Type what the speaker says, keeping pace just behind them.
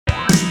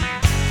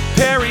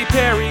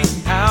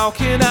How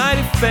can I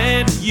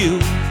defend you?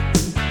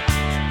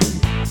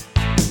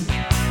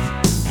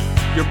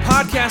 Your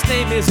podcast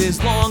name is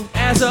as long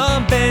as a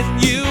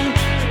menu.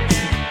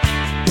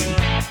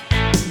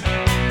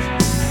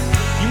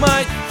 You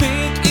might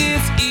think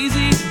it's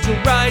easy to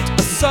write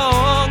a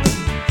song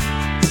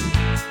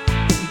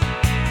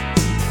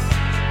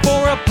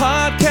for a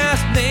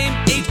podcast named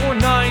 8 or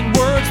 9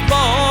 words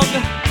long.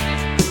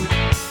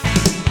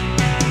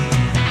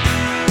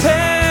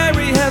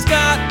 Perry has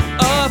got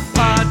a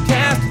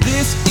podcast.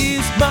 This is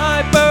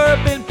my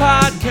bourbon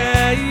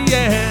podcast.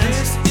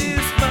 This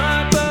is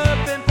my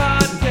bourbon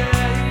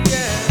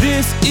podcast.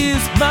 This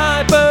is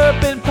my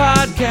bourbon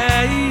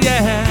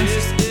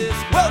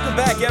podcast. Welcome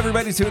back,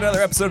 everybody, to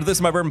another episode of This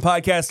Is My Bourbon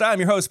Podcast. I'm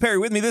your host, Perry.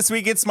 With me this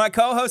week, it's my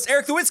co-host,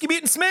 Eric the Whiskey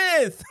Mutant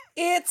Smith.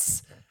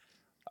 It's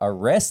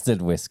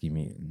Arrested Whiskey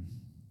Mutant.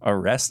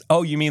 Arrest?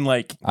 Oh, you mean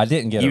like I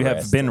didn't get you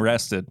arrested. have been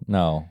arrested?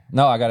 No,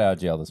 I got out of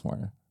jail this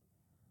morning.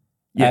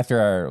 Yeah. After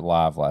our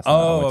live last night,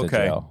 I went to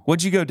jail.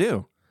 What'd you go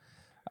do?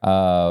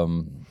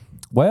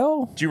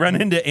 Well, Did you run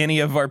into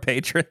any of our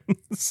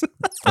patrons?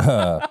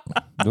 do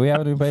we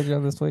have a new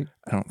Patreon this week?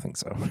 I don't think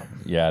so.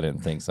 Yeah, I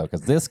didn't think so,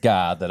 because this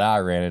guy that I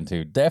ran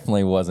into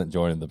definitely wasn't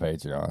joining the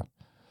Patreon.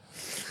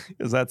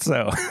 Is that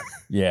so?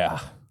 Yeah,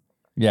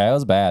 it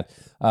was bad.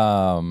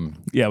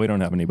 Yeah, we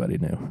don't have anybody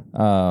new.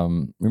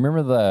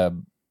 Remember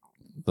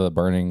the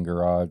burning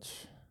garage?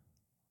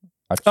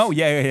 Oh,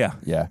 yeah.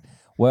 Yeah.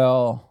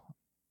 Well,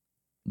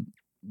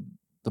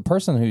 the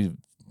person who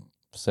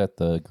set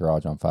the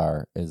garage on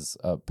fire is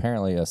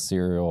apparently a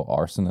serial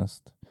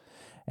arsonist.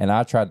 And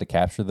I tried to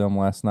capture them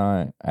last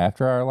night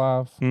after our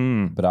live,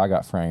 but I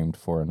got framed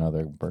for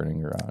another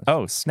burning garage.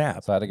 Oh,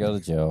 snap. So I had to go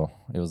to jail.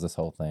 It was this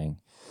whole thing.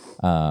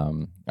 I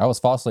was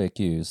falsely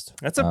accused.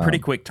 That's a pretty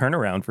quick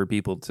turnaround for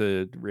people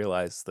to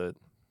realize that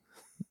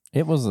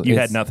you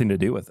had nothing to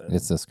do with it.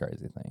 It's this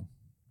crazy thing.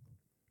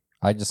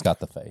 I just got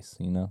the face,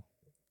 you know?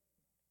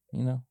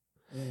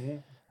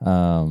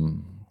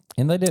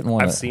 And they didn't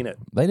want I've seen it.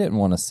 They didn't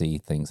want to see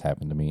things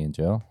happen to me in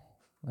jail.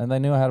 And they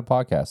knew I had a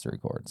podcast to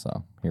record,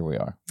 so here we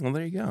are. Well,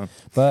 there you go.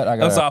 But That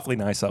was awfully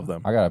nice of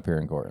them. I got to appear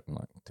in court in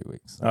like 2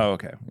 weeks. So. Oh,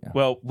 okay. Yeah.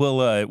 Well,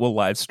 we'll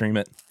live stream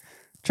it.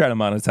 Try to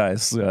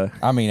monetize.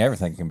 I mean,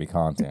 everything can be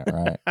content,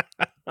 right?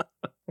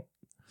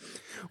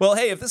 Well,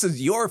 hey, if this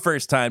is your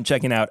first time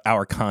checking out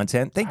our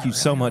content, thank you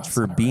so much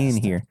for being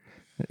here.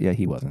 Yeah,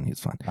 he wasn't. He was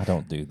fun. I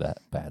don't do that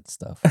bad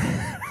stuff.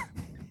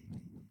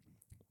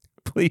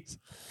 Please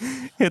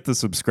hit the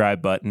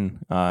subscribe button,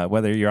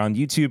 whether you're on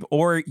YouTube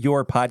or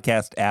your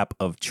podcast app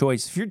of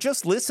choice. If you're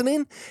just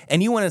listening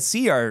and you want to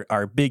see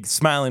our big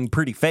smiling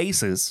pretty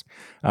faces,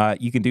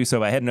 you can do so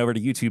by heading over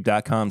to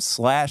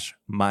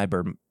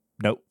youtube.com/mybourbon.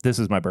 Nope, this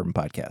is My Bourbon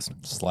Podcast.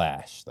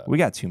 / though. We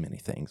got too many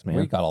things, man.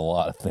 We got a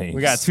lot of things.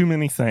 We got too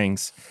many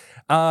things.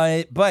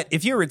 But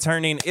if you're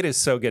returning, it is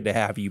so good to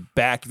have you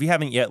back. If you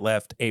haven't yet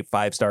left a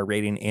 5-star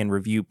rating and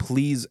review,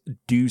 please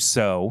do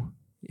so.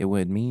 It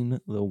would mean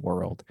the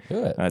world.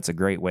 Do it. It's a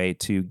great way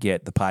to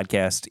get the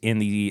podcast in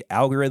the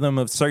algorithm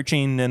of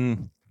searching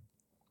and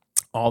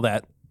all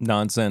that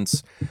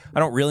nonsense. I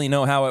don't really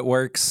know how it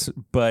works,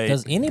 but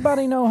Does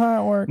anybody know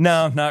how it works?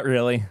 no, not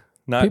really.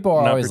 People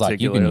are not always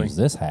like, you can use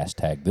this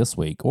hashtag this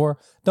week, or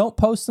don't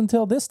post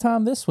until this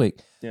time this week.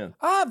 Yeah.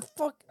 I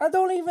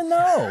don't even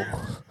know.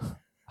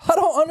 I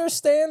don't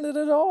understand it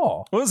at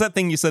all. What was that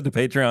thing you said to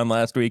Patreon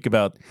last week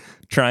about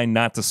trying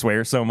not to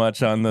swear so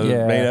much on the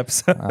main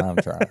episode? I'm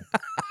trying.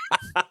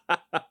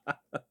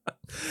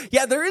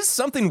 Yeah, there is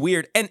something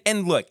weird.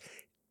 And look,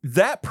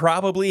 that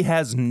probably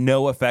has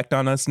no effect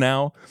on us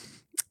now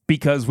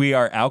because we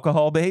are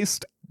alcohol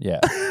based. Yeah.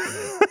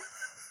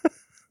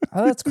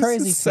 Oh, that's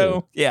crazy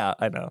So too. yeah,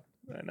 I know.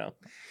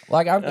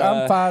 Like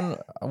I'm fine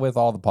with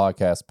all the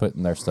podcasts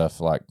putting their stuff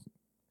like,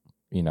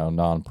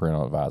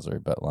 non-parental advisory,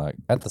 but like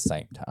at the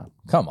same time,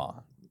 come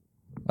on,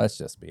 let's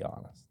just be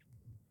honest.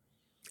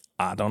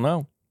 I don't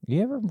know.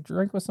 You ever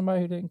drink with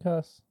somebody who didn't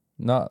cuss?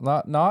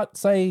 Not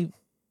say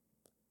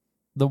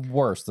the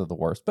worst of the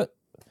worst, but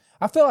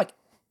I feel like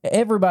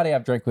everybody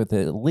I've drank with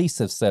at least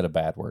have said a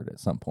bad word at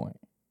some point.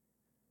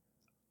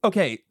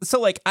 Okay,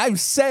 so like I've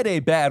said a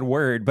bad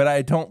word, but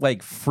I don't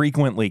like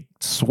frequently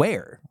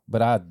swear.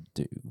 But I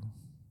do.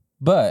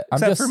 But I'm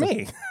Except just for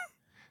me.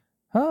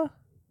 Huh?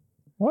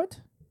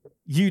 What?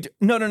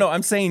 No.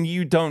 I'm saying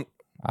you don't.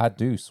 I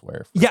do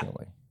swear Yeah.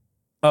 frequently.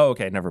 Oh,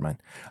 okay, never mind.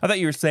 I thought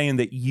you were saying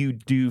that you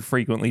do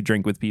frequently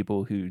drink with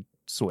people who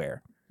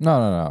swear.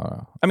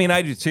 No. I mean,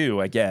 I do too,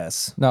 I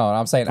guess. No,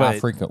 I'm saying I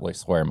But- frequently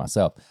swear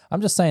myself.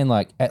 I'm just saying,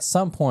 like, at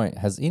some point,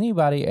 has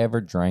anybody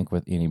ever drank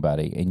with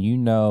anybody and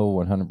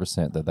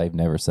 100% that they've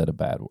never said a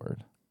bad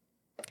word?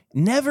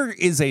 Never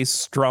is a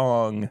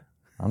strong.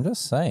 I'm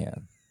just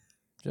saying.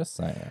 That's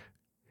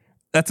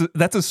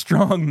a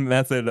strong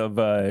method of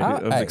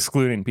Hey.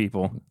 excluding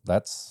people.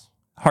 That's,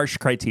 Harsh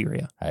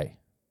criteria. hey,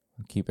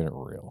 I'm keeping it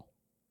real.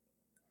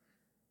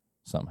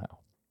 Somehow.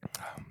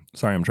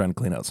 Sorry, I'm trying to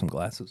clean out some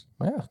glasses.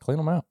 Yeah, clean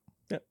them out.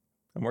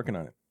 I'm working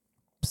on it.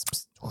 Psst,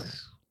 psst,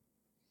 whoosh.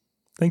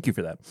 Thank you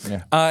for that.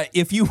 Yeah.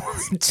 If you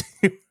want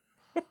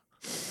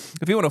to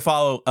If you want to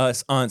follow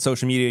us on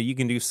social media, you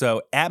can do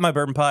so at My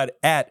Bourbon Pod,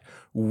 at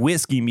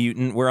Whiskey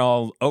Mutant. We're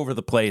all over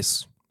the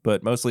place,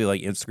 but mostly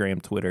like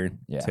Instagram, Twitter,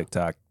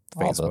 TikTok,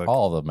 Facebook.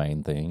 All the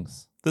main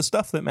things. The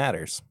stuff that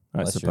matters,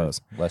 I suppose.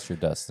 Unless you're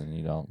Dustin,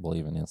 you don't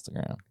believe in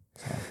Instagram.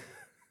 So.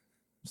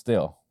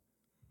 Still.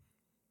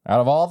 Out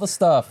of all the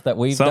stuff that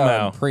we've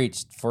done,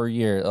 preached for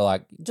years,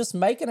 like, just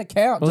make an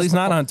account. Well, he's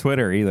not on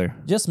Twitter either.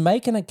 Just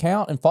make an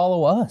account and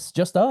follow us.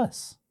 Just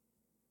us.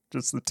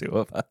 Just the two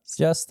of us.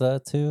 Just the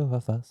two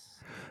of us.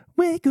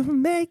 We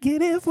can make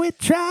it if we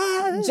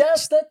try.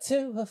 Just the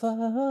two of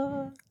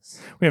us.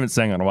 We haven't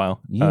sang on a while.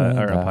 Or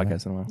a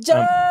podcast in a while.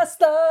 Just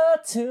the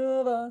two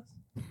of us.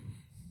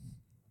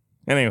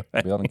 Anyway.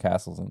 Building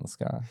castles in the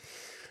sky.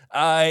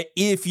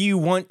 If you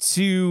want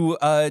to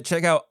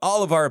check out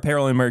all of our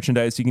apparel and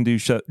merchandise, you can do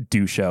so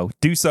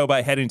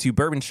by heading to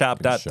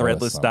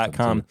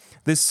bourbonshop.threadless.com.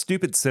 This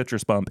stupid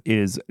citrus bump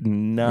is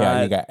not.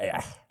 I got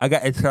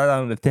it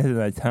on the tip of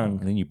my tongue.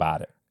 And then you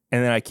bite it.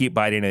 And then I keep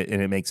biting it,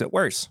 and it makes it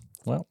worse.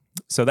 Well,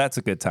 so that's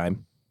a good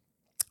time.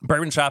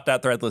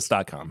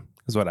 Bourbonshop.threadless.com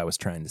is what I was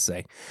trying to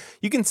say.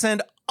 You can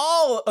send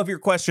all of your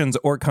questions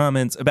or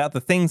comments about the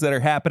things that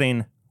are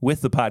happening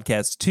with the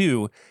podcast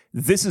to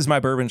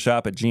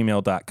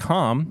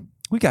thisismybourbonshop@gmail.com.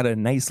 We got a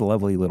nice,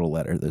 lovely little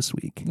letter this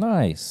week.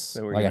 Nice.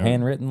 Like a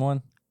handwritten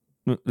one?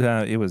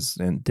 It was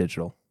in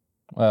digital.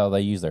 Well,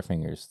 they use their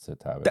fingers to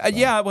type it.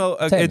 Yeah, well,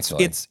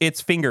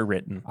 it's finger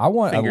written. I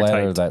want a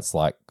letter typed. that's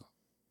like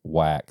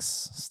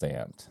wax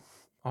stamped.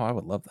 Oh, I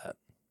would love that.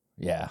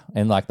 Yeah.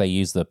 And like they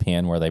use the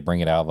pen where they bring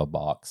it out of a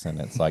box and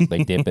it's like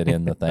they dip it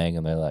in the thing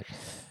and they're like,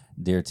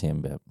 "Dear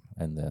Tim Bip."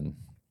 And then.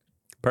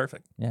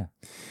 Perfect. Yeah.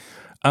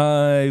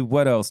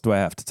 What else do I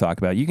have to talk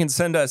about? You can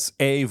send us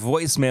a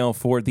voicemail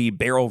for the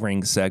Barrel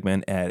Ring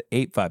segment at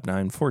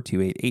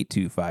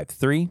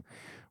 859-428-8253.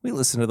 We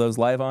listen to those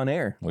live on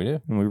air. We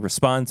do. And we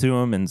respond to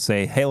them and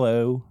say,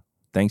 hello.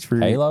 Thanks for...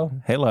 Halo?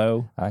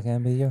 Hello. I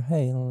can be your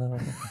halo.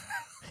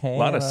 A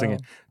lot of singing.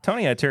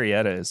 Tony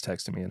Atarietta is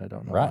texting me and I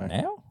don't know right why.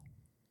 now?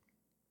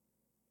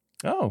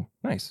 Oh,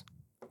 nice.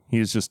 He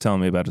was just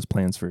telling me about his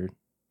plans for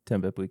Tim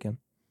Bip weekend.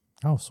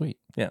 Oh, sweet.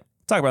 Yeah.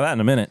 Talk about that in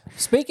a minute.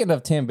 Speaking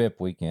of Tim Bip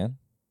weekend,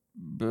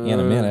 in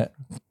a minute.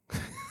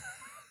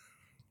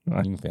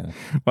 You can finish.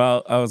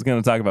 Well, I was going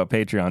to talk about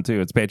Patreon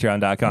too. It's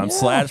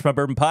patreon.com/My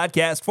Bourbon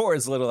Podcast for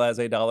as little as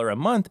 $1 a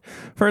month.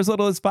 For as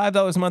little as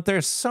 $5 a month,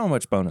 there's so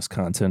much bonus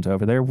content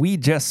over there. We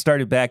just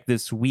started back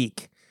this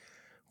week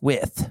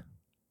with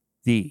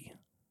the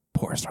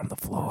Pours from the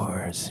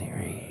Floor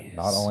series.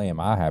 Not only am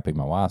I happy,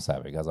 my wife's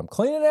happy because I'm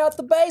cleaning out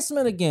the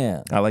basement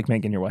again. I like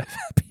making your wife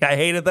happy. I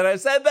hated that I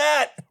said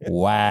that.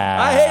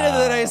 Wow. I hated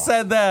that I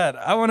said that.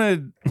 I want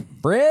to...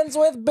 Friends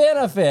with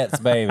benefits,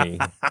 baby.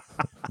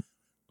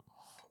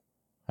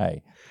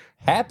 Hey,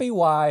 happy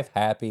wife,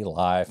 happy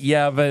life.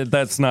 Yeah, but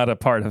that's not a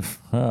part of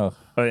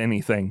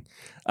anything.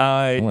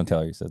 I'm going to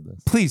tell her you said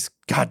this. Please,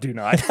 God, do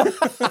not.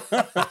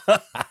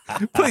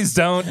 Please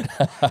don't.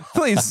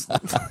 Please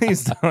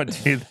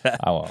don't do that.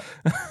 I won't.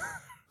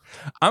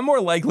 I'm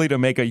more likely to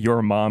make a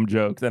your mom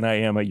joke than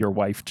I am a your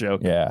wife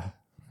joke. Yeah.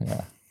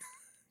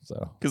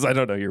 So, because I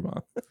don't know your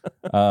mom.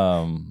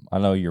 I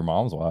know your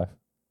mom's wife.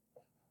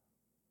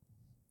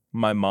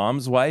 My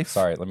mom's wife?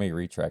 Sorry, let me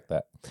retract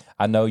that.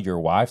 I know your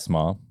wife's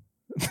mom.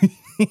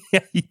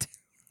 Yeah, you do.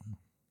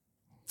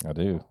 I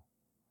do.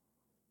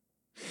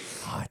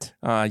 What?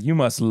 You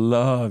must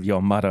love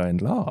your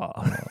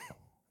mother-in-law.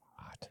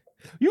 What?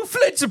 You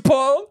flinch,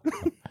 Paul.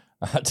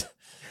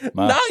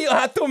 Now you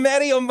have to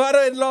marry your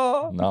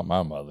mother-in-law. Not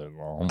my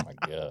mother-in-law. Oh, my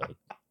God.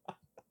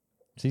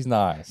 She's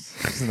nice.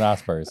 She's a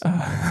nice person.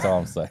 That's all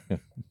I'm saying.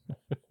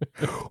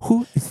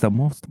 Who is the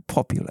most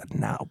popular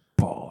now,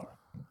 Paul?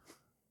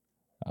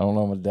 I don't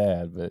know my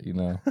dad, but you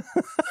know.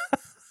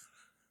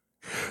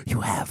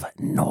 You have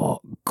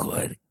no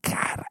good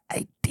car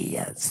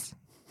ideas.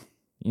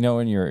 You know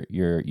when you and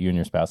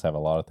your spouse have a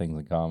lot of things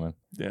in common.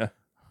 Yeah.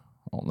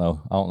 I don't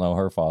know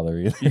her father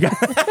either.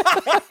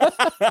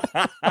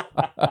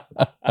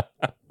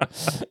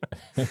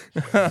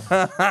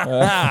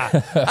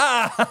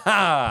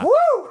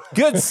 Woo!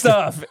 Good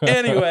stuff.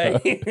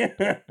 Anyway.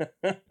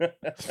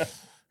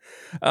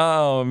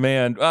 Oh,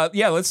 man.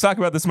 Yeah, let's talk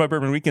about this My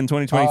Bourbon Weekend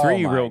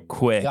 2023 real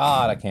quick.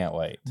 God, I can't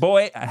wait.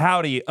 Boy,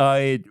 howdy.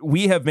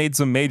 We have made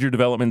some major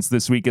developments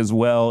this week as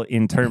well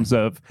in terms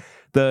of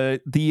the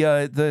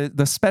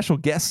special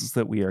guests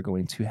that we are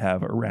going to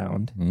have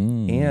around.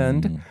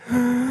 And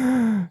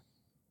a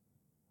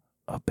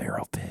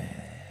barrel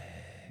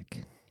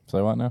pick.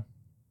 So what now?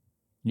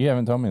 You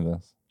haven't told me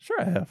this. Sure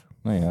I have.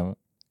 No, you haven't.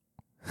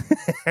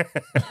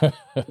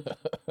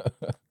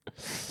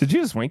 Did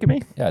you just wink at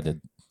me? Yeah, I did.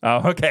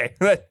 Oh, okay.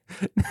 I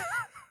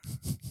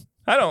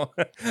don't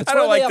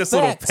like this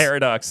little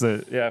paradox.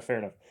 Yeah, fair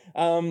enough.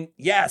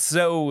 Yeah,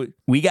 so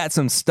we got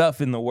some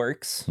stuff in the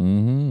works.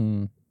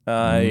 We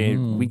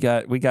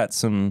got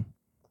some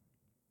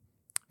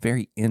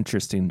very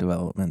interesting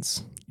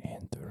developments.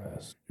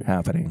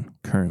 happening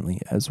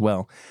currently as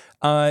well.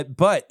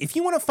 But if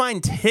you want to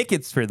find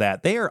tickets for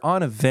that, they are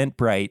on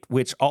Eventbrite,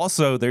 which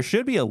also there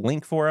should be a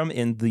link for them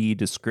in the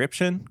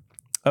description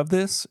of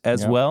this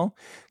as well,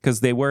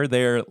 because they were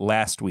there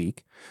last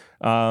week.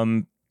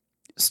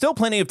 Still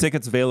plenty of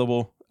tickets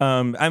available.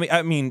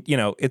 I mean,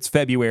 it's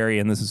February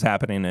and this is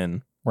happening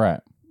in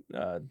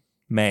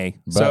May.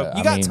 But, so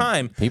you got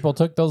time. People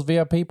took those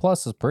VIP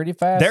Pluses pretty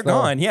fast. They're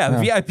gone. Yeah, the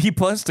VIP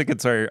Plus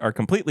tickets are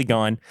completely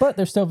gone. But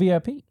they're still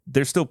VIP.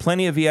 There's still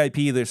plenty of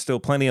VIP. There's still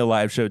plenty of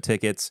live show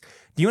tickets.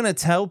 Do you want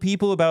to tell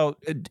people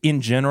about, in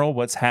general,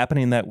 what's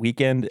happening that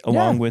weekend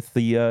along with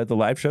the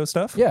live show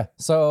stuff? Yeah.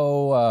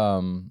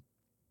 So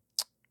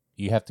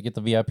you have to get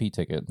the VIP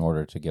ticket in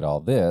order to get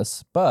all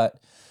this. But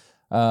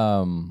we're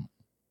going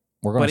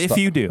to. But if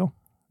you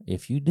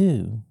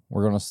do,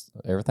 we're going to.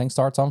 Everything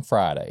starts on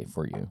Friday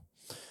for you.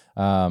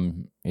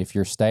 If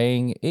you're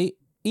staying,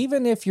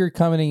 even if you're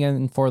coming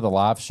in for the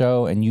live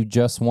show and you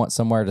just want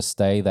somewhere to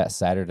stay that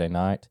Saturday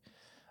night,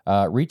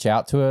 reach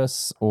out to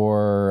us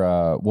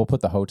or we'll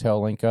put the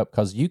hotel link up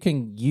because you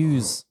can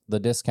use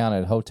the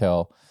discounted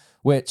hotel,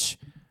 which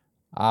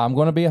I'm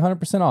going to be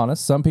 100%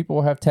 honest. Some people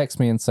will have text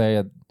me and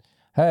say,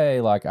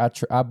 hey, like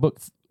I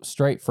booked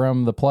straight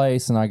from the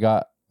place and I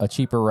got a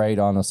cheaper rate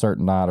on a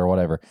certain night or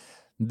whatever.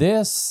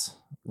 This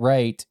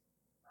rate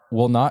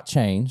will not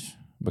change,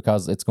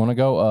 because it's going to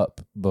go up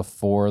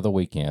before the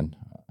weekend.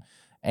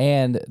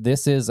 And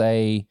this is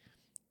a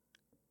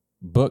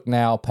book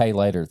now, pay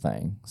later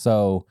thing.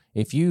 So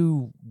if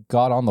you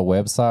got on the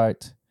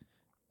website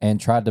and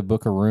tried to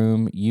book a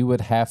room, you would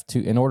have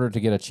to, in order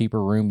to get a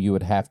cheaper room, you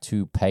would have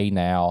to pay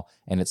now,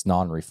 and it's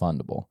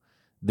non-refundable.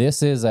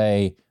 This is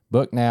a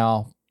book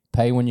now,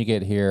 pay when you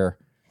get here,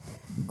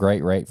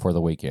 great rate for the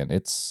weekend.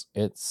 It's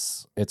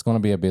going to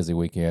be a busy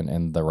weekend,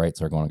 and the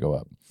rates are going to go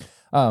up.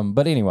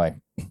 But anyway,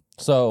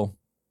 so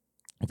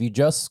if you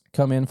just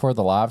come in for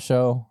the live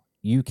show,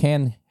 you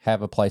can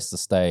have a place to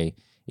stay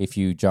if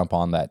you jump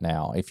on that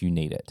now, if you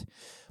need it.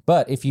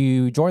 But if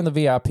you join the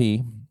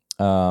VIP,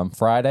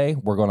 Friday,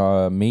 we're going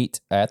to meet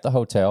at the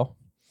hotel,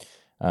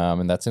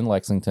 and that's in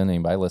Lexington.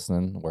 Anybody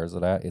listening, where's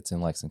it at? It's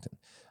in Lexington.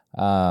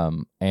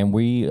 And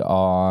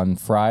on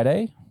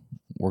Friday,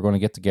 we're going to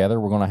get together.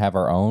 We're going to have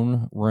our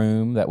own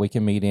room that we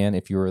can meet in.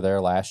 If you were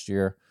there last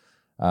year,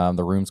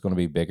 the room's going to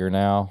be bigger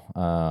now.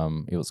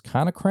 It was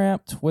kind of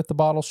cramped with the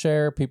bottle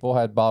share. People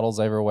had bottles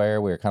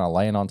everywhere. We were kind of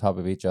laying on top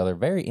of each other.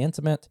 Very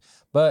intimate,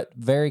 but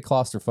very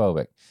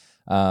claustrophobic.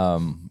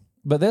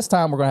 But this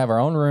time we're going to have our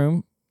own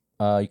room.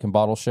 You can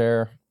bottle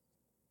share,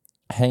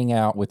 hang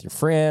out with your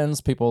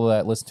friends, people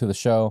that listen to the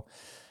show.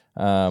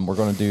 We're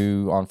going to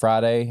do on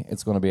Friday,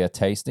 it's going to be a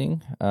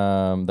tasting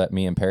that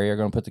me and Perry are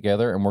going to put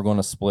together, and we're going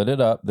to split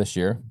it up this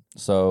year.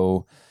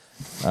 So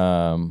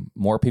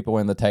more people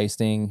in the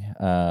tasting,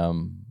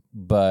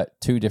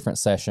 but 2 different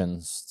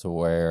sessions to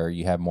where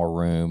you have more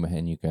room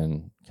and you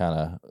can kind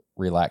of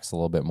relax a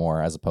little bit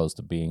more as opposed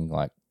to being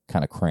like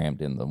kind of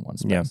crammed in the one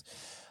space.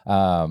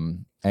 Yeah.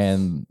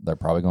 And there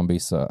probably going to be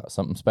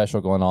something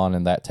special going on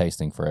in that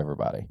tasting for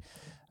everybody.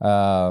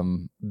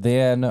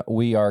 Then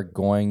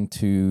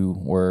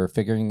we're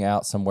figuring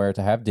out somewhere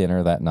to have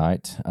dinner that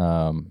night.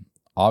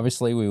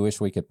 Obviously we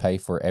wish we could pay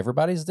for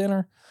everybody's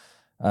dinner.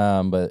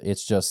 But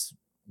it's just,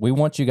 we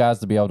want you guys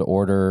to be able to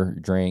order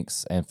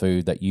drinks and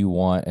food that you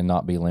want and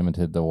not be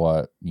limited to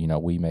what,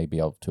 we may be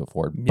able to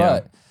afford. Yeah.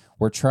 But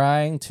we're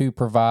trying to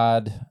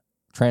provide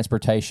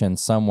transportation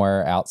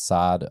somewhere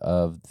outside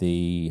of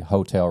the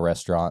hotel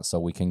restaurant so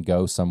we can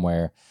go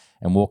somewhere,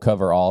 and we'll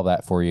cover all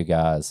that for you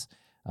guys.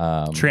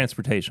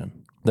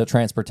 Transportation. The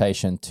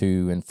transportation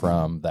to and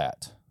from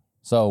that.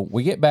 So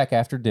we get back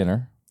after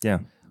dinner. Yeah.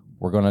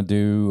 We're going to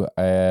do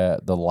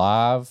the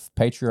live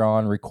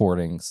Patreon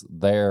recordings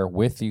there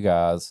with you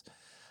guys.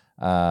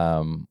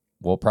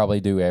 We'll probably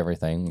do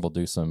everything. We'll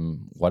do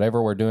some,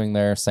 whatever we're doing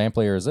there,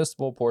 Sampling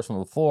Irresistible, Pours from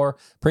the Floor,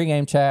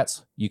 pregame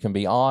chats. You can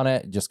be on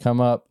it. Just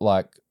come up.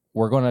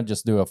 We're going to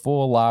just do a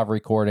full live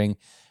recording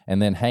and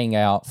then hang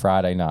out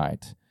Friday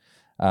night.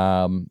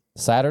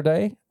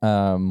 Saturday,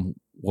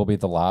 will be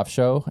the live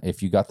show.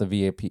 If you got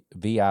the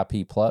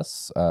VIP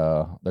Plus,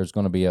 there's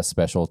going to be a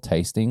special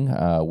tasting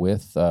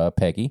with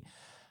Peggy.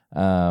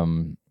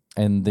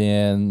 And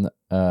then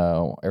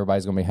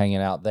everybody's going to be hanging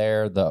out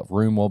there. The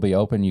room will be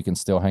open. You can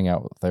still hang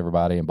out with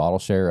everybody and bottle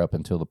share up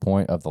until the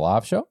point of the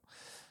live show.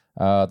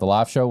 The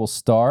live show will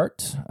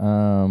start.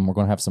 We're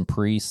going to have some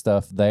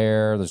pre-stuff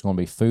there. There's going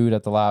to be food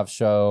at the live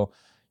show.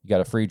 You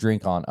got a free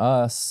drink on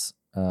us.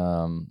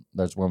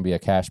 There's going to be a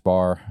cash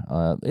bar.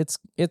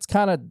 It's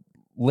kind of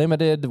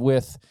limited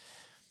with,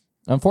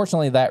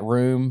 unfortunately, that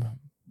room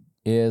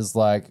is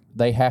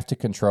they have to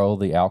control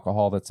the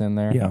alcohol that's in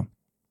there. Yeah.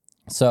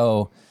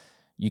 So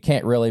you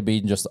can't really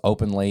be just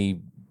openly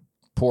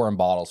pouring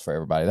bottles for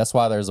everybody. That's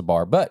why there's a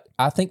bar. But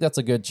I think that's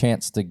a good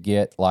chance to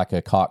get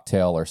a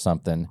cocktail or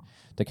something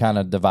to kind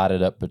of divide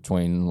it up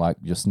between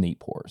just neat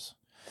pours.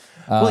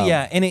 Well,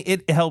 yeah, and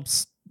it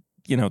helps,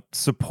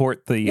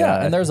 support the...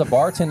 and there's a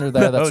bartender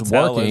there that's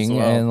working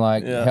and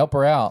help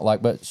her out.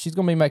 But she's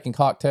going to be making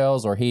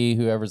cocktails, or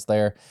whoever's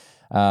there.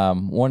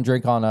 One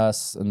drink on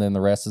us, and then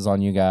the rest is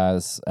on you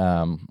guys.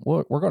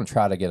 We're going to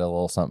try to get a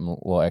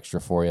little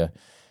extra for you.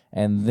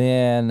 And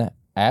then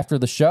after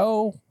the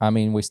show, I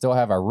mean, we still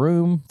have our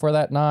room for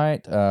that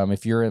night.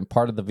 If you're in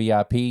part of the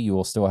VIP, you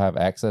will still have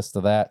access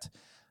to that.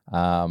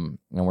 And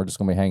we're just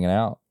going to be hanging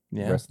out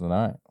the rest of the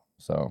night.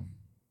 So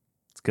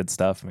it's good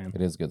stuff, man.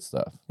 it is good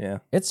stuff. Yeah.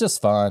 It's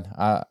just fun.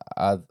 I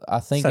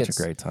think Such it's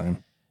a great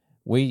time.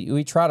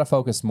 We try to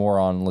focus more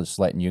on just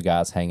letting you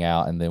guys hang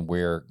out, and then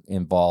we're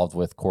involved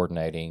with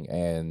coordinating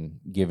and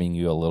giving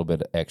you a little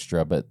bit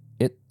extra. But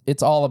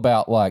it's all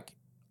about like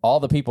all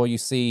the people you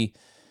see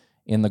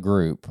in the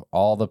group,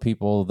 all the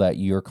people that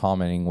you're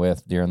commenting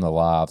with during the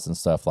lives and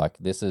stuff. Like,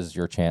 this is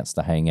your chance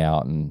to hang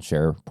out and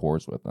share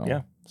pours with them.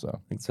 Yeah.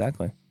 So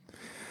Exactly.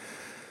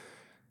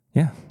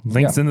 Yeah.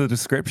 Links in the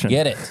description.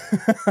 get it.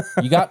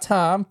 You got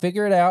time,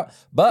 figure it out.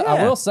 But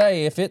I will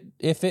say, if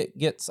it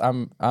gets,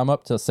 I'm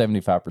up to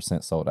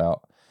 75% sold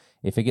out.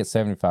 If it gets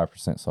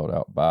 75% sold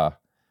out by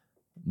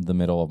the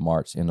middle of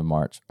March, end of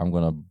March, I'm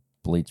gonna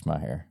bleach my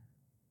hair.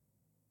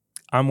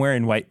 I'm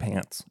wearing white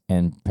pants.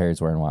 And Perry's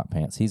wearing white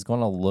pants. He's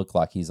gonna look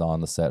like he's on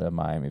the set of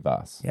Miami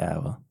Vice. Yeah,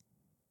 well.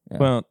 Yeah.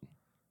 Well,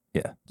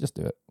 yeah. Just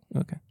do it.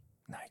 Okay.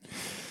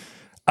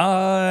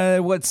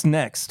 What's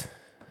next?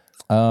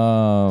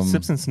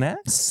 Sips and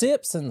snacks?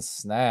 Sips and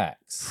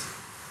snacks.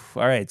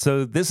 All right.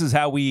 So this is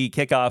how we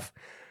kick off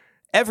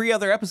every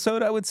other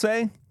episode, I would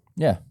say,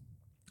 Yeah.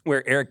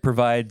 where Eric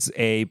provides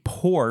a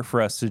pour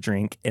for us to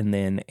drink and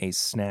then a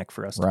snack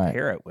for us to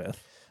pair it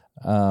with.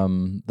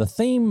 The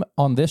theme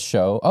on this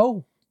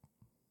show,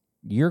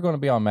 you're going to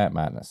be on Matt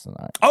Madness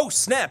tonight. Oh,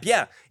 snap.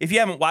 Yeah. If you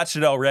haven't watched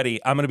it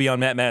already, I'm going to be on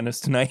Matt Madness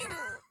tonight.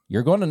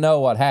 You're going to know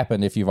what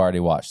happened if you've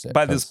already watched it.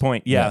 By this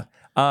point, yeah.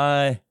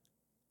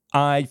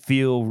 I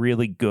feel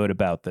really good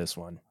about this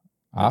one.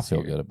 I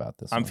feel good about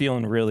this. I'm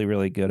feeling really,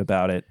 really good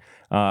about it.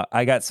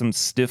 I got some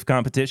stiff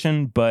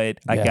competition, but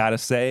I got to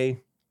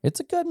say, it's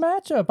a good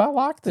matchup. I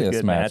like this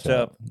good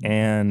matchup.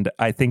 And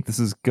I think this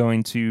is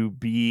going to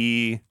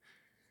be...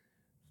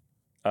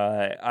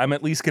 I'm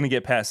at least going to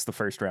get past the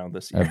first round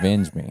this year.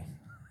 Avenge me.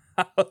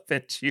 I'll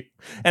avenge you.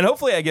 And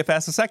hopefully I get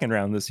past the second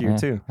round this year,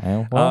 too.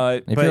 Well,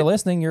 if you're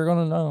listening, you're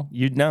going to know.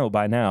 You'd know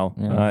by now.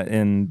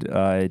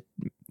 Yeah.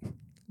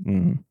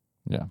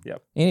 Yeah.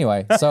 Yep.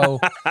 Anyway, so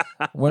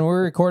when we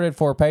recorded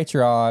for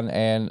Patreon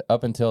and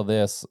up until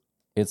this,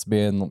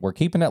 we're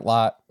keeping it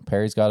light.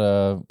 Perry's got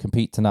to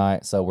compete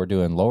tonight, so we're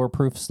doing lower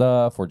proof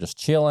stuff. We're just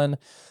chilling.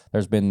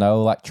 There's been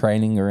no like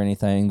training or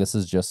anything. This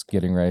is just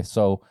getting ready.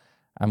 So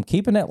I'm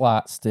keeping it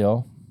light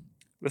still.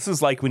 This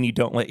is like when you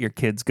don't let your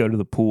kids go to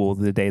the pool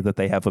the day that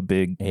they have a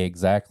big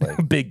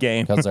big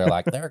game. Because they're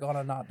like, they're going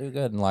to not do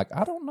good. And like,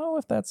 I don't know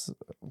if that's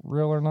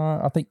real or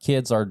not. I think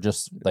kids are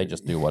they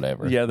just do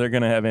whatever. Yeah, they're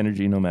going to have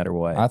energy no matter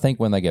what. I think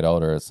when they get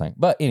older, it's like,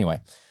 but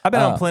anyway. I've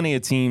been on plenty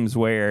of teams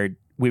where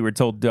we were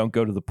told don't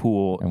go to the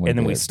pool and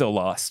then we still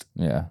lost.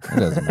 Yeah, it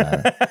doesn't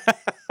matter.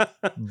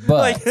 But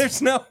like,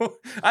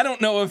 I don't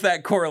know if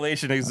that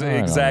correlation is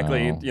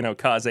exactly,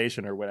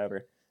 causation or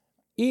whatever.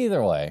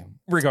 Either way,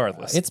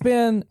 regardless, it's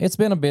been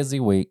a busy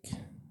week.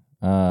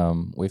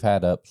 We've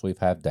had ups, we've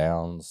had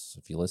downs.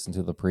 If you listen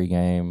to the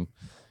pregame,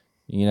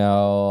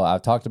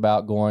 I've talked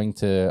about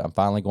I'm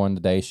finally going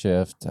to day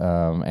shift.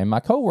 And my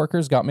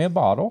coworkers got me a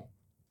bottle.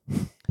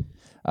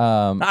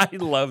 I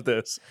love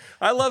this.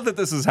 I love that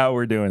this is how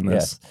we're doing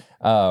this.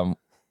 Yes.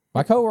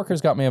 My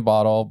coworkers got me a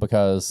bottle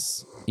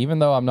because even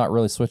though I'm not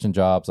really switching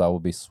jobs, I will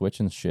be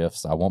switching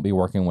shifts. I won't be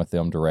working with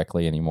them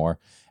directly anymore.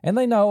 And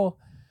they know.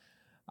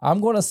 I'm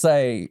going to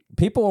say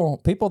people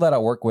that I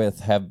work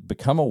with have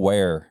become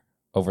aware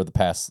over the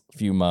past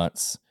few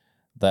months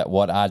that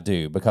what I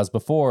do, because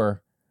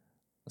before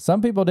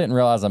some people didn't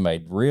realize I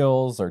made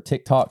reels or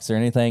TikToks or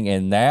anything.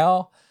 And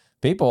now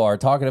people are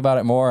talking about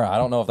it more. I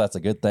don't know if that's a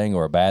good thing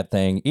or a bad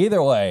thing.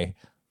 Either way,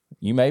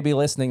 you may be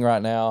listening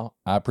right now.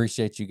 I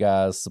appreciate you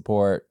guys'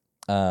 support.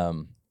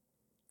 But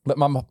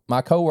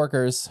my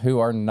coworkers who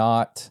are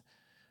not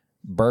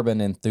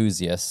bourbon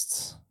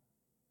enthusiasts,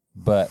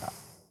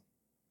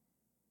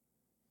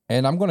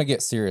 and I'm going to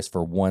get serious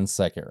for 1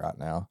 second right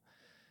now.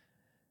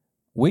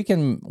 We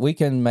can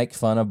make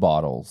fun of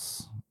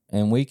bottles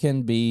and we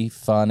can be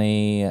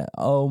funny.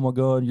 Oh my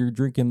God, you're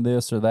drinking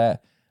this or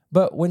that.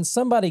 But when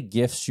somebody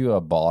gifts you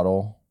a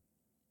bottle,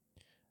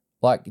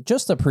 like,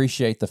 just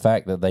appreciate the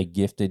fact that they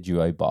gifted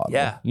you a bottle.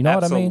 Yeah, you know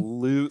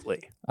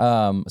absolutely. what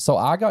I mean? So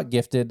I got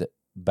gifted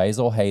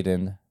Basil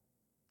Hayden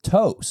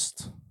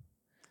Toast.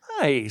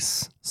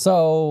 Nice.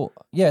 So,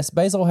 yes,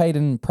 Basil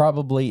Hayden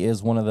probably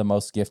is one of the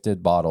most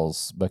gifted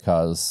bottles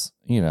because,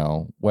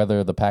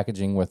 whether the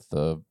packaging with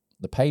the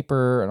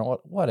paper and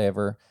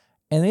whatever,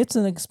 and it's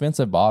an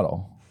expensive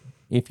bottle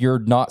if you're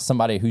not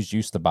somebody who's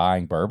used to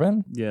buying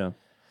bourbon. Yeah.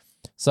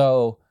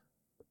 So,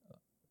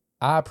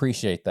 I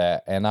appreciate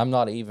that, and I'm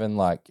not even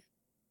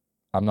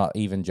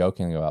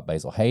joking about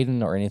Basil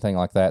Hayden or anything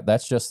like that.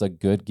 That's just a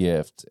good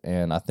gift,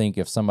 and I think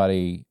if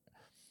somebody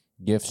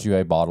gifts you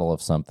a bottle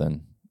of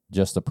something,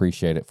 just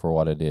appreciate it for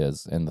what it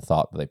is and the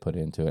thought that they put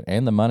into it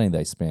and the money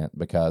they spent,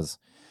 because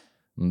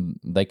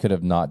They could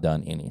have not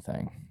done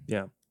anything.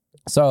 Yeah.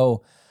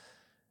 So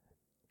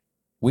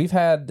we've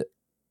had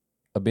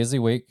a busy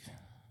week.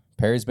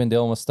 Perry's been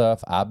dealing with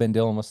stuff. I've been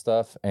dealing with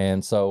stuff.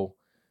 And so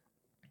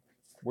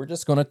we're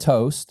just going to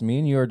toast. Me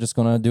and you are just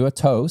going to do a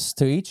toast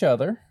to each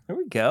other. There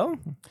we go.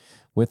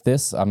 With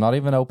this, I'm not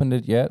even opened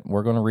it yet.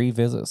 We're going to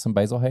revisit some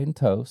Basil Hayden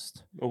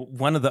toast.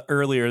 One of the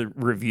earlier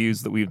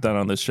reviews that we've done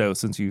on this show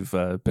since you've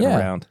been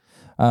around.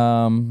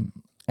 And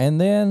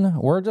then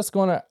we're just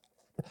going to...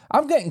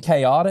 I'm getting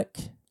chaotic.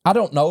 I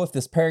don't know if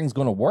this pairing's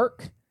going to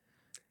work.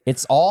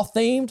 It's all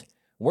themed.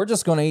 We're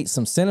just going to eat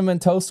some Cinnamon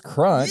Toast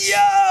Crunch. Yo!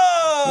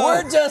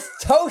 We're just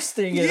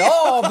toasting it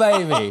all,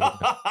 baby.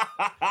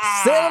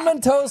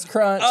 Cinnamon Toast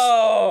Crunch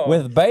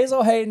with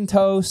Basil Hayden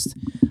toast.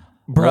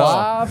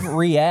 Live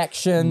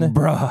reaction.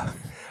 Bruh.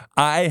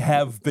 I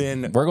have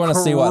been We're gonna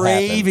see what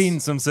happens. craving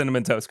some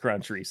Cinnamon Toast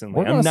Crunch recently.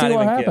 We're going to I'm see not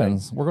what even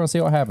happens. kidding. We're going to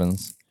see what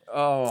happens.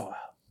 Oh.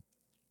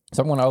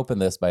 So I'm going to open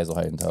this Basil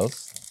Hayden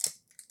toast.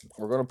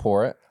 We're going to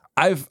pour it.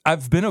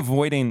 I've been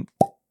avoiding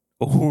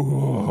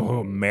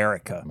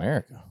America.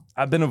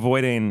 I've been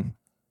avoiding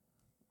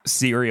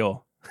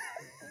cereal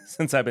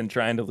since I've been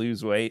trying to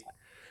lose weight.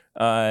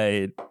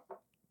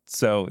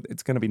 So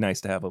it's going to be nice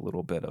to have a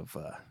little bit of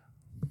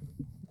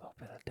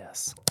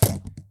this.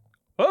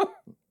 Oh,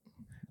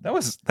 that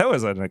was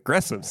an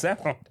aggressive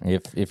sound.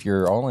 If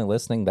you're only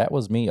listening, that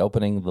was me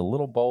opening the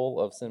little bowl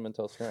of Cinnamon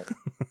Toast Crunch.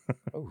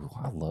 Oh,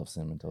 I love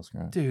Cinnamon Toast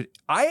Crunch. Dude,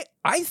 I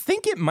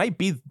think it might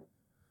be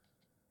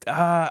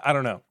I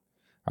don't know.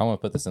 I want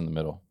to put this in the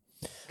middle.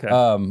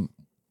 Okay.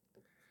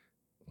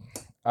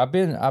 I've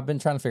been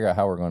trying to figure out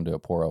how we're going to do a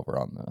pour over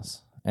on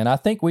this. And I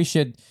think we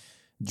should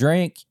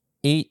drink,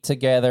 eat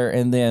together,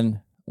 and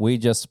then we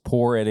just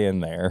pour it in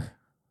there.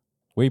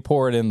 We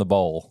pour it in the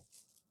bowl.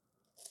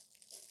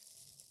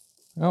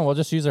 Oh, we'll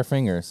just use our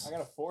fingers. I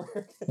got a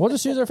fork. We'll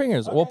just use our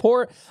fingers. Okay. We'll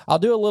pour it. I'll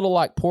do a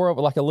little pour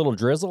over like a little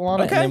drizzle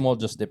on it, and then we'll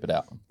just dip it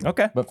out.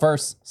 Okay. But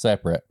first,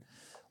 separate.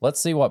 Let's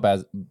see what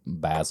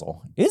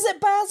basil. Is it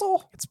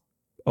basil?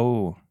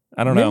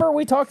 I don't know. Remember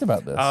we talked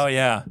about this. Oh,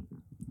 yeah.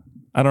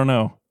 I don't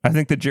know. I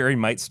think the jury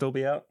might still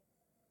be out.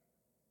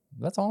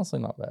 That's honestly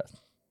not bad.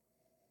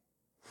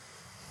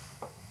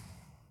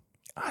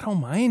 I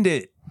don't mind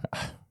it.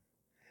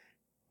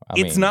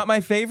 It's mean, not my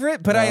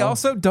favorite, but I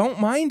also don't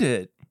mind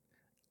it.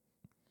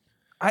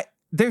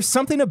 There's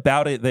something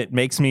about it that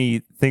makes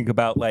me think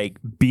about like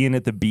being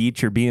at the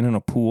beach or being in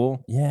a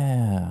pool.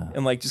 Yeah.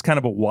 And like just kind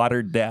of a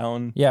watered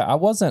down. Yeah, I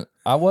wasn't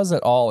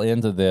all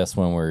into this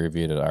when we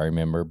reviewed it, I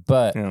remember.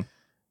 But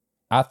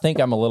I think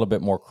I'm a little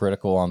bit more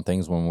critical on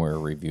things when we're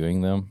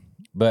reviewing them.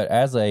 But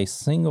as a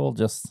single,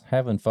 just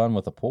having fun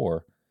with a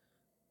pour,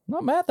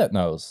 not mad at that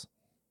nose.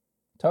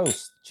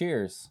 Toast.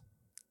 Cheers.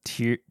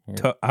 I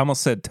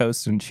almost said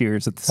toast and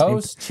cheers at the same time.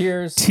 Toast,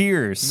 cheers.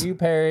 Tears. To you,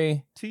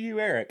 Perry. To you,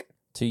 Eric.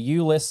 To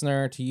you,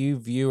 listener. To you,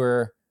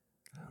 viewer.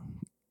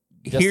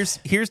 Here's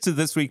to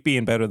this week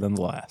being better than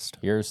the last.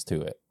 Here's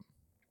to it.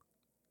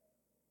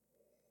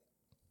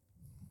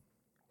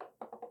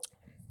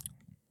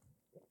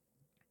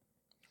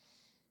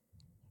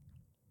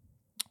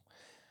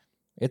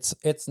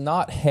 It's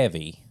not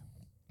heavy.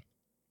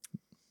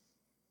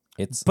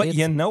 But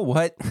you know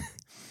what?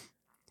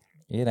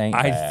 It ain't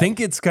I bad. think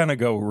it's gonna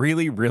go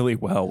really, really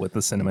well with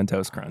the Cinnamon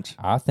Toast Crunch.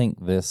 I think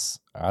this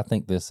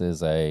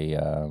is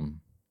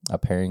a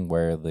pairing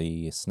where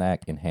the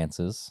snack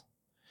enhances,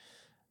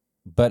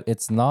 but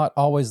it's not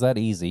always that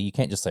easy. You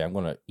can't just say I'm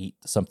going to eat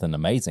something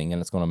amazing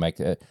and it's going to make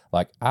it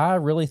like. I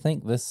really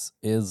think this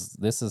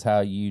is how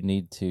you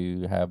need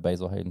to have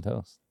Basil Hayden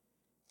toast.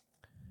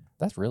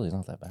 That's really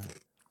not that bad.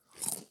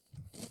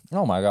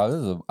 Oh my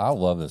god, I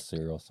love this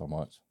cereal so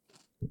much.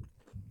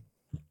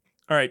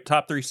 All right,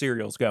 top 3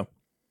 cereals, go.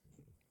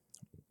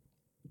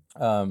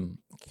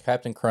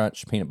 Captain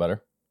Crunch peanut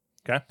butter.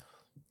 Okay.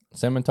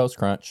 Cinnamon Toast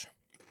Crunch.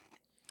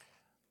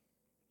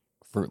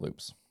 Fruit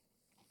Loops.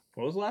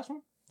 What was the last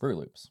one? Fruit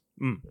Loops.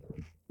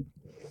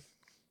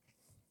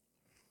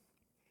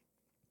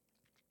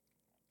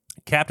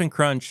 Captain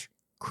Crunch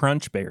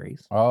Crunch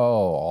Berries. Oh,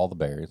 all the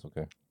berries.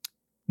 Okay.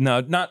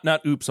 No,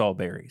 not Oops All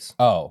Berries.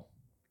 Oh,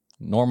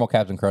 normal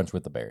Captain Crunch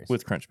with the berries.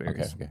 With Crunch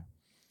Berries. Okay.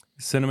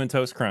 Cinnamon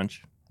Toast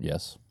Crunch.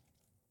 Yes.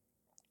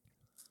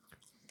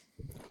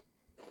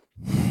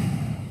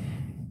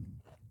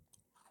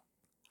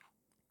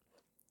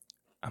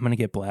 I'm going to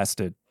get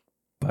blasted,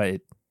 and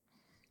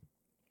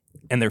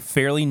they're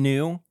fairly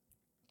new,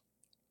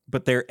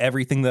 but they're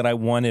everything that I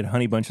wanted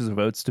Honey Bunches of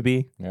Oats to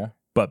be, Yeah.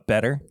 but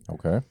better.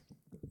 Okay.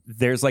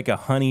 There's like a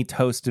honey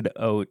toasted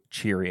oat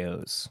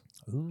Cheerios.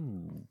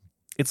 Ooh.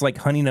 It's like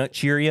Honey Nut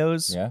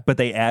Cheerios, Yeah. but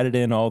they added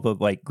in all the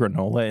like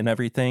granola and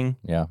everything.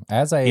 Yeah.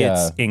 As a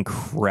It's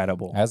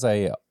incredible. as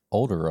a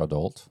older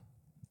adult,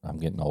 I'm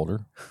getting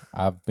older.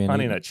 I've been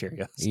Honey Nut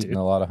Cheerios, eating dude.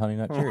 a lot of Honey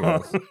Nut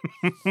Cheerios.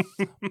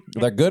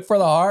 They're good for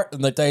the heart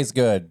and they taste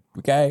good.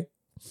 Okay.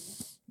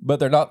 But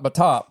they're not my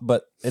top,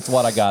 but it's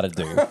what I got to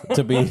do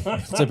to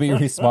be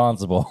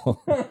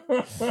responsible.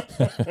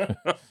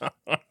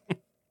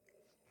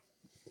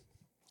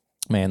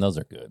 Man, those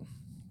are good.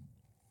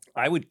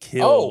 I would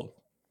kill. Oh,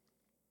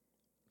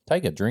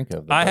 Take a drink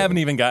of the I bourbon. haven't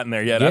even gotten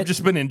there yet. I've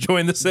just been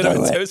enjoying the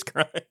Cinnamon Toast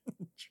Crunch.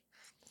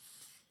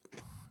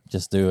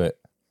 Just do it.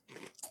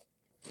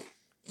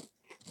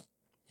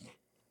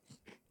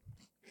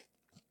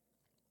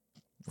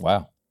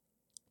 Wow.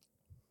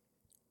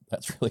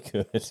 That's really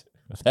good.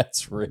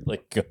 That's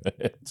really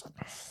good.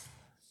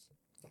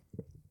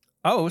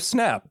 Oh,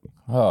 snap.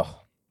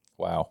 Oh,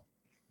 wow.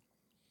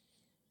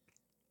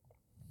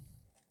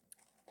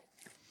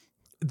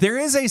 There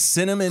is a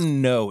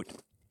cinnamon note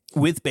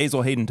with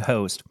Basil Hayden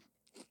toast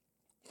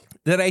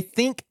that I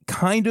think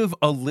kind of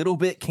a little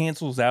bit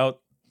cancels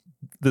out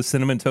the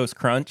Cinnamon Toast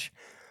Crunch,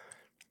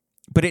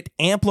 but it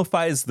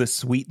amplifies the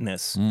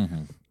sweetness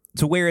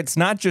to where it's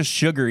not just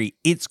sugary,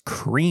 it's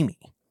creamy.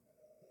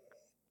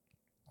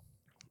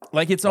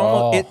 Like it's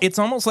almost it's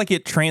almost like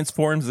it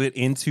transforms it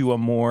into a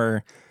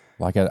more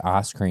like an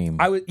ice cream.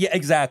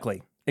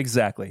 Exactly.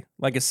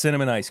 Like a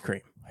cinnamon ice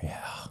cream.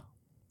 Yeah.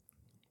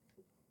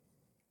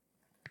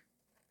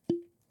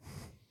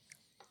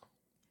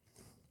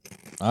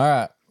 All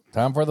right,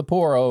 time for the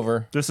pour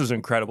over. This is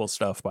incredible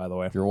stuff, by the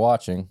way. If you're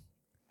watching,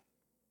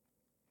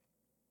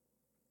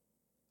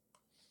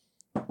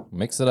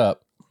 mix it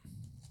up.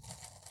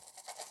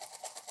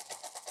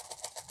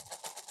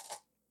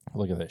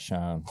 Look at that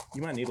shine.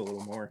 You might need a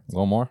little more. A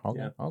little more? Okay.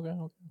 Yeah. Okay.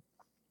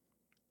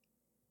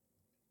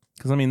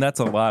 Because, I mean, that's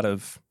a lot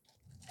of...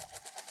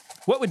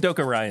 What would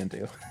Doka Ryan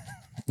do?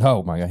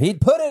 Oh, my God. He'd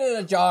put it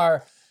in a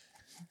jar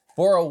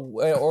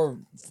or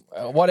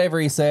whatever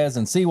he says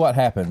and see what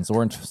happens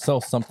or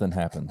until something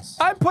happens.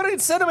 I'm putting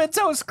Cinnamon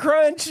Toast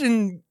Crunch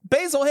and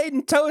Basil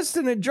Hayden toast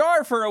in a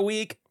jar for a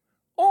week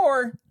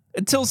or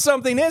until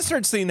something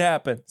interesting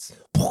happens.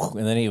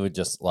 And then he would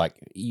just like,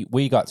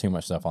 we got too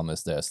much stuff on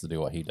this desk to do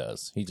what he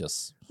does. He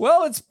just...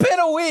 Well, it's been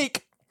a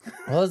week.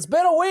 Well, it's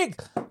been a week.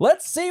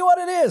 Let's see what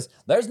it is.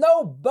 There's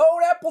no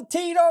bone apple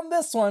teat on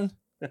this one.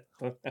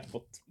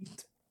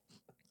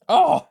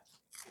 Oh.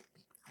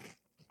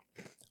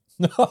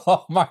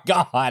 Oh, my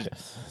God.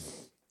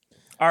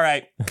 All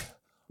right.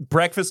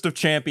 Breakfast of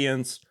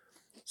Champions.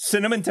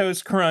 Cinnamon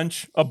Toast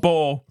Crunch, a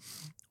bowl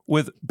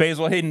with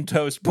Basil Hayden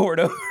toast poured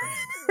over.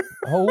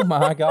 Oh,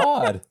 my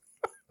God.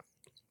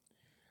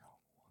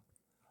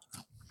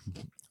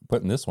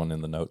 Putting this one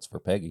in the notes for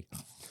Peggy.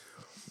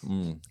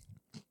 Do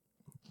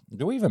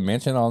we even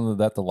mention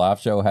that the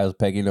live show has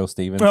Peggy No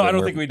Stevens? No, I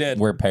don't think we did.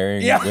 We're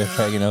pairing it with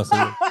Peggy No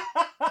Stevens.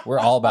 We're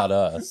all about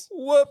us.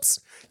 Whoops.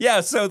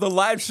 Yeah, so the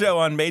live show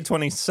on May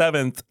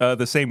 27th,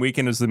 the same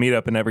weekend as the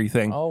meetup and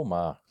everything. Oh,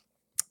 my.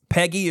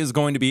 Peggy is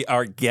going to be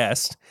our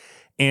guest,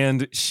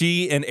 and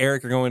she and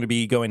Eric are going to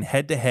be going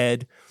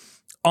head-to-head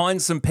on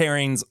some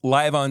pairings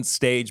live on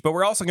stage, but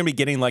we're also going to be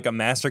getting like a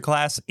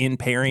masterclass in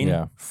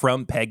pairing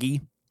from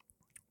Peggy.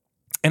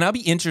 And I'll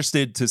be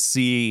interested to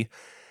see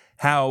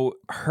how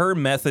her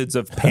methods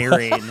of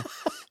pairing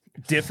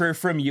differ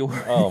from yours.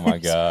 Oh, my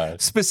God.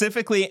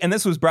 Specifically, and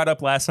this was brought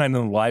up last night in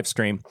the live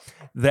stream,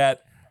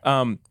 that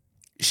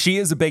she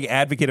is a big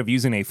advocate of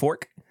using a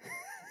fork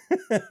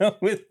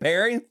with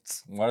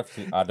pairings. What if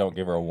I don't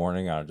give her a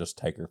warning? I'll just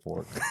take her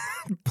fork.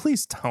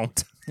 Please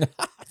don't.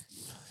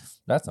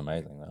 That's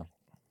amazing, though.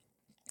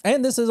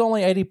 And this is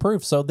only 80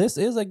 proof, so this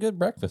is a good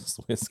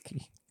breakfast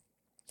whiskey.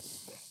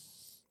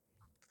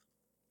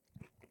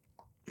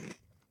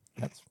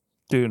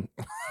 Dude.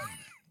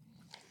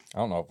 I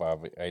don't know if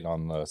I've ate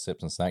on the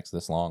sips and snacks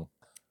this long.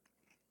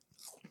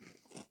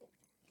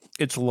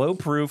 It's low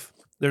proof.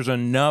 There's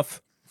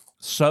enough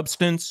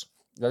substance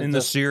in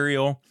the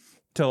cereal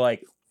to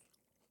like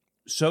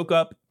soak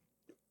up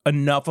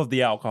enough of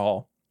the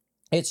alcohol.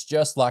 It's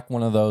just like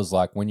one of those,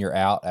 like when you're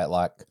out at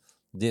like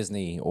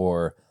Disney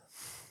or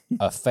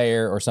a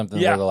fair or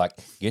something where they're like,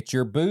 get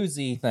your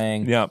boozy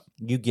thing. Yeah.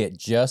 You get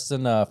just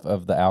enough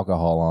of the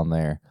alcohol on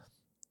there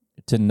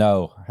to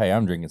know, hey,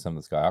 I'm drinking some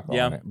of this alcohol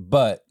in it.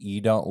 But you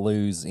don't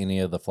lose any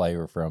of the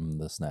flavor from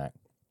the snack.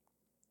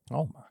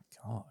 Oh, my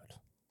God.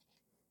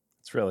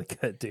 It's really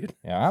good, dude.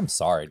 Yeah, I'm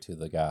sorry to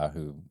the guy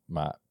who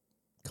might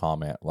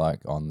comment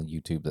like on the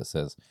YouTube that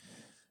says,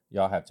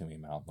 y'all have too many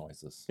mouth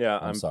noises. Yeah,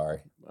 I'm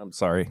sorry. I'm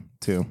sorry,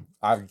 too.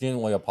 I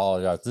genuinely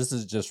apologize. This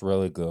is just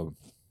really good.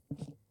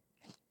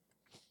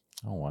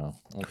 Oh, wow.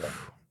 Okay.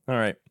 All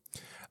right.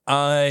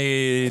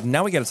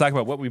 Now we got to talk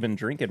about what we've been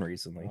drinking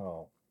recently.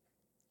 Oh.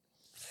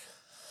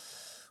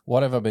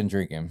 What have I been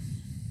drinking?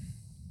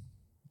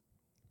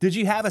 Did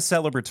you have a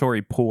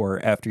celebratory pour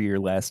after your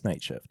last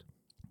night shift?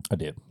 I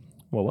did.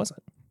 What was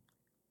it?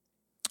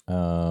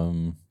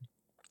 A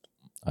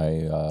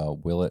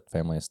Willett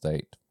Family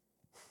Estate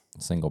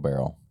single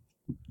barrel,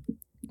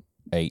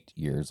 8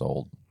 years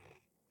old.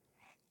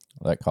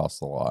 That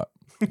costs a lot,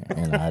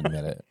 and I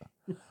admit it.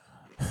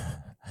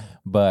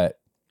 But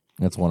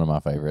it's one of my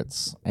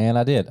favorites, and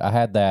I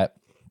had that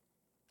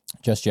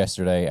just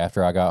yesterday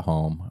after I got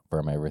home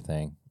from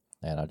everything,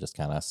 and I just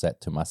kind of sat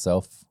to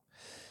myself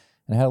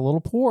and had a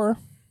little pour.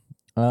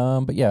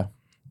 But yeah,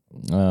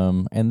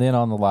 and then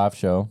on the live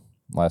show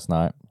last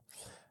night,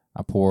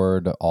 I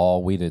poured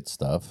all wheated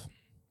stuff,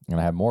 and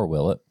I had more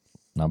Willett,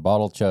 and I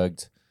bottle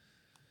chugged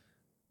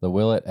the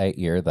Willett 8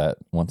 year that,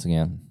 once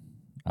again,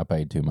 I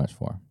paid too much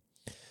for.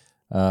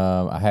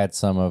 I had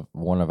some of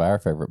one of our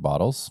favorite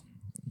bottles,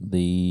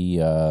 the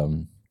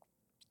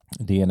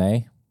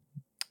DNA.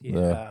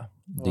 Yeah.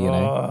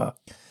 DNA.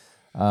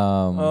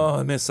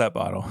 I miss that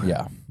bottle.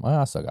 Yeah. Well,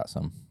 I still got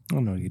some. I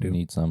know you You do.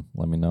 need some?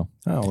 Let me know.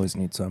 I always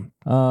need some.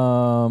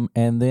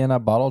 And then I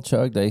bottle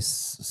chugged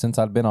since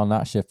I'd been on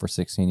night shift for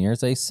 16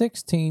 years, a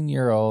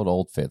 16-year-old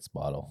Old Fitz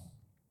bottle.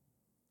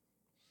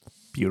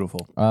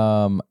 Beautiful.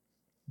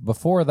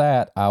 Before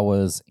that, I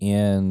was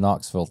in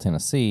Knoxville,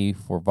 Tennessee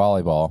for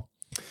volleyball.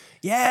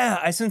 Yeah,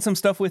 I sent some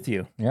stuff with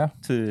you Yeah,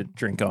 to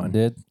drink on.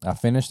 I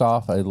finished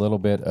off a little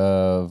bit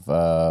of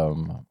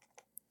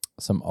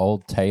some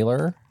Old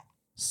Taylor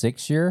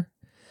 6-year,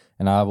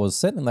 and I was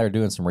sitting there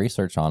doing some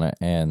research on it,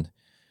 and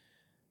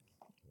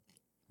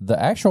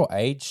the actual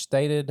age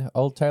stated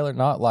Old Taylor,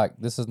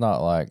 this is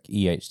not like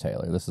E.H.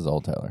 Taylor. This is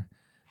Old Taylor.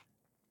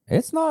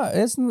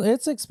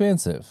 It's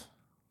expensive.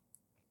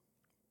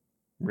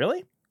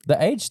 Really?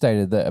 The age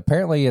stated that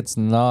apparently it's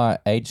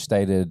not age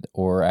stated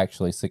or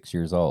actually 6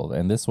 years old,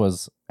 and this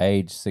was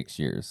age 6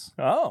 years.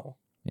 Oh.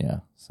 Yeah,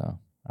 so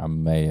I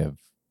may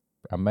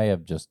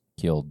have just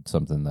killed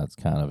something that's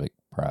kind of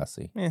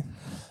pricey.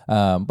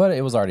 But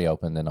it was already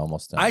opened and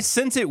almost done. I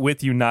sent it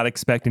with you, not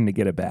expecting to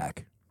get it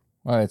back.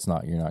 Well, it's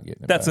not. You're not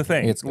getting it. That's back. the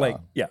thing. It's like,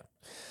 gone. yeah,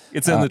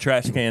 it's in the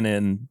trash can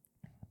in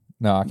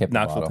No, I kept the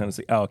Knoxville, bottle.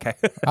 Tennessee. Oh, okay.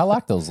 I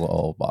like those little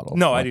old bottles.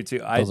 No, I do too.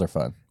 Those are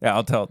fun. Yeah,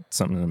 I'll tell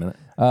something in a minute.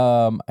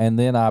 And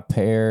then I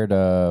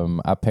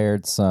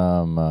paired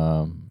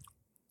some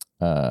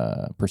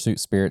Pursuit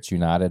Spirits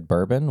United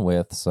bourbon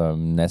with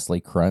some Nestle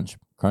Crunch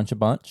a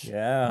Bunch. It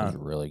Yeah. was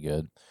really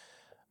good.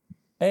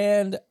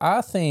 And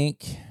I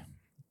think,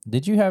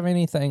 did you have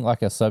anything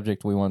like a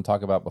subject we want to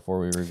talk about before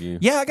we review?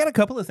 Yeah, I got a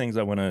couple of things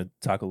I want to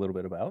talk a little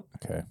bit about.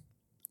 Okay.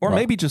 Or Well-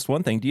 maybe just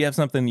one thing. Do you have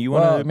something you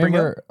want to bring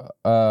up?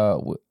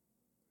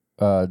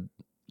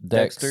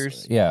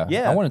 Dexter's? Yeah.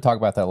 Yeah. I want to talk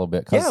about that a little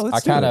bit because Yeah, let's I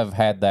do kind it. of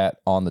had that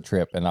on the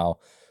trip, and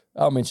I'll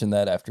mention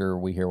that after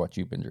we hear what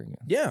you've been drinking.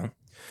 Yeah.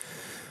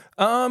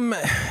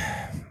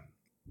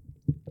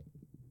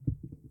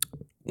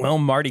 Well,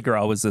 Mardi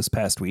Gras was this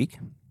past week.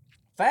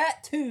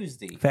 Fat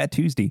Tuesday. Fat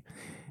Tuesday.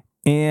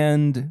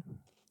 And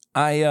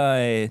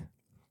I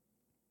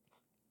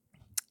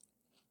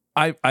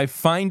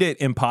find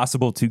it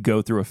impossible to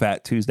go through a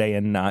Fat Tuesday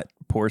and not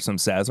pour some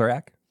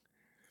Sazerac.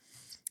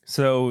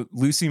 So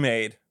Lucy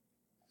made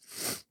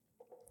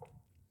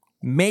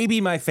maybe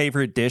my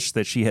favorite dish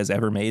that she has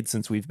ever made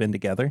since we've been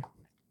together.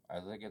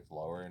 As it gets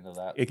lower into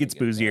that, It gets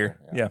boozier.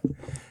 Yeah.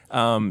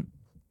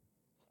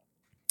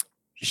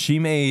 She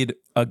made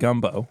a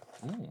gumbo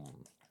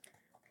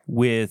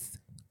with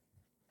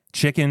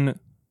chicken,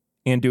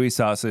 andouille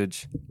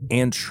sausage,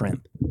 and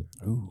shrimp.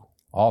 Ooh,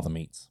 all the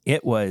meats.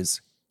 It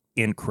was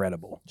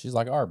incredible. She's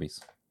like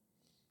Arby's.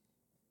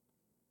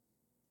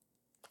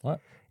 What?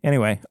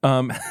 Anyway,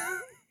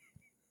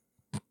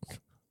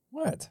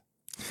 What?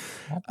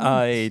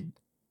 I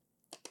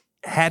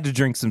had to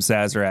drink some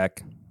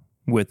Sazerac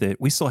with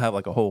it. We still have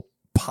like a whole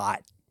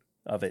pot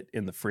of it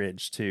in the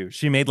fridge too.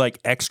 She made like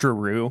extra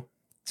roux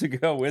to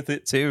go with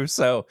it too.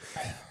 So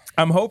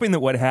I'm hoping that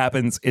what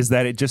happens is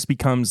that it just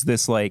becomes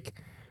this like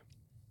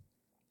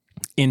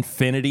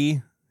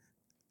infinity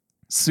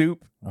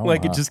soup. Oh,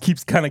 like my. it just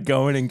keeps kind of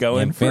going and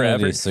going Infinity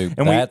forever. soup,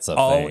 And that's a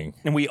thing.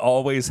 And we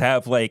always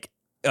have like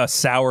a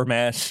sour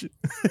mash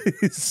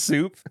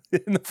soup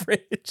in the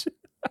fridge.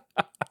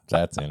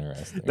 That's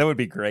interesting. That would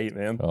be great,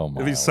 man. Oh,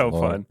 my It'd be so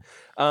Lord.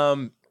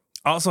 fun.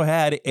 Also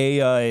had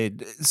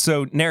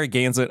so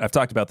Narragansett, I've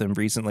talked about them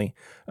recently.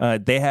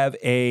 They have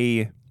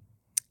a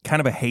kind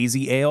of a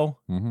hazy ale.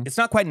 Mhm. It's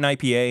not quite an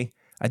IPA,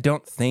 I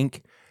don't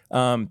think,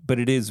 but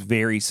it is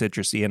very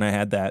citrusy, and I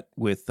had that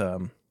with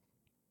the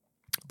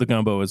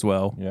gumbo as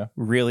well. Yeah.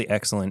 Really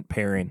excellent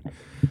pairing.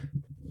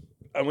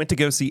 I went to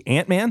go see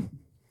Ant-Man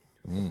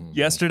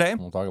yesterday.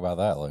 We'll talk about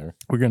that later.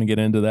 We're going to get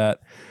into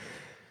that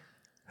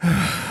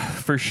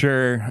for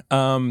sure.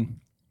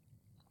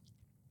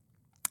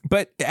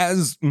 But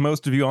as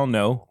most of you all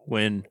know,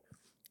 when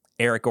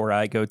Eric or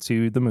I go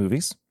to the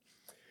movies,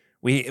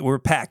 we're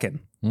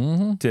packing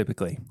Mm-hmm.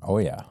 typically. Oh,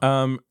 yeah.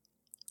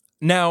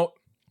 Now,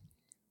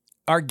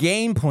 our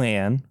game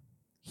plan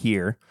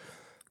here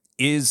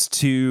is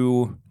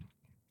to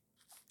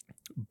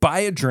buy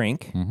a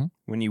drink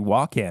when you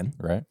walk in.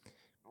 Right.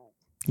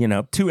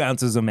 2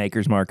 ounces of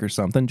Maker's Mark or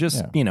something.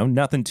 Just,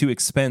 nothing too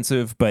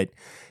expensive, but,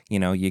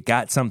 you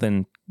got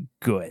something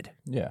good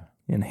Yeah.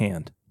 in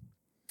hand.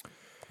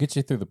 Get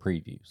you through the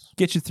previews.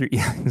 Get you through.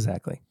 Yeah,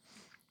 exactly.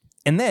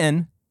 And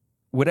then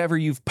whatever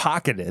you've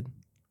pocketed,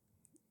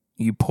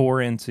 you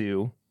pour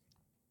into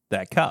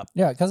that cup.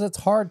 Yeah, because it's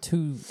hard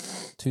to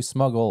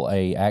smuggle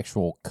a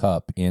actual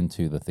cup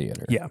into the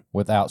theater. Yeah.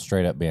 Without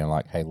straight up being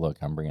like, hey, look,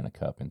 I'm bringing a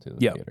cup into the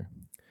Yep. theater.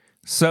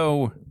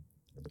 So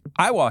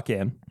I walk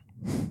in.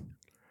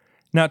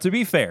 Now, to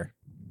be fair,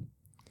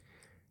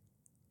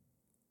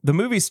 the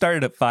movie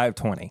started at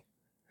 5:20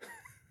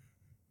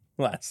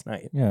 last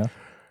night. Yeah.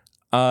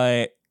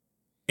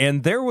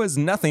 And there was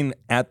nothing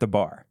at the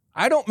bar.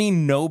 I don't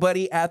mean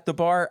nobody at the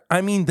bar.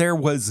 I mean, there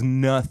was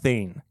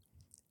nothing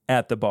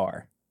at the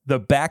bar. The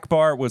back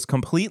bar was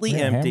completely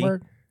empty.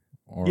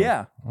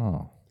 Yeah.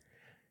 Oh.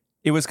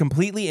 It was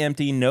completely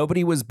empty.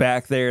 Nobody was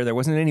back there. There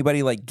wasn't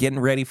anybody like getting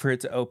ready for it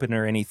to open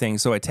or anything.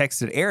 So I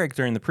texted Eric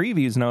during the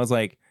previews and I was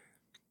like,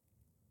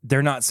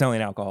 they're not selling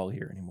alcohol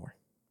here anymore.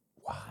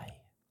 Why?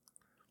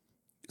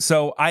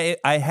 So I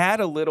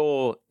had a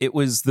little, it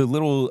was the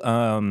little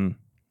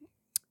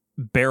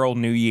Barrel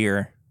New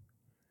Year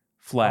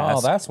flask.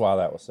 Oh, that's why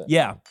that was set.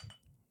 Yeah.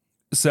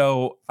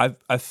 So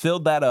I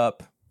filled that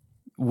up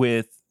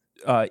with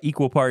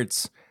equal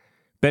parts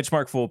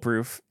Benchmark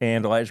Foolproof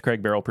and Elijah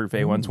Craig Barrel Proof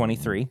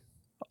A123.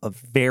 A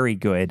very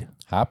good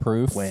high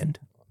proof blend.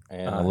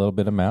 And a little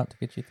bit of amount to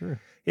get you through.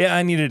 Yeah,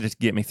 I needed it to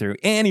get me through.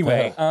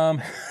 Anyway,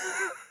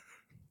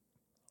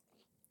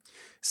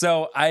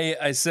 so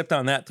I sipped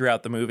on that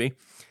throughout the movie,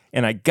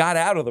 and I got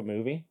out of the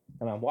movie,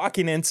 and I'm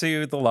walking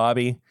into the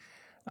lobby,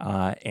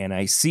 and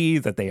I see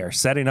that they are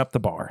setting up the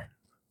bar.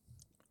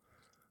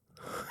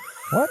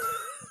 What?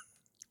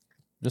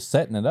 Just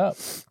setting it up.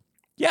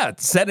 Yeah,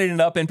 setting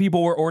it up, and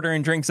people were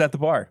ordering drinks at the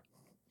bar.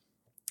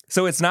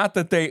 So it's not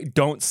that they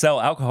don't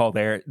sell alcohol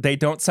there. They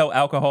don't sell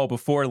alcohol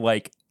before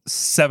like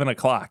 7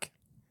 o'clock.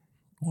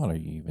 What are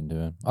you even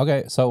doing?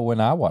 Okay, so when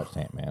I watched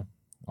Ant-Man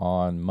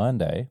on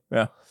Monday,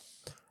 Yeah.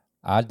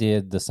 I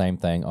did the same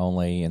thing,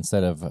 only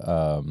instead of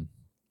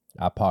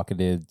I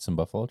pocketed some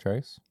Buffalo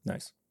Trace.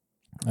 Nice.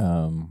 We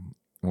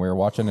were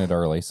watching it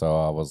early, so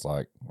I was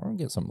like, we're gonna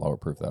get some lower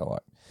proof that I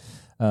like.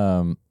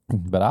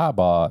 But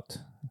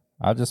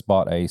I just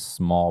bought a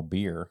small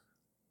beer,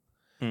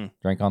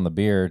 drank on the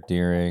beer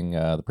during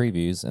the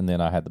previews, and then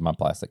I had my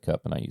plastic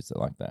cup and I used it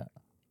like that.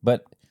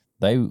 But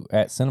they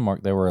at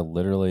Cinemark, they were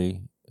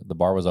literally, the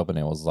bar was open.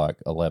 It was like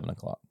 11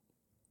 o'clock.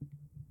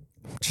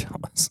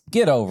 Jealous.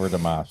 Get over to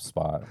my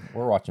spot.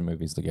 We're watching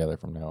movies together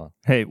from now on.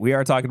 Hey, we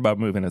are talking about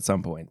moving at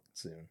some point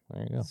soon.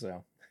 There you go.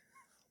 So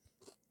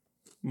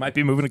might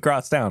be moving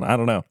across town. I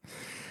don't know.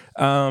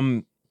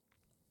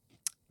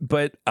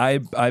 But I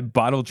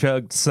bottle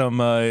chugged some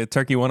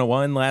Turkey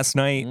 101 last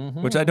night,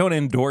 which I don't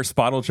endorse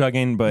bottle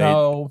chugging, but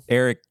No.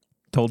 Eric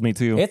told me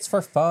to. It's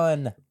for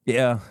fun.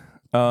 Yeah.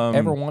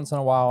 Every once in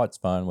a while, it's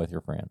fun with your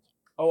friends.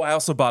 Oh, I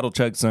also bottle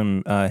chugged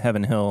some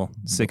Heaven Hill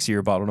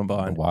 6-year bottled and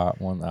bond. White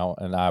one out,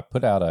 and I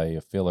put out a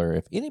filler.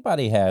 If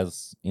anybody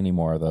has any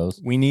more of those,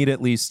 We need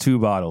at least 2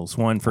 bottles,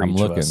 one for each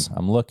of us.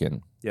 I'm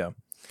looking. Yeah.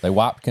 They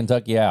wiped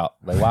Kentucky out.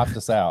 They wiped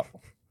us out.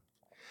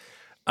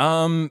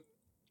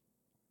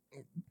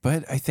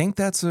 But I think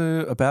that's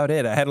about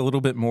it. I had a little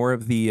bit more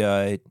of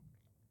the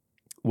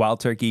Wild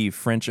Turkey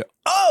French.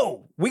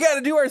 Oh, we got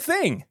to do our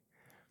thing.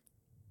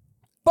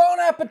 Bon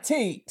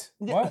appetit.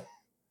 What?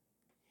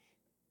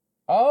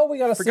 Oh, we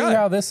got to see Forgot.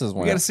 how this is.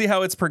 We got to see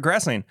how it's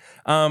progressing.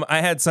 I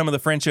had some of the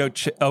French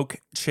oak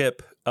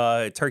chip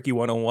Turkey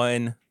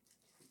 101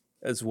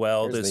 as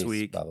well this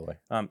week. by the way.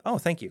 Oh,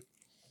 thank you.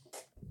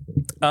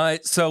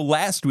 So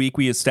last week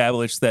we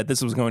established that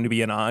this was going to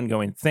be an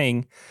ongoing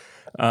thing.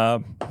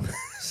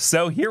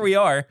 So here we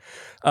are.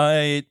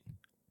 We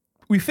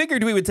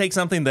figured we would take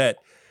something that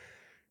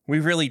we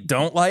really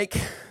don't like.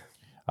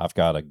 I've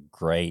got a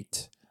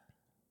great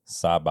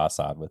side by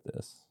side with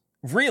this.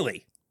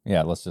 Really?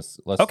 Yeah, let's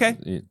just talk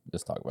about it.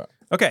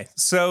 Okay,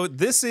 so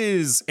this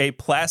is a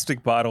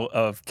plastic bottle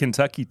of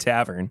Kentucky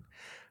Tavern,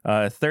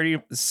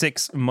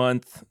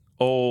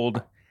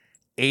 36-month-old,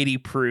 80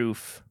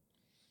 proof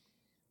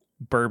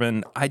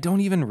bourbon. I don't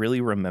even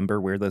really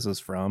remember where this is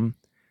from.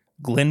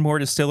 Glenmore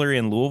Distillery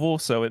in Louisville,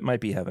 so it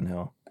might be Heaven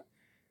Hill.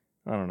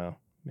 I don't know.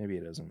 Maybe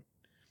it isn't.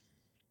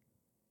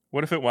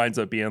 What if it winds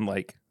up being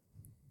like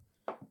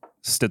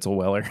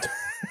Stitzel-Weller?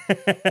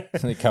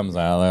 It comes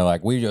out, they're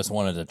like, we just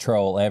wanted to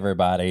troll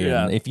everybody.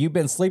 Yeah. And if you've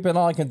been sleeping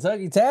on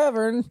Kentucky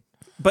Tavern.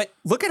 But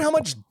look at how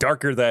much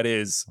darker that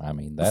is. I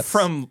mean, that's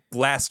from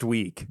last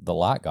week. The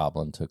Light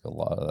Goblin took a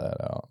lot of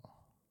that out.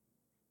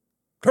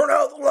 Turn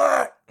out the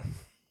light.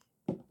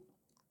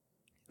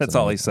 That's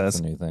all he says.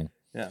 That's a new thing.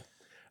 Yeah.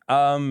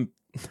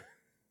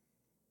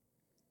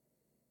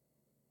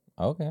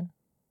 Okay.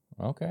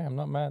 I'm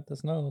not mad at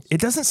this nose. It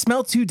doesn't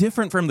smell too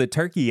different from the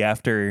turkey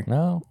after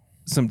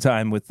some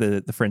time with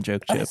the French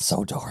oak chips. It's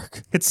so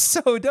dark. It's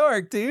so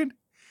dark, dude.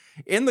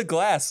 In the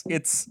glass,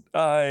 it's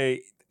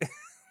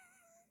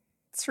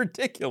it's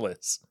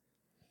ridiculous.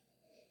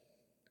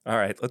 All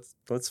right,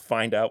 let's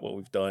find out what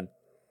we've done.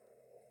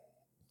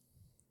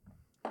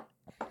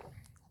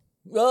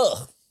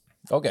 Ugh.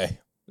 Okay.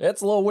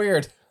 It's a little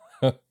weird.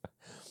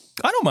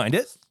 I don't mind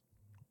it.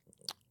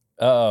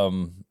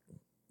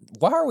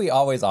 Why are we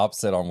always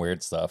opposite on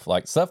weird stuff?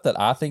 Like stuff that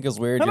I think is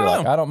weird, you're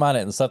like, I don't mind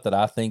it, and stuff that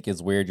I think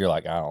is weird, you're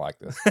like, I don't like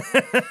this. What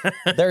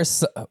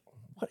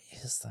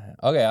is that?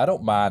 Okay, I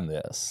don't mind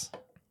this.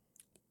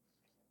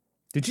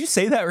 Did you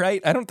say that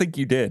right? I don't think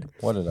you did.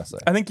 What did I say?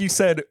 I think you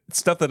said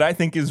stuff that I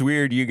think is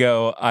weird, you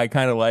go, I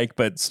kind of like,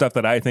 but stuff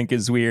that I think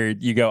is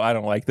weird, you go, I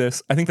don't like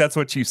this. I think that's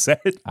what you said.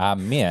 I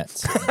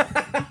meant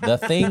the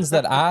things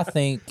that I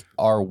think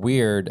are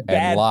weird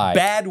and like.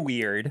 Bad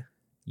weird.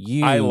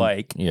 I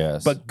like.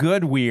 Yes. But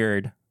good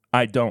weird,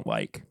 I don't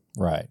like.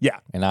 Right. Yeah.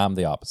 And I'm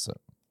the opposite.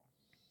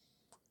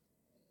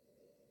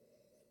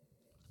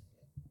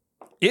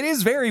 It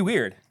is very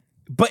weird.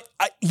 But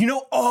you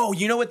know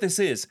what this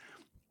is?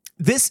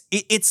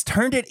 It's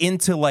turned it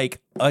into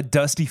like a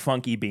dusty,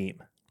 funky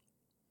beam.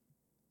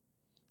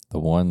 The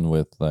one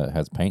with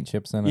has paint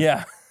chips in it?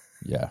 Yeah.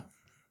 Yeah.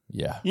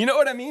 Yeah. You know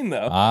what I mean,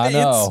 though? I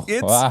know.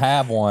 I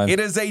have one.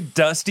 It is a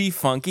dusty,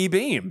 funky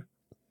beam.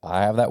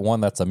 I have that one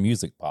that's a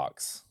music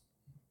box.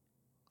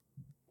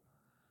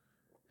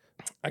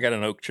 I got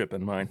an oak chip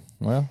in mine.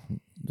 Well,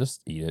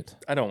 just eat it.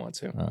 I don't want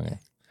to. Okay.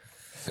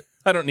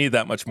 I don't need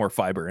that much more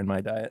fiber in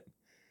my diet.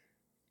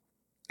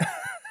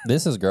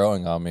 This is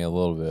growing on me a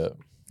little bit.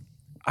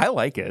 I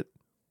like it.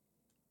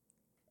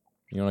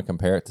 You want to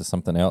compare it to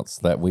something else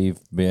that we've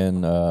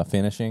been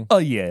finishing? Oh,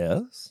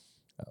 yes.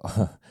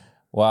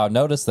 Well, I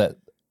noticed that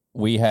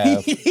we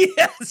have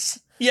yes,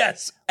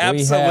 absolutely.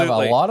 we have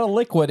a lot of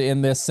liquid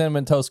in this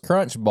Cinnamon Toast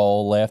Crunch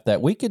bowl left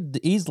that we could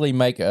easily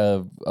make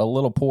a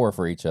little pour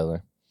for each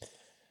other.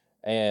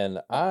 And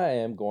I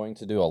am going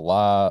to do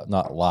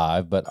not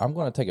live, but I'm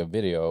going to take a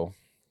video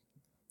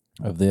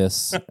of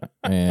this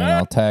and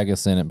I'll tag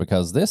us in it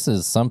because this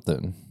is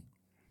something.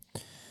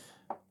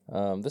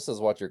 This is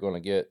what you're going to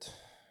get.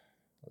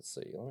 Let's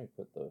see. Let me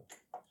put Do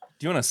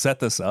you want to set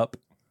this up?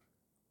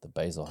 the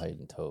Basil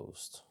Hayden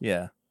toast.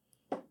 Yeah.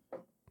 Get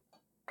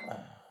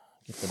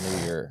the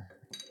new year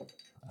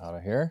out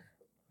of here.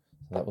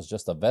 That was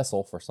just a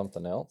vessel for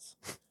something else.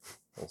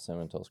 Little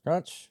Cinnamon Toast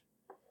Crunch.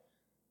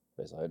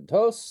 Basil Hayden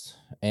toast.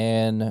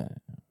 And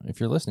if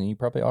you're listening, you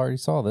probably already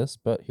saw this,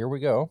 but here we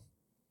go.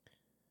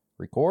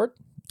 Record.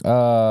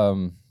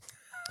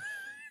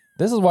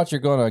 This is what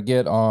you're going to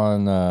get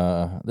on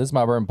This Is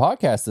My Bourbon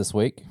podcast this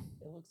week.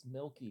 It looks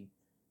milky.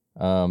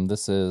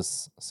 This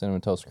is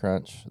Cinnamon Toast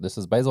Crunch. This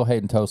is Basil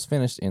Hayden toast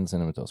finished in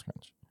Cinnamon Toast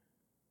Crunch.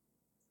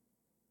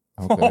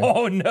 Okay.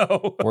 Oh,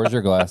 no. Where's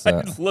your glass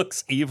at? It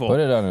looks evil. Put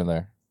it under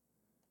there.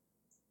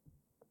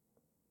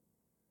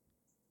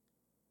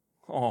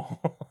 Oh.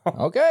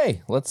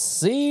 Okay, let's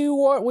see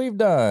what we've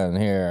done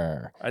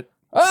here.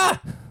 Oh,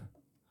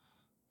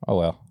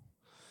 well.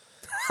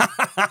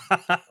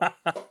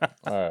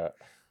 All right.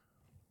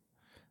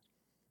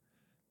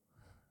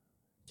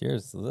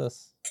 Cheers to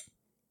this.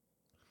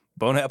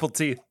 Bone apple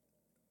teeth.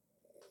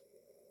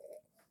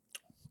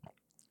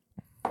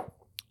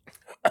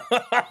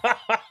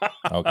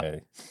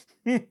 Okay.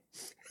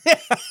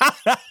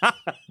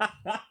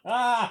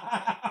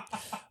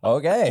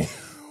 Okay.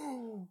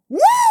 Woo!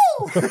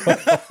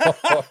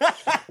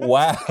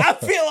 Wow. I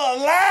feel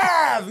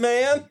alive,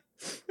 man.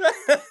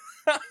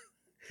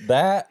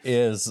 That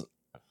is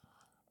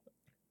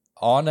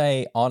on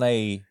a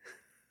 100%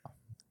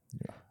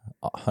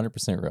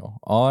 real.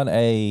 On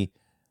a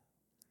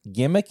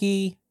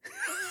gimmicky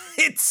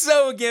It's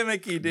so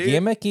gimmicky, dude.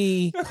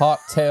 Gimmicky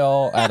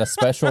cocktail at a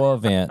special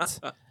event.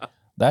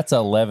 That's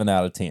 11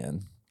 out of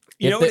 10.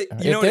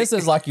 If this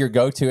is like your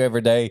go-to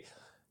every day,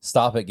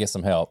 stop it, get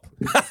some help.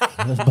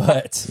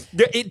 But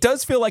it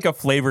does feel like a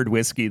flavored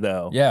whiskey,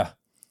 though. yeah.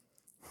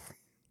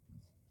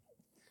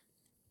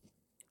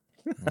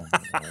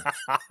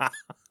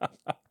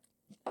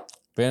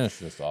 Finish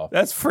this off.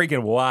 That's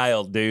freaking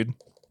wild, dude.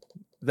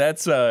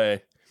 That's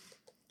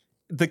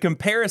the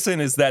comparison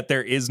is that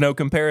there is no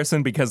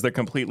comparison because they're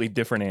completely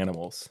different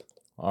animals.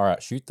 All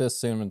right, shoot this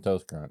Cinnamon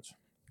Toast Crunch.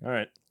 All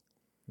right.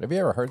 Have you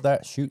ever heard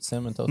that? Shoot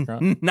Cinnamon Toast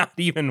Crunch? Not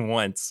even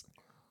once.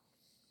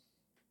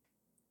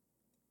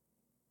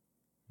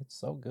 It's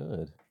so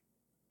good.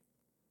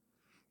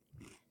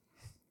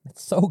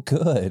 It's so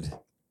good.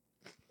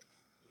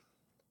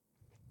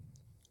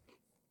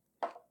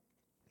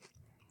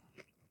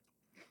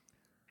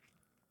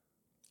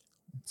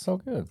 It's so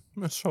good.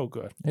 It's so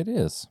good. It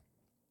is.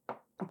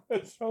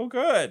 It's so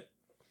good.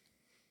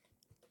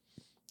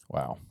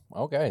 Wow.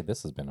 Okay,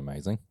 this has been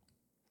amazing.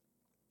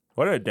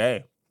 What a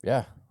day.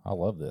 Yeah, I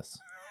love this.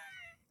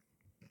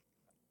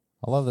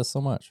 I love this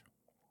so much.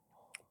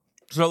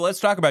 So let's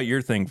talk about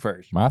your thing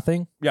first. My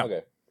thing? Yeah.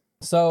 Okay.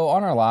 So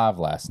on our live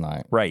last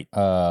night, Right.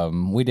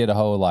 we did a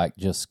whole like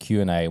just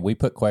Q&A. We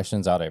put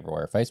questions out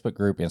everywhere. Facebook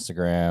group,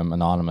 Instagram,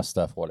 anonymous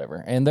stuff,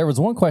 whatever. And there was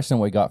one question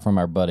we got from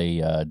our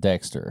buddy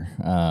Dexter,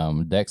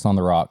 Dex on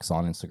the Rocks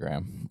on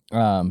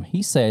Instagram.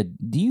 He said,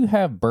 do you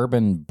have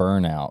bourbon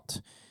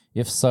burnout?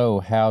 If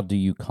so, how do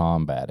you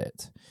combat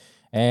it?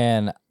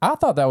 And I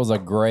thought that was a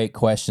great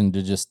question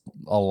to just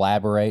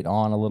elaborate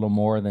on a little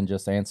more than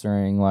just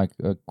answering like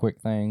a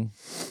quick thing.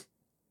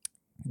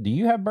 Do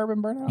you have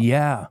bourbon burnout?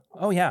 Yeah.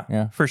 Oh, yeah.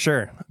 Yeah. For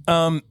sure.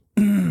 I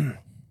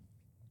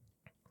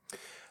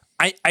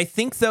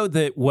think, though,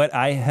 that what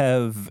I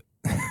have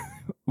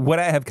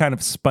kind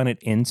of spun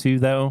it into,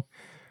 though,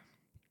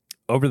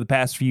 over the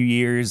past few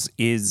years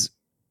is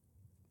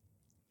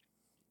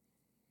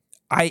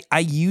I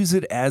use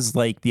it as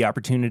like the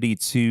opportunity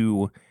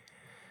to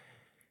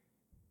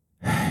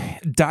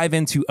dive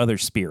into other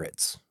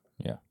spirits.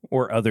 Yeah.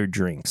 Or other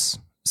drinks.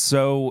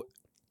 So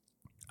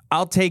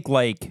I'll take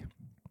like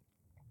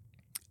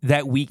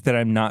that week that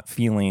I'm not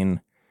feeling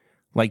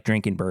like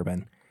drinking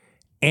bourbon,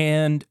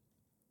 and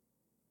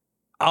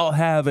I'll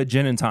have a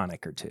gin and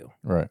tonic or two.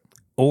 Right.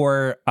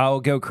 Or I'll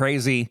go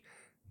crazy.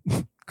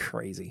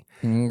 Crazy.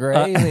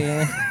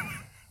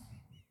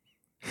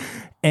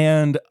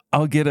 And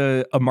I'll get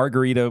a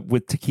margarita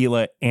with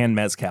tequila and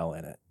mezcal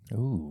in it.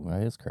 Ooh,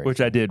 that is crazy.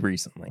 Which I did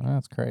recently.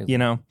 That's crazy. You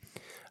know?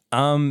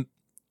 And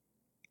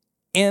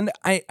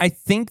I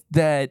think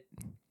that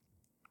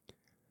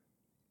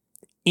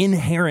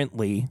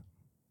inherently,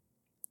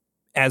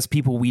 as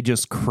people, we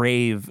just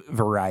crave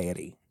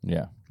variety.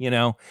 Yeah. You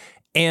know?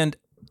 And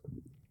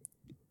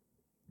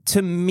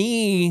to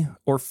me,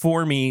 or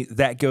for me,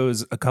 that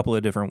goes a couple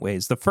of different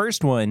ways. The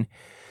first one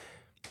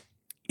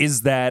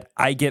is that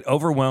I get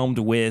overwhelmed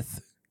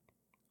with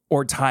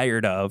or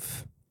tired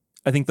of.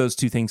 I think those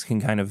two things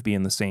can kind of be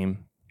in the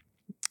same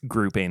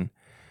grouping.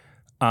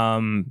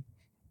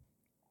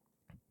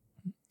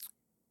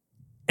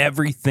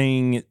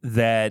 Everything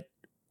that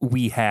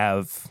we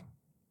have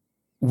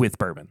with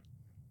bourbon.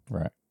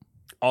 Right.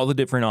 All the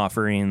different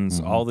offerings,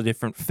 all the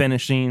different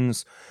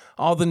finishings,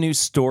 all the new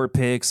store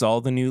picks,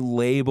 all the new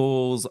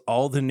labels,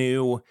 all the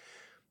new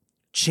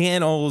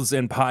channels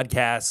and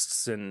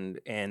podcasts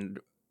and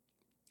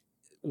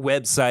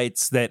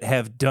websites that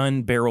have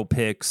done barrel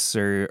picks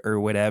or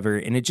whatever,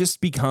 and it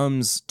just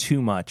becomes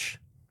too much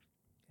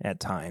at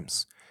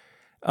times.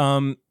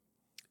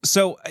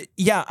 So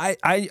yeah,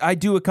 I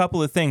do a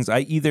couple of things.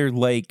 I either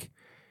like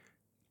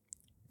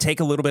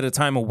take a little bit of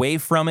time away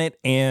from it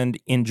and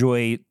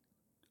enjoy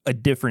a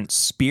different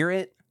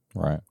spirit,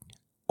 right?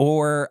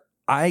 Or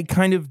I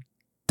kind of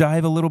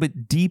dive a little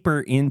bit deeper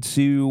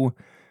into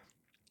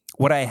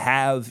what I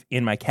have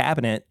in my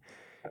cabinet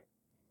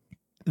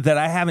that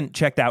I haven't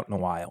checked out in a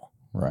while.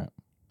 Right.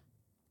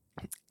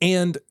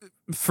 And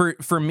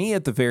for me,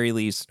 at the very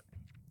least,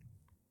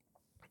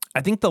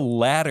 I think the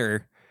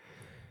latter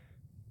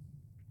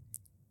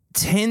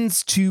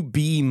tends to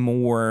be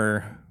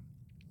more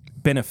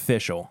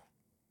beneficial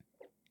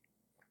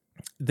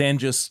than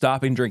just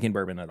stopping drinking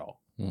bourbon at all.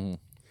 Mm-hmm.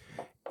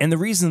 And the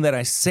reason that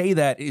I say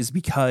that is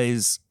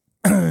because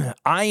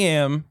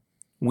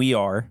we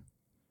are,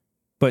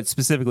 but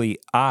specifically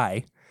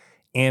I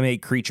am a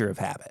creature of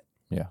habit.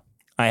 Yeah.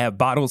 I have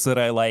bottles that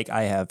I like.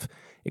 I have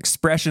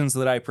expressions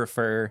that I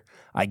prefer.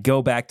 I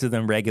go back to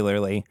them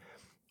regularly.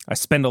 I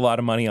spend a lot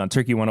of money on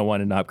Turkey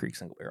 101 and Knob Creek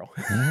Single Barrel.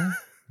 Mm-hmm.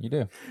 You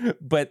do.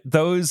 But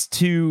those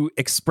two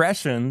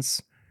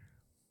expressions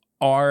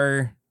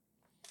are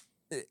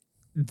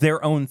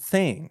their own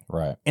thing.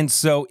 Right. And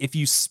so if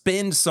you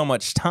spend so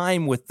much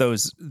time with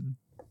those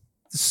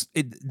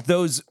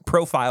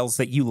profiles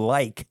that you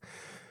like,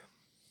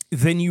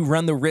 then you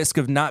run the risk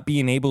of not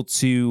being able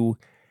to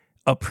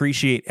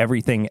appreciate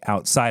everything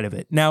outside of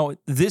it. Now,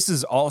 this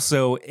is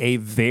also a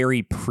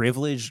very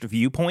privileged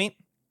viewpoint,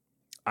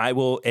 I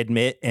will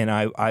admit, and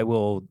I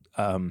will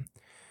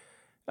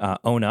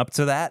own up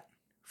to that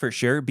for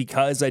sure,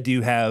 because I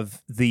do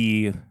have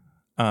the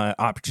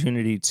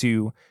opportunity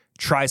to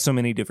try so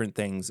many different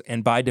things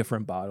and buy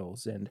different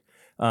bottles, and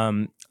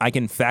I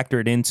can factor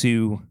it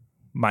into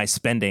my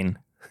spending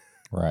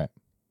right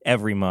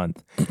every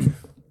month.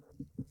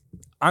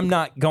 I'm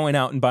not going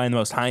out and buying the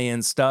most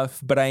high-end stuff,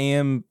 but I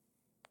am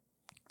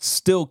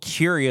still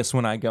curious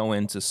when I go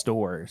into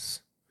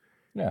stores.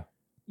 Yeah.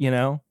 You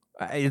know,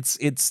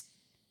 it's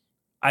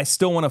I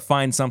still want to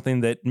find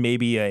something that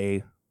maybe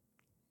a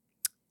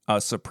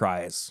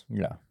surprise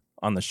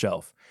on the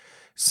shelf.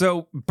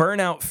 So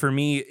burnout for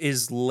me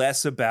is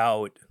less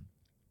about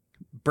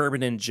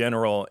bourbon in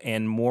general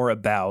and more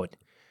about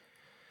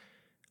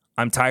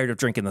I'm tired of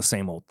drinking the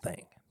same old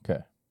thing.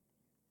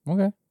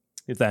 Okay.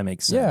 If that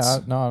makes sense.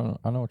 Yeah,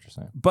 I know what you're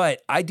saying.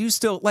 But I do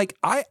still like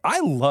I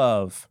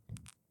love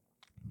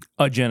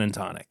a gin and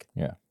tonic.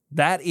 Yeah.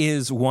 That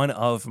is one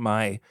of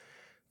my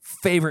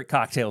favorite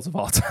cocktails of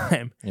all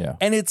time. Yeah.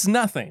 And it's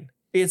nothing.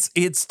 It's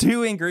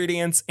 2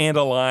 ingredients and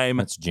a lime.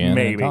 It's gin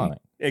maybe. and tonic.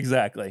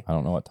 Exactly. I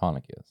don't know what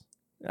tonic is.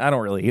 I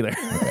don't really either.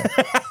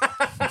 Okay.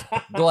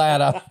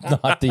 Glad I'm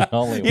not the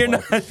only You're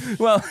one. not.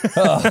 Well,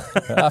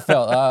 I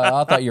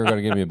thought you were going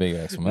to give me a big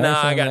explanation. no,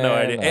 I got no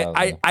there.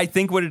 idea. I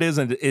think what it is,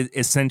 it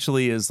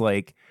essentially is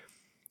like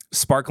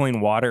sparkling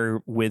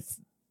water with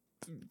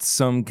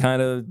some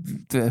kind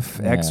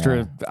of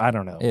extra. I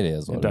don't know. It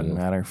is. What It doesn't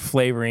matter.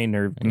 Flavoring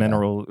or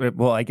mineral.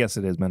 Well, I guess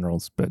it is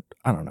minerals, but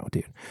I don't know,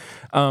 dude.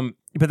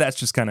 But that's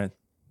just kind of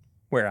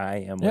where I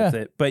am with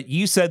it. But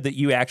you said that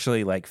you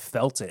actually like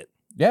felt it.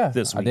 Yeah,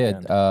 this I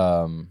weekend.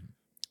 did.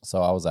 So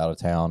I was out of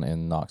town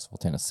in Knoxville,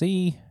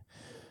 Tennessee,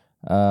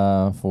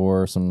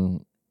 for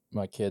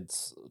my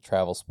kids'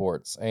 travel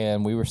sports,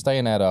 and we were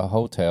staying at a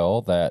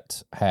hotel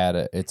that had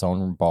its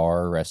own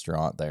bar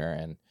restaurant there,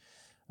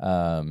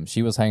 and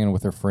she was hanging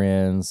with her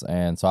friends,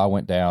 and so I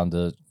went down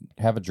to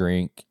have a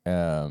drink.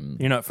 You're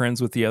not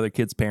friends with the other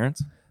kids'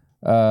 parents?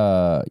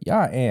 Yeah,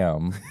 I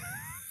am,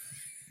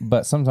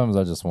 but sometimes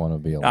I just want to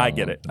be alone. I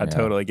get it. I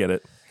totally get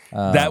it.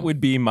 That would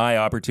be my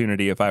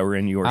opportunity if I were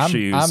in your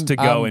shoes to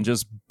go and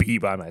just be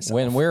by myself.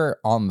 When we're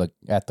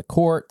at the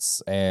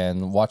courts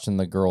and watching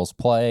the girls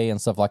play and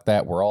stuff like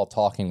that, we're all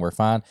talking, we're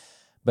fine.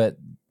 But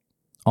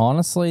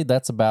honestly,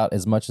 that's about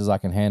as much as I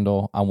can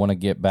handle. I want to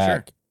get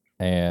back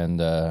and,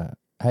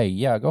 hey,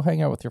 yeah, go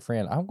hang out with your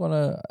friend. I'm going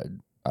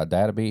to,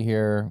 Dad will be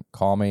here.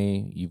 Call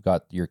me. You've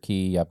got your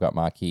key. I've got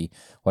my key,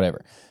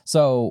 whatever.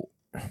 So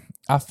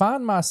I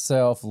find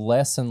myself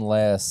less and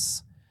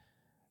less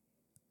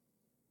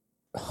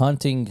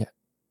hunting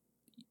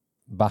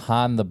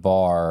behind the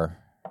bar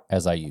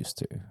as I used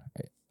to.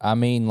 I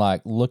mean,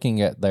 like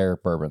looking at their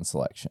bourbon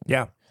selection.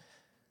 Yeah.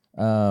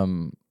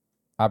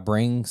 I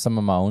bring some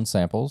of my own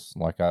samples.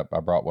 Like I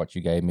brought what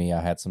you gave me.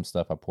 I had some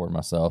stuff I poured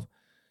myself.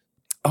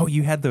 Oh,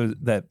 you had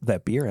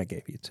that beer I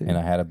gave you too. And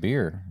I had a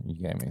beer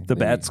you gave me. The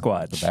Bad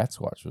Squatch. The Bad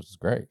Squatch, which is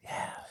great.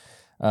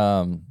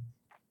 Yeah.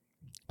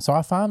 So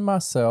I find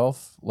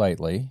myself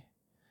lately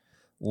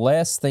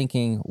less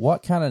thinking,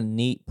 what kind of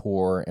neat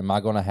pour am I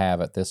going to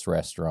have at this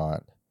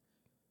restaurant?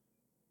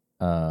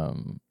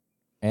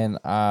 And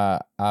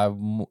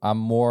I'm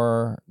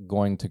more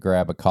going to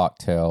grab a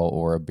cocktail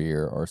or a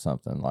beer or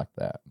something like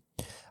that.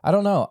 I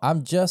don't know.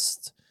 I'm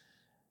just,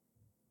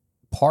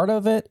 part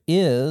of it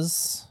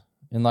is,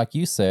 and like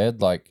you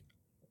said, like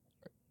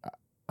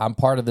I'm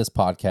part of this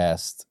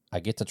podcast. I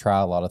get to try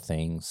a lot of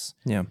things.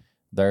 Yeah.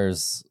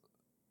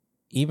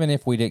 Even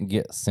if we didn't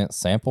get sent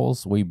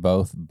samples, we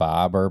both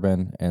buy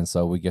bourbon, and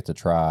so we get to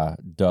try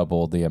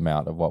double the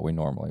amount of what we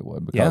normally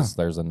would because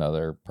there's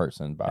another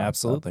person buying.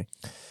 Absolutely.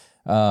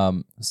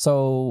 Stuff.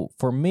 So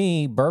for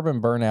me,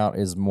 bourbon burnout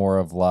is more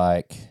of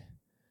like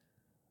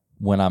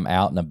when I'm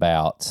out and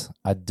about,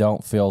 I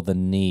don't feel the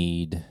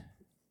need.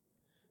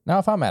 Now,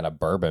 if I'm at a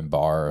bourbon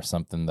bar or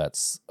something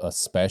that's a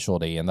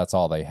specialty and that's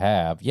all they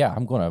have, yeah,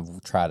 I'm going to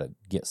try to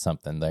get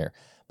something there.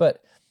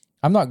 But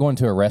I'm not going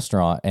to a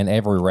restaurant, and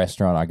every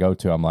restaurant I go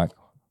to, I'm like,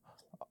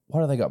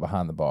 what do they got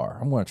behind the bar?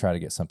 I'm going to try to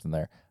get something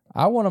there.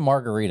 I want a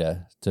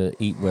margarita to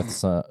eat with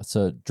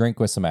to drink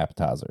with some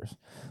appetizers.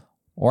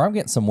 Or I'm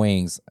getting some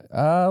wings.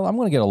 I'm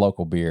going to get a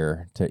local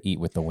beer to eat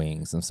with the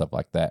wings and stuff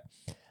like that.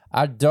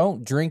 I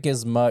don't drink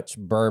as much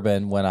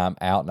bourbon when I'm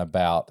out and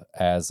about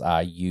as I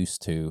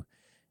used to.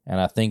 And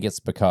I think it's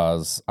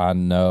because I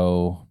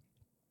know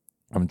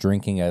I'm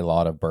drinking a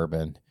lot of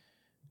bourbon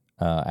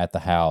at the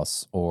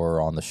house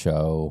or on the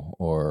show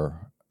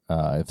or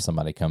if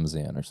somebody comes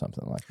in or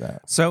something like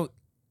that. So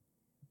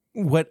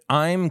what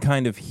I'm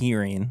kind of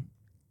hearing,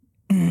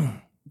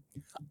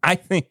 I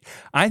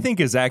think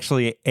is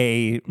actually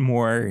a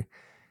more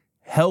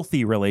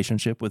healthy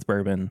relationship with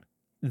bourbon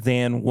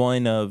than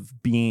one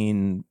of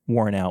being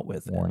worn out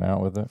with it. Worn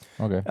out with it?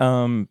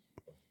 Okay.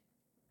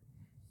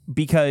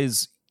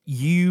 Because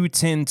you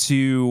tend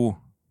to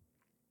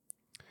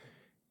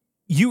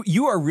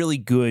you are really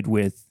good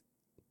with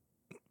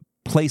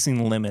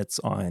placing limits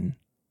on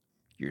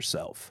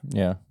yourself.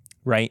 Yeah.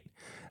 Right?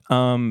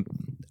 I'm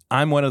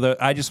one of the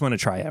I just want to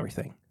try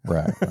everything.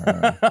 Right.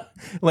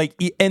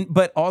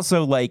 But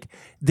also like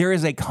there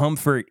is a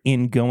comfort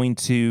in going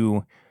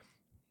to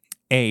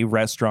a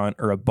restaurant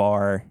or a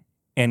bar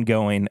and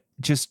going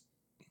just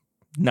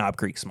Knob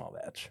Creek small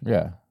batch.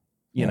 Yeah.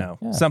 You know,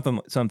 something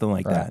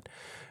like Right. that.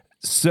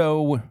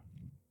 So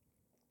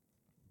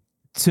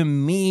to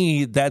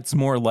me, that's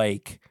more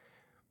like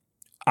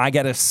I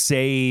got to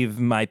save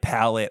my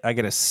palate. I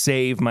got to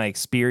save my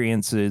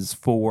experiences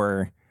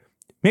for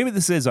maybe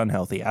this is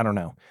unhealthy. I don't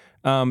know.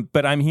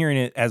 But I'm hearing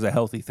it as a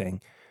healthy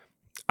thing.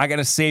 I got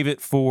to save it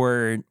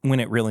for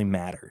when it really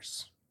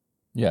matters.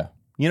 Yeah.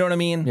 You know what I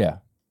mean? Yeah.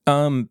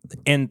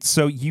 And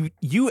so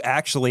you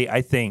actually,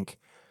 I think,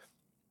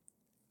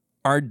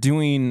 are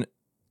doing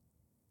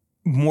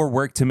more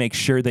work to make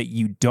sure that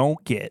you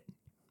don't get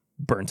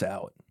burnt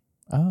out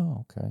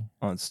Oh, okay.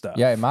 on stuff.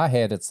 Yeah, in my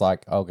head, it's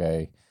like,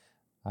 okay,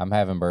 I'm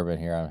having bourbon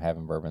here, I'm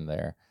having bourbon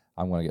there.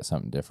 I'm going to get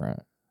something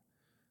different.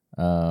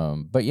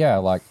 But yeah,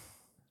 like,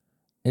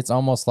 it's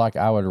almost like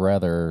I would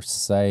rather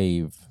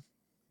save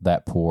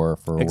that pour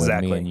for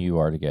Exactly. when me and you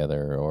are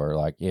together. Or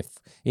like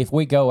if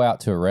we go out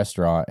to a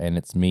restaurant and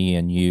it's me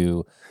and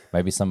you,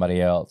 maybe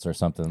somebody else or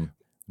something,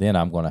 then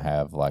I'm going to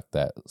have like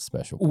that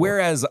special pour.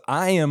 Whereas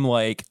I am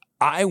like,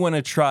 I want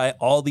to try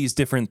all these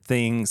different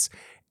things.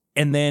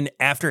 And then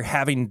after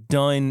having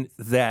done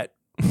that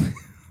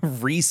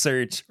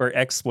research or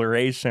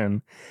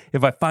exploration,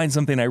 if I find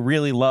something I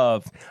really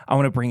love, I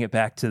want to bring it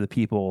back to the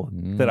people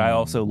that I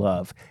also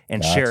love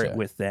and share it Gotcha.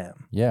 with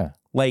them. Yeah,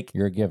 Like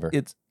you're a giver.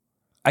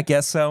 I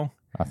guess so.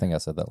 I think I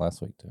said that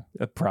last week too.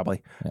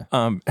 Probably.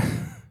 Yeah.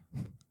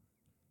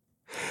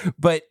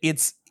 But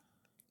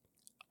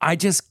I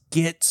just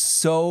get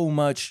so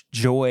much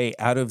joy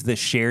out of the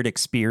shared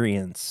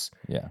experience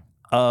Yeah.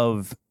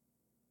 of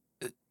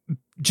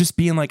just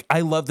being like,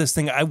 I love this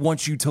thing. I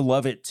want you to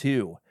love it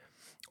too.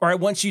 Or I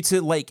want you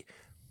to like,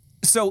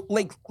 so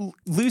like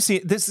Lucy,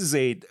 this is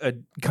a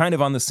kind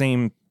of on the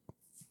same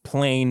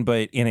plane,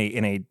 but in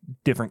a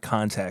different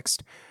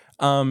context.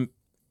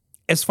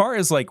 As far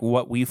as like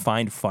what we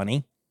find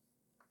funny,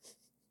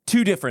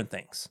 two different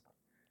things.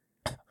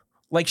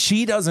 Like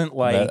she doesn't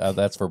like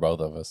that's for both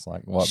of us.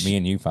 Like what me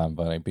and you find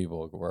funny,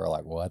 people were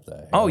like, "What the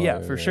hell?" Oh, yeah,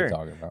 are for they sure.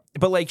 talking about?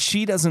 but like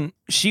she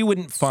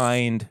wouldn't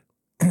find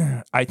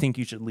I think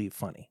you should leave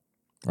funny.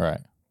 Right.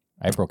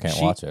 April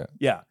can't watch it.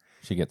 Yeah.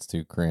 She gets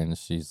too cringe.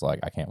 She's like,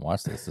 I can't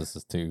watch this. This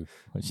is too.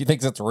 She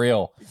thinks it's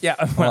real. Yeah.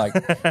 I'm like,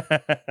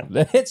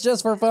 it's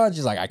just for fun.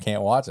 She's like, I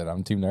can't watch it.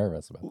 I'm too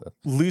nervous about this.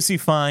 Lucy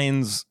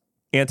finds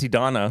Auntie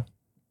Donna,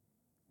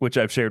 which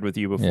I've shared with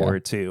you before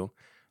too,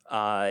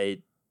 not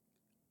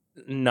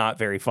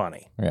very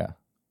funny. Yeah.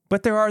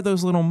 But there are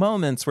those little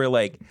moments where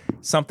like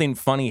something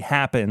funny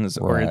happens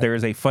or there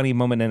is a funny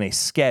moment in a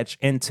sketch.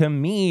 And to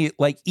me,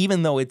 like,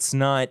 even though it's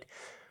not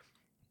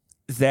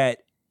that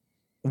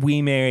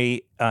we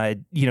may,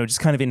 just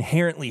kind of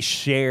inherently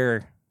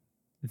share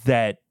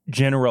that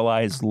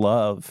generalized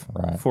love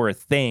for a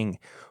thing,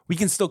 we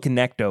can still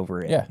connect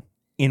over it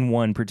in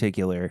one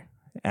particular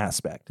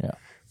aspect. Yeah.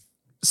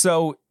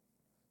 So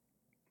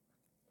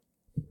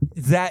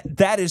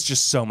that is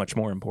just so much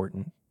more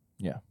important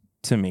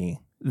to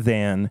me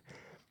than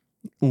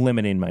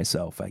limiting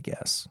myself, I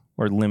guess,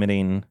 or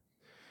limiting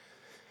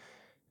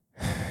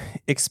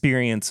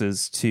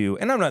experiences to,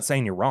 and I'm not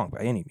saying you're wrong by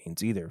any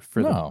means either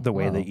for the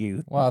way that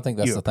you. Well, I think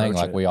that's the thing.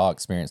 Like it. we all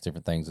experience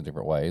different things in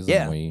different ways.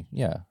 Yeah. And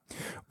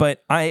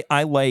But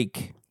I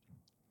like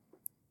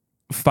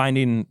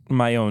finding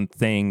my own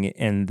thing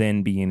and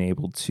then being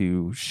able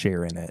to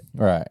share in it.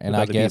 Right. And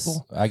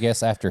I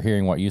guess after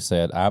hearing what you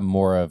said, I'm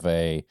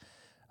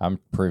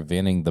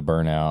preventing the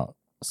burnout.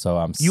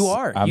 So you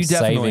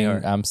definitely are.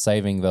 I'm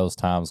saving those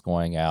times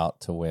going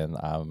out to when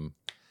I'm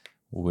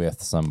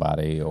with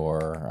somebody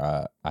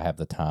or I have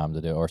the time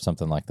to do it or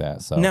something like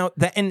that. So now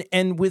that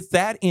and with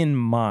that in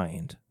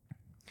mind,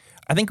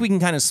 I think we can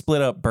kind of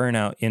split up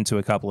burnout into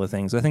a couple of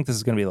things. I think this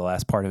is going to be the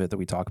last part of it that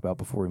we talk about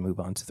before we move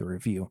on to the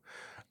review.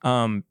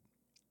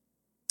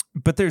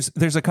 But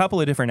there's a couple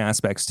of different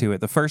aspects to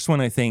it. The first one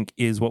I think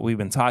is what we've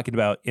been talking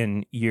about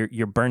in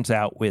you're burnt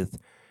out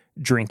with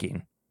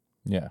drinking.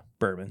 Yeah.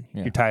 Bourbon.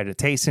 Yeah. You're tired of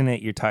tasting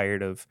it. You're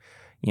tired of,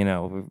 you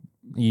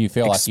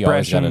feel like you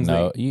always got to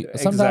know.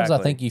 Sometimes I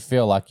think you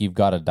feel like you've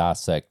got to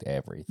dissect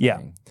everything. Yeah.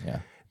 Yeah.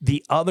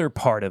 The other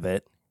part of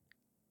it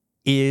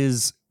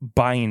is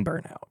buying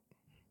burnout.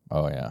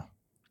 Oh, yeah.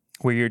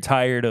 Where you're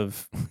tired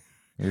of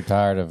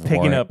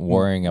picking up,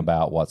 worrying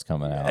about what's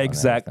coming out.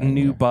 Exactly.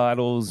 New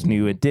bottles,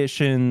 new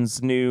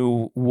additions,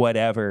 new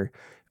whatever.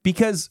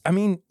 Because, I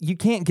mean, you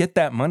can't get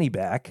that money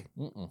back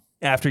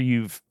after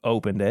you've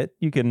opened it.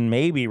 You can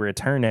maybe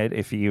return it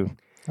if you...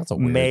 That's a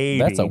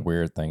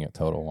weird thing at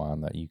Total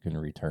Wine that you can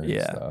return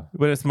stuff.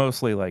 But it's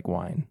mostly like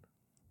wine.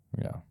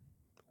 Yeah.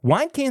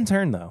 Wine can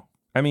turn, though.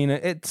 I mean,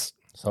 it's...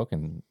 So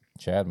can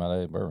Chad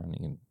Malay Bourbon.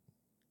 He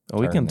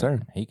can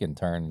turn. He can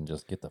turn and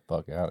just get the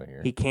fuck out of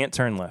here. He can't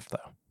turn left,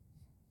 though.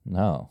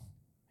 No.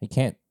 He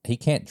can't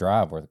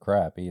drive worth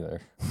crap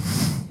either.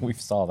 We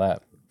saw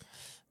that.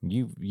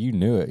 You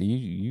knew it.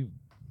 You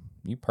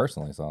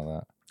personally saw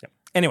that. Yeah.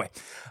 Anyway,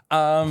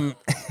 I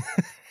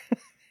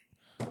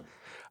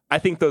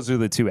think those are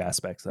the two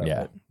aspects of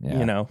it.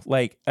 Yeah.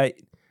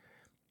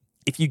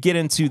 If you get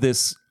into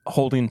this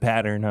holding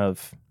pattern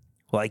of,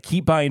 well, I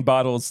keep buying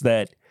bottles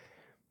that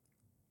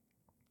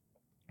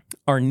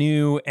are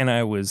new and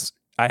I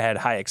had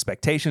high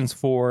expectations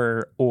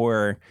for,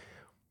 or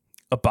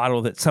a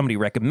bottle that somebody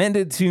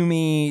recommended to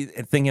me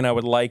thinking I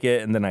would like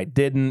it and then I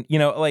didn't,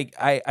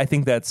 I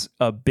think that's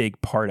a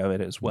big part of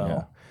it as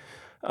well.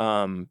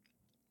 Yeah.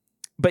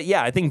 But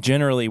yeah, I think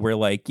generally we're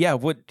like,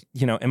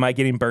 am I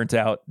getting burnt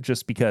out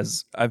just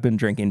because I've been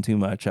drinking too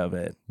much of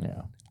it?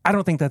 Yeah. I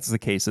don't think that's the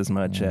case as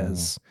much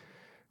as,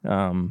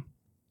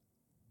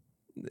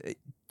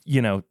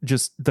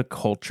 just the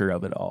culture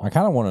of it all. I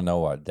kind of want to know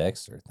what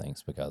Dexter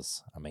thinks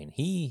because, I mean,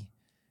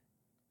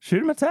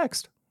 shoot him a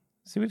text.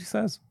 See what he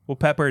says. We'll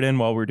pepper it in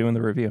while we're doing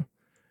the review.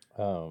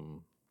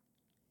 Because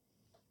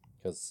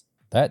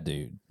that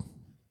dude,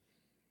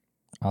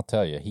 I'll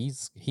tell you,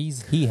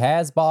 he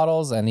has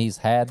bottles and he's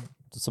had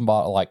some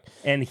bottle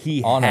and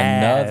he on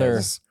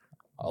another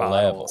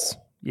level.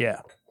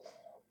 Yeah.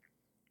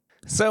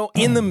 So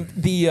in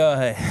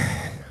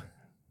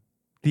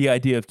the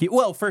idea of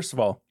first of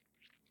all,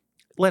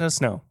 let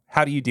us know.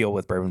 How do you deal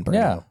with bourbon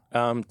burnout?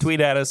 Yeah. Tweet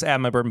at us at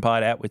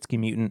MyBourbonPod at Whiskey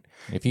Mutant.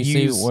 If you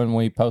see when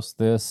we post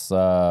this,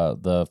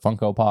 the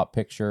Funko Pop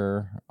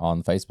picture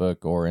on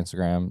Facebook or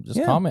Instagram,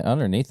 just comment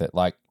underneath it.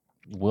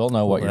 We'll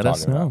know what you're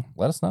talking about.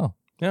 Let us know.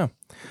 Yeah.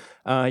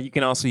 You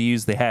can also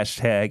use the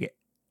hashtag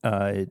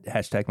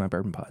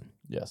MyBourbonPod.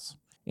 Yes.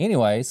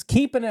 Anyways,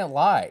 keeping it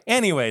light.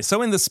 Anyway,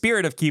 so in the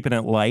spirit of keeping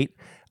it light,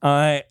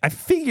 I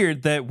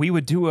figured that we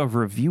would do a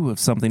review of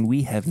something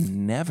we have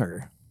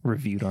never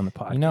reviewed on the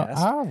podcast.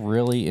 I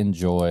really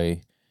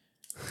enjoy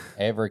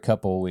every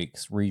couple of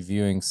weeks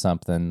reviewing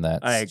something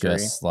that's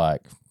just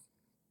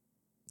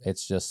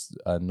it's just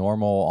a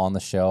normal on the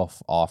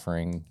shelf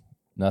offering,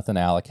 nothing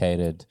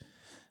allocated.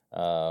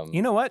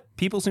 You know what?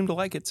 People seem to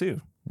like it too.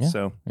 Yeah,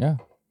 so yeah,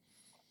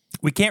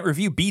 we can't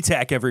review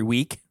BTAC every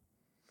week.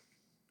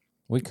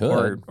 We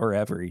could, or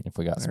every if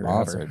we got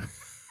sponsored,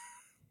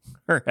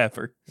 or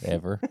ever.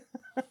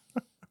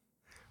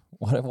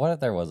 What if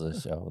there was a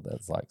show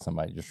that's like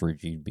somebody just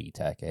reviewed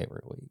BTAC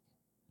every week?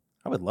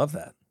 I would love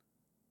that.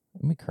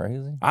 That'd be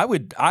crazy. I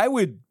would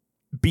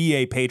be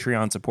a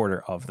Patreon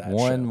supporter of that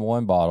show.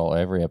 One bottle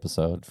every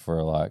episode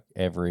for like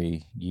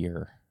every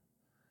year.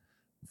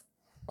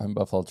 And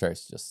Buffalo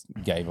Trace just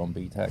gave them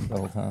BTAC the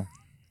whole time.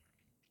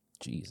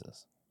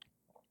 Jesus.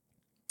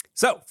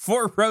 So,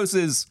 Four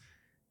Roses,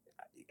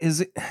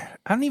 is it?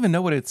 I don't even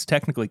know what it's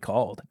technically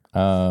called.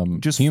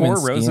 Just human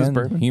Four Roses skin,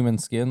 bourbon? Human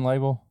skin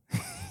label.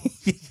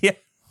 Yeah.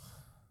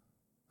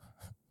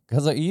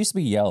 Because it used to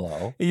be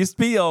yellow. It used to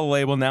be yellow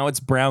label. Now it's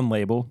brown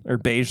label or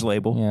beige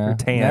label or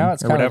tan Now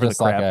it's or kind of whatever just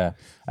the crap. like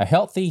a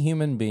healthy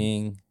human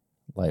being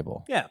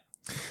label. Yeah.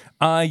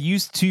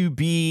 Used to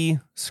be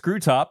screw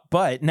top,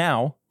 but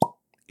now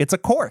it's a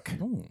cork.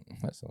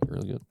 That sounds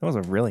really good. That was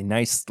a really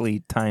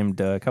nicely timed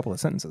couple of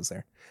sentences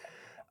there.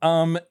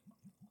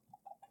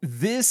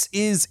 This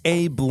is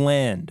a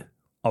blend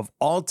of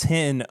all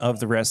 10 of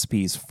the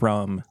recipes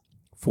from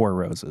Four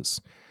Roses.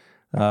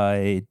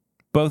 Both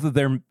of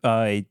their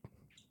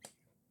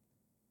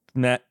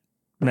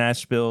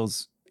mash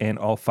bills and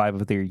all 5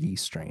 of their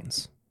yeast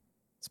strains.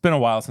 It's been a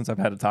while since I've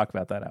had to talk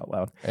about that out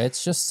loud.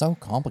 It's just so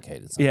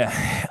complicated. Yeah.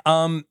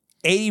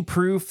 80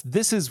 proof.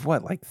 This is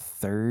what, like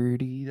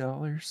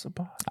 $30 a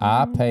bottle?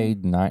 I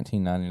paid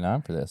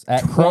 $19.99 for this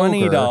at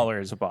 $20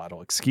 Kroger. a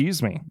bottle.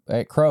 Excuse me.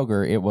 At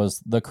Kroger, it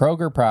was the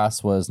Kroger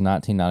price was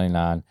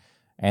 $19.99,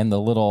 and the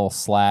little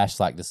slash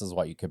like this is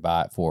what you could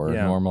buy it for.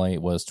 Yeah. Normally,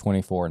 it was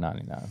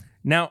 $24.99.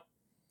 Now,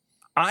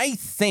 I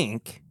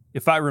think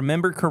if I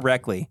remember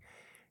correctly,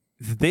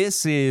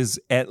 this is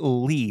at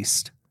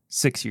least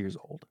 6 years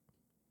old.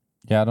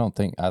 Yeah, I don't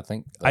think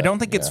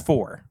it's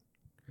 4.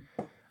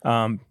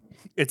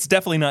 It's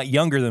definitely not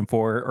younger than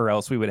 4, or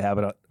else we would have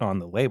it on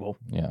the label.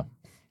 Yeah.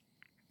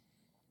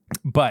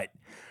 But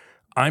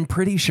I'm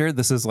pretty sure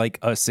this is like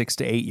a 6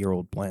 to 8 year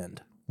old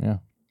blend. Yeah.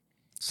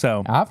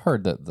 So I've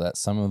heard that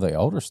some of the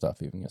older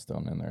stuff even gets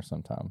thrown in there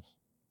sometimes.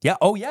 yeah,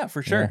 oh yeah,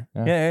 for sure.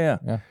 Yeah.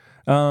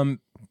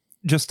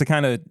 Just to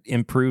kind of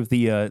improve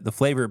the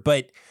flavor,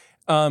 but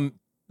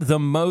the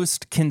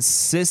most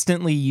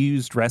consistently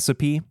used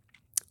recipe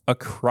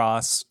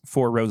across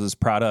Four Roses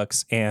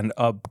products, and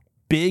a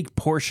big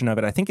portion of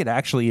it, I think it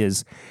actually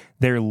is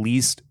their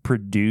least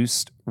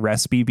produced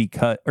recipe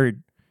or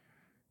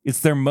it's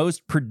their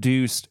most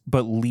produced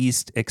but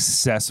least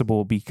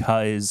accessible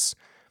because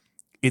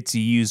it's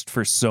used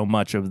for so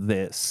much of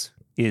this,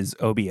 is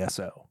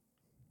OBSO.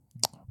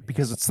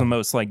 Because it's the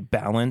most like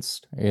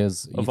balanced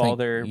of all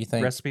their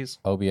recipes.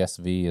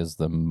 OBSV is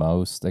the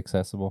most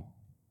accessible.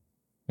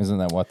 Isn't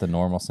that what the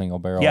normal single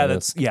barrel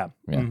is? Yeah.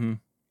 Mm-hmm.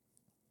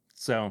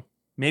 So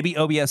maybe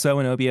OBSO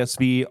and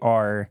OBSV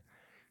are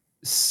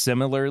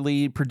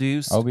similarly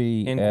produced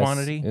in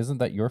quantity. Isn't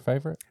that your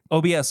favorite?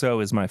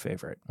 OBSO is my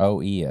favorite.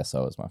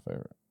 OESO is my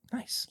favorite.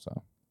 Nice.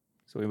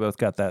 So we both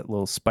got that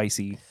little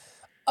spicy.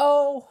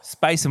 Oh.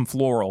 Spice and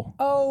floral.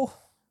 Oh.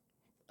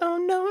 Oh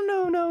no.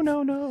 Oh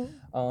no.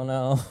 Oh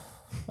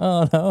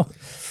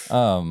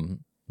no.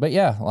 But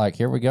yeah, like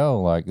here we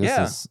go. Like this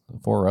is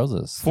Four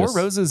Roses. Four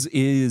Roses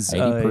is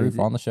 80 proof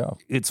on the shelf.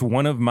 It's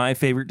one of my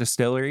favorite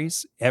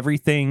distilleries.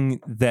 Everything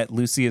that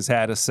Lucy has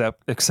had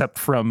except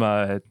from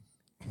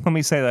let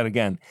me say that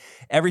again.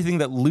 Everything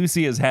that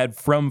Lucy has had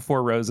from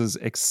Four Roses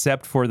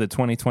except for the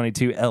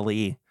 2022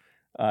 LE,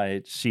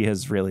 she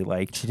has really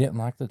liked. She didn't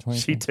like the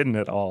 2022? She didn't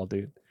at all,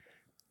 dude.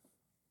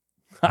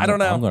 I don't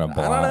know. I'm going to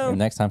blind.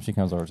 Next time she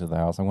comes over to the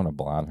house, I'm going to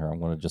blind her. I'm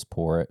going to just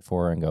pour it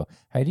for her and go,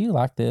 hey, do you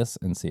like this?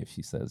 And see if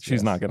she says she's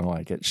yes. not going to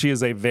like it. She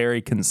is a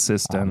very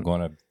consistent. I'm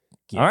going to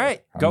get all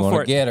right, her. go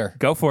for it. Get her.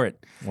 Go for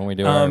it. When we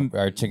do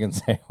our chicken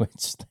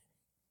sandwich.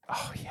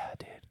 Oh, yeah,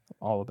 dude.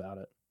 All about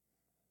it.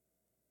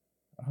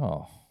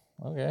 Oh,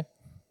 okay.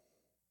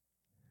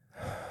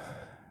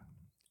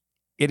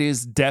 It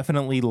is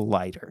definitely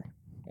lighter.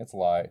 It's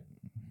light.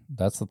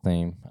 That's the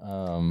theme.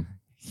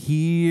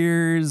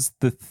 Here's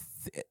the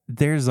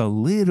there's a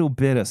little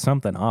bit of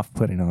something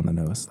off-putting on the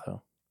nose,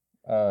 though.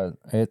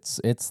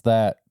 It's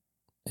that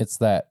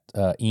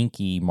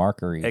inky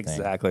markery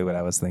exactly thing. what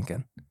I was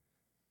thinking.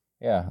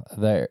 Yeah,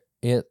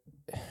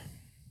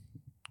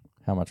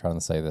 how am I trying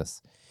to say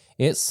this?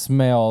 It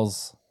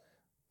smells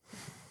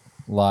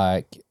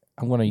like,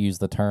 I'm going to use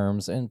the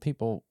terms, and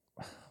people,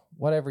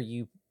 whatever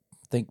you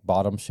think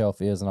bottom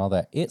shelf is and all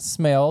that, it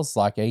smells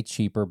like a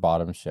cheaper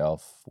bottom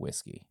shelf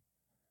whiskey.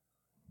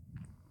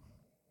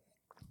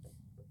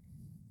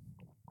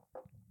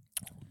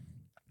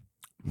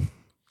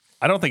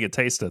 I don't think it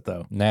tastes it,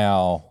 though.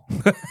 Now,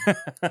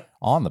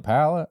 on the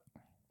palate.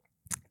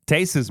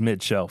 Taste is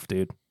mid-shelf,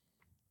 dude.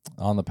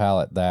 On the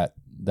palate, that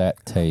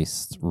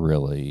tastes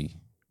really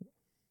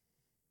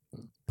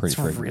pretty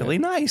It's really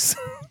good. nice.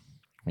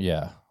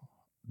 Yeah.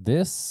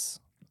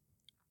 It's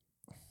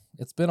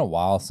been a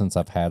while since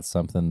I've had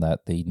something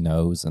that the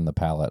nose and the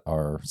palate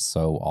are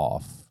so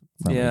off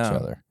from each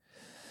other.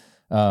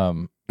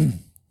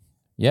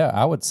 Yeah,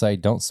 I would say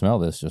don't smell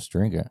this, just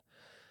drink it.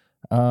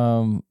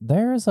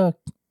 There's a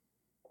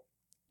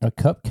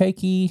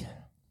cupcakey,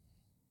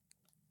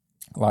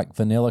 like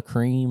vanilla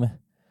cream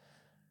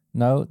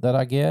note that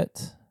I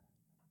get.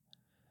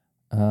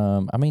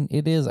 I mean,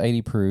 it is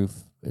 80 proof.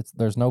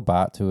 There's no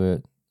bite to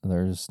it.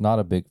 There's not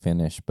a big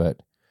finish,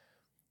 but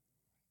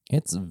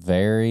it's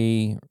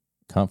very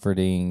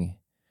comforting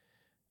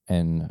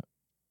and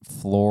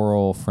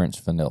floral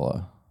French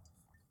vanilla.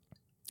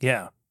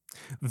 Yeah.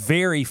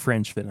 Very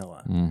French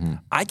vanilla. Mm-hmm.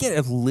 I get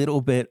a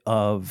little bit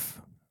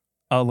of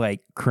a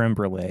like creme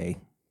brulee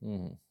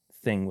Mm-hmm.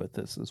 thing with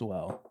this as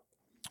well.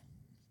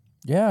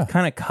 Yeah.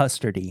 Kind of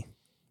custardy.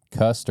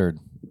 Custard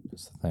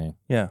is the thing.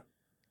 Yeah.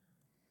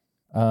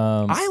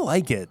 I I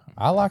like it.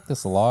 like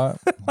this a lot.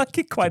 I like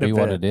it quite to a be bit.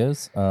 what it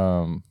is.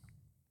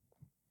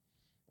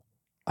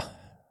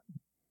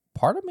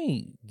 Part of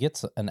me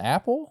gets an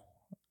apple,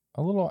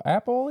 a little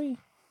apple-y,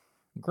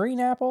 green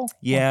apple.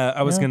 Yeah,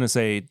 I was Yeah. going to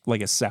say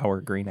like a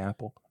sour green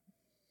apple.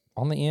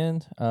 On the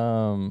end.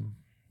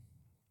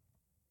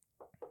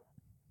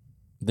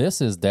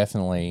 This is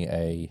definitely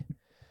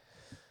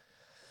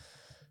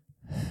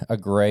a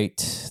great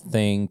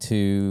thing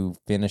to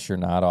finish your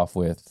night off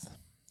with.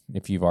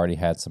 If you've already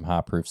had some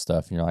high proof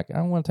stuff and you're like,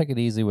 I want to take it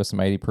easy with some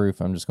 80 proof.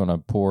 I'm just going to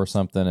pour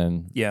something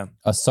and Yeah.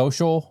 a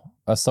social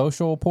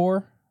pour.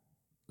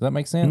 Does that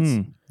make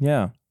sense?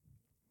 Yeah.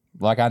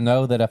 Like I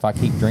know that if I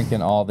keep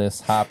drinking all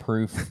this high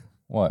proof,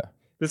 what?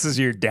 This is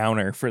your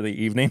downer for the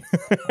evening.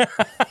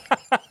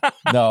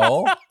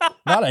 No,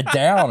 not a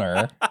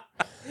downer.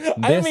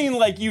 I This- mean,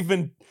 like you've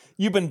been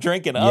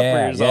drinking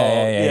uppers all.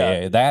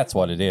 Yeah. That's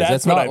what it is. That's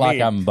it's what not I like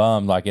mean. I'm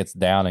bummed, like it's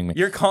downing me.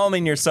 You're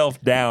calming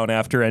yourself down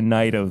after a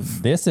night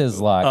of This is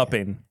like,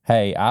 upping.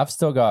 hey, I've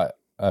still got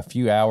a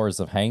few hours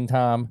of hang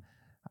time.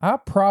 I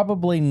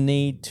probably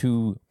need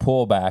to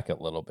pull back a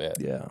little bit.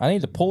 Yeah. I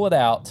need to pull it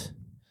out,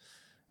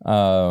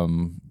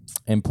 and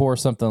pour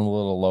something a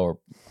little lower.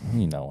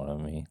 You know what I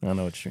mean? I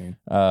know what you mean.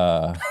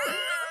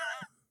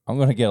 I'm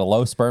gonna get a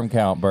low sperm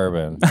count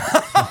bourbon.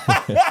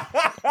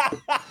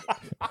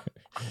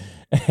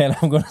 And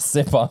I'm going to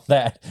sip on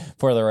that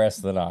for the rest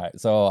of the night.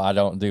 So I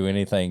don't do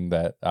anything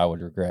that I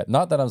would regret.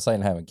 Not that I'm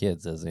saying having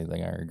kids is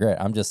anything I regret.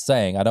 I'm just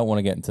saying I don't want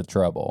to get into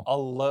trouble. A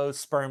low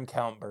sperm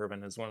count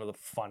bourbon is one of the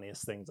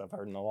funniest things I've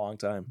heard in a long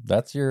time.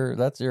 That's your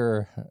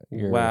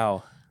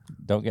Wow.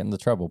 don't get into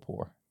trouble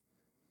pour.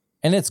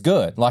 And it's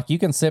good. Like you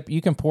can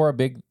pour a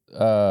big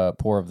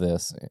pour of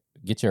this,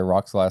 get you a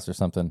rocks glass or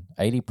something,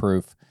 80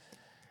 proof.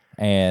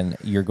 And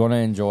you're going to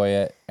enjoy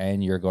it,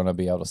 and you're going to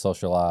be able to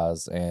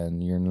socialize,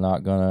 and you're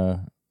not going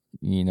to,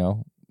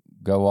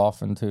 go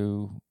off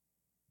into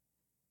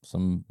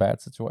some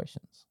bad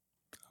situations.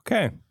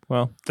 Okay.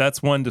 Well,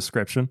 that's one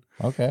description.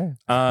 Okay.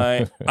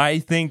 I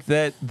think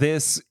that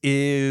this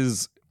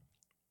is,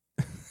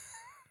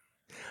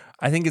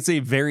 I think it's a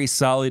very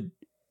solid,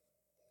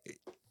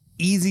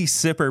 easy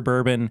sipper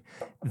bourbon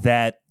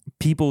that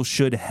people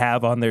should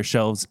have on their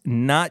shelves,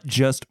 not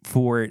just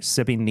for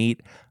sipping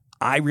neat.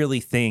 I really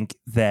think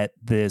that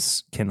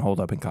this can hold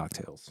up in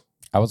cocktails.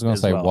 I was going to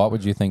as say, well. what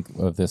would you think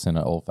of this in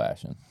an old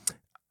fashioned?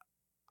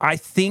 I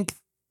think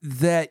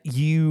that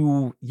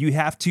you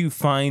have to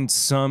find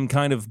some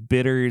kind of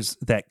bitters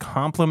that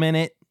complement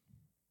it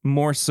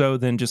more so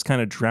than just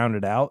kind of drown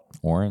it out.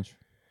 Orange.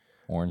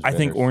 I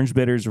think bitters. orange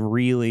bitters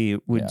really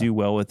would Yeah. do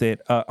well with it,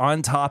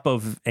 on top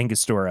of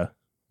Angostura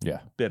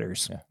Yeah.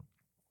 bitters Yeah.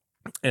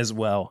 as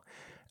well.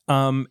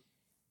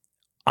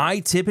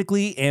 I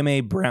typically am a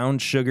brown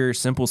sugar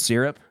simple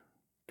syrup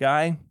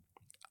guy.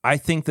 I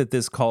think that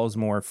this calls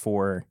more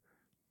for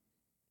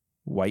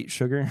white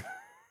sugar.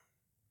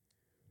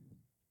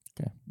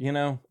 Okay.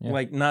 Yeah.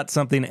 like not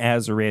something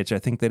as rich. I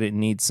think that it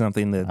needs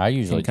something that I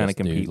usually can kind of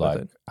just do compete like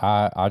with it.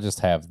 I just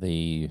have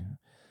the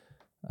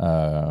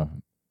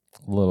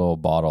little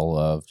bottle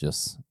of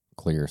just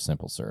clear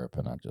simple syrup,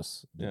 and I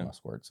just do my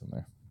squirts in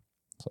there.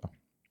 So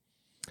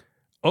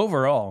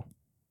Overall,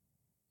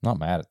 not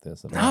mad at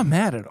this at all. not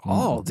mad at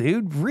all,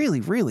 dude.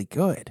 Really, really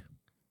good.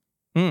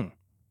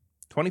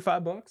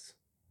 $25?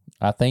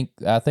 I think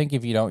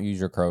if you don't use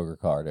your Kroger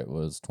card, it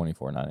was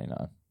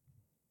 $24.99.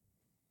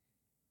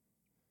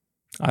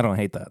 I don't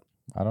hate that.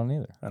 I don't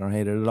either. I don't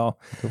hate it at all.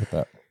 Good with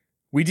that.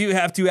 We do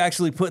have to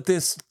actually put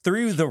this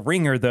through the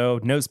ringer, though.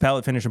 Nose,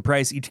 palate, finish, and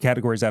price. Each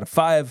category is out of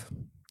 5.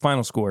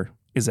 Final score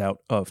is out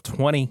of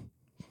 20.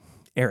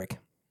 Eric,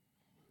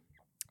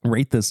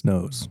 rate this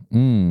nose.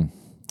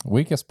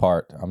 Weakest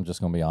part, I'm just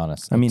going to be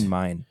honest. I mean,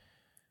 mine.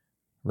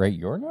 Rate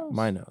your nose?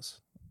 My nose.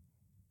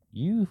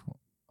 You,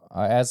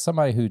 as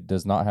somebody who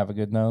does not have a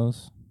good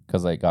nose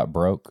because they got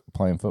broke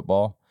playing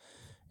football,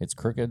 it's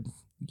crooked.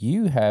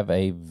 You have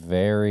a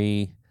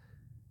very,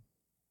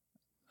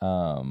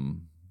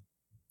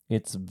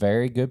 it's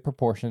very good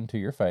proportion to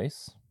your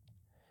face,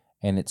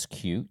 and it's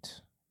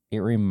cute. It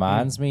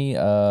reminds me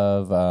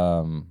of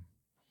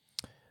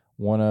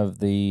one of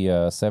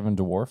the Seven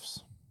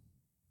Dwarfs,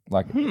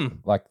 like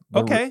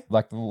Okay.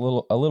 like a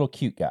little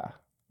cute guy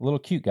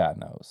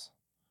nose.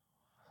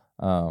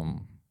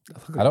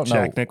 I don't know.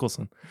 Jack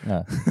Nicholson.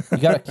 No. You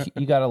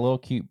got a little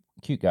cute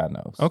guy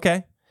nose.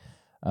 Okay.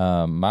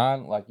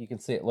 Mine, like you can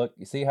see it. Look,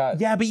 you see how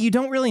Yeah, but you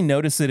don't really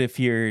notice it if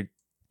you're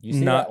you see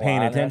not that paying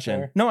line right attention.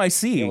 there? No, I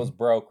see. It was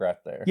broke right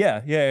there.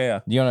 Yeah.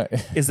 You wanna?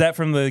 Is that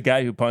from the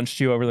guy who punched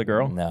you over the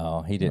girl?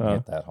 No, he didn't Oh.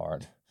 hit that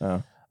hard.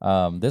 Oh.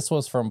 This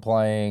was from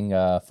playing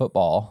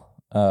football.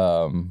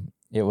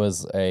 It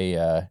was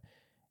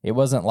it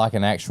wasn't like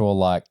an actual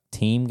like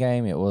team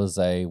game. It was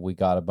we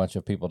got a bunch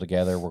of people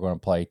together. We're going to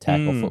play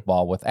tackle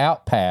football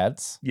without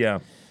pads. Yeah.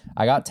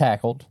 I got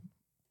tackled,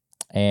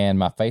 and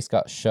my face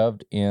got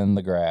shoved in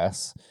the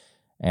grass,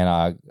 and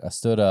I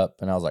stood up,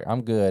 and I was like,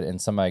 I'm good.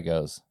 And somebody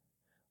goes,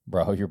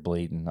 bro, you're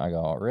bleeding. I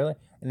go, oh, really?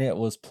 And it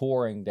was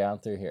pouring down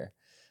through here.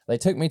 They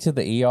took me to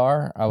the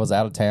ER. I was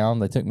out of town.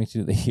 They took me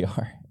to the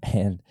ER,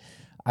 and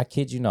I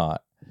kid you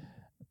not,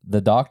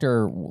 the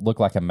doctor looked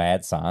like a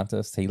mad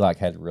scientist. He like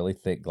had really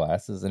thick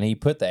glasses, and he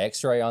put the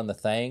x-ray on the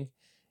thing,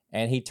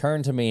 and he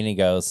turned to me and he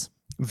goes,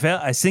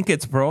 I think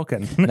it's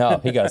broken. no,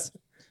 he goes,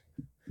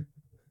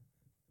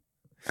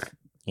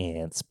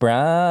 it's broke.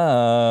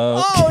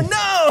 Oh,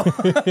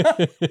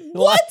 no.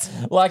 What?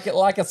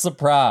 Like a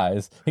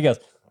surprise. He goes,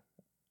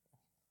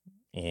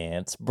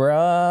 it's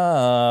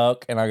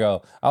broke. And I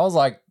was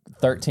like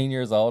 13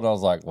 years old. I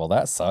was like, well,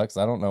 that sucks.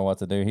 I don't know what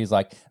to do. He's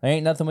like, there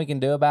ain't nothing we can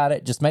do about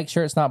it. Just make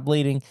sure it's not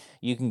bleeding.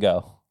 You can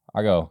go.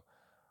 I go,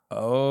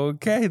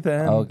 okay,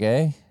 then.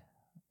 okay.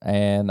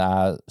 And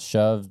I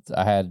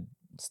had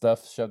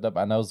stuff shoved up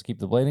my nose to keep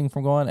the bleeding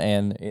from going.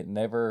 And he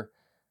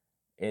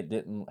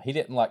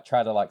didn't like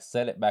try to like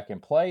set it back in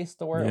place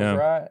to where it was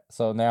right.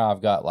 So now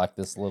I've got like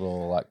this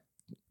little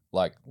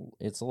like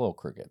it's a little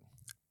crooked.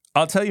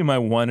 I'll tell you my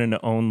one and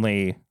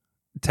only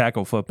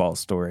tackle football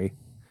story,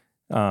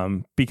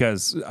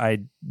 because I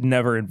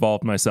never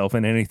involved myself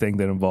in anything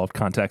that involved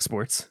contact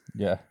sports.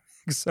 Yeah.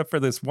 Except for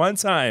this one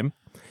time.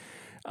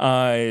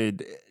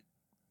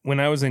 When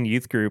I was in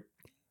youth group,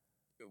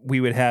 we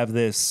would have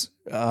this,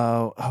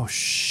 I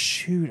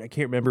can't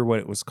remember what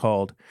it was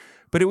called.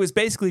 But it was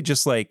basically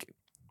just like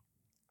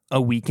a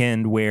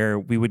weekend where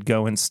we would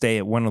go and stay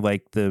at one of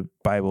like the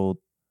Bible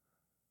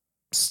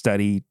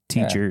study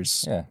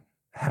teachers'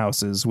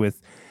 houses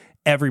with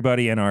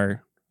everybody in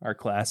our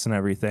class and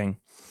everything.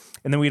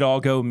 And then we'd all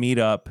go meet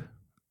up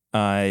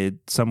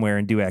somewhere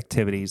and do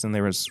activities. And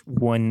there was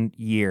one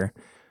year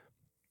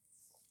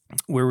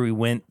where we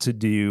went to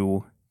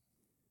do,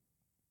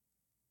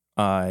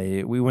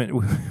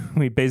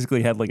 we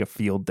basically had like a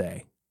field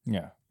day.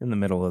 Yeah. In the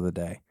middle of the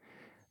day.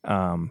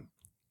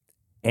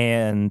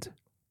 And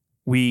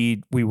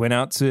we went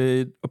out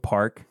to a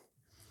park.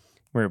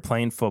 We were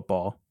playing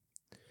football.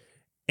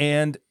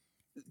 And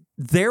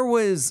there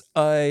was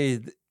a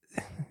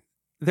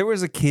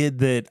kid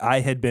that I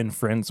had been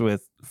friends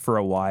with for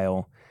a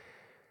while.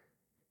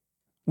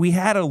 We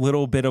had a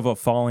little bit of a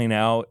falling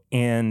out,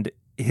 and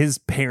his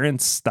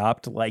parents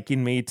stopped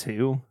liking me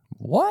too.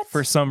 What?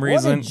 For some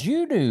reason. What did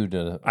you do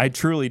to... I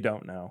truly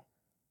don't know.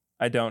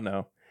 I don't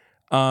know.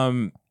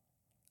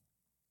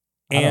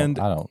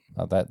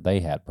 That they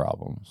had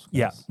problems.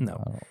 Yeah,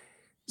 no.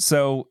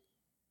 So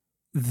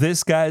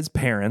this guy's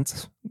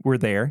parents were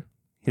there.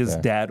 His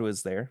dad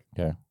was there.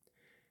 Okay.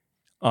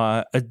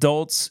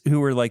 Adults who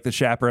were like the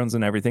chaperones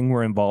and everything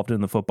were involved in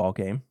the football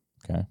game.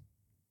 Okay.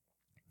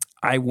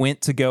 I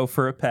went to go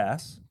for a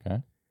pass.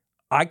 Okay.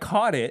 I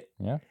caught it.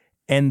 Yeah.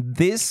 And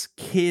this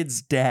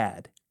kid's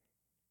dad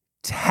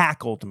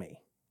tackled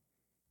me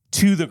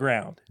to the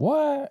ground.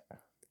 What?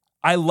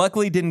 I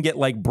luckily didn't get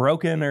like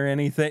broken or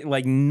anything,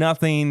 like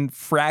nothing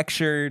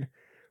fractured,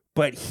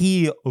 but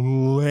he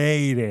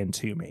laid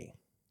into me.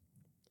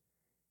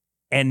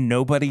 And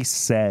nobody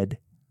said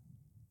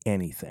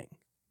anything.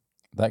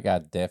 That guy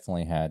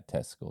definitely had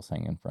testicles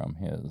hanging from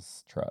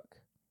his truck.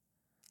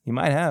 He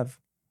might have.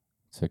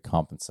 To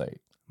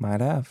compensate.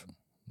 Might have.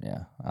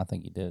 Yeah, I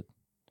think he did.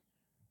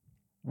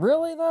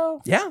 Really,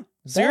 though? Yeah,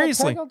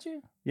 seriously. Dad tackled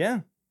you?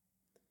 Yeah.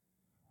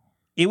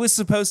 It was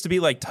supposed to be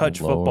like touch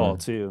football,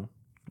 too.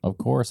 Of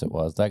course it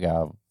was. That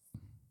guy.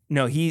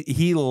 No,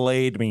 he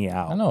laid me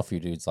out. I know a few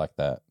dudes like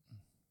that.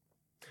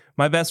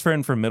 My best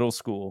friend from middle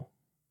school,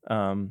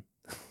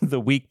 the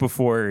week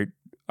before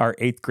our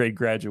 8th grade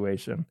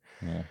graduation,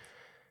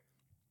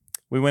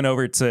 we went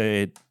over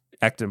to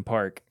Ecton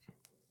Park,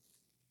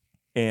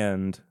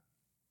 and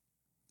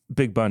a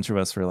big bunch of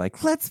us were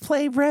like, let's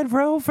play Red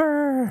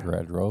Rover.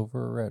 Red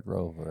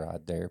Rover, I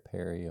dare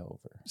Perry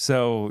over.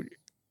 So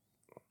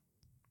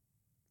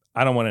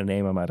I don't want to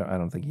name him. I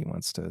don't think he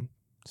wants to.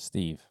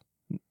 Steve.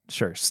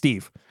 Sure,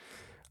 Steve.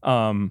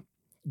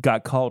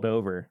 Got called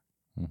over.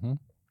 Mm-hmm.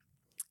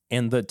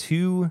 And the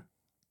two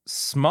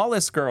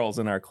smallest girls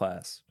in our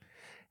class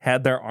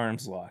had their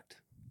arms locked.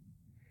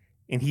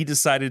 And he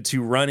decided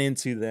to run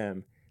into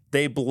them.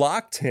 They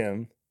blocked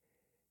him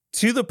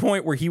to the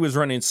point where he was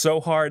running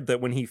so hard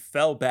that when he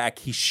fell back,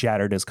 he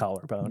shattered his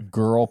collarbone.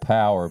 Girl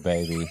power,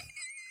 baby.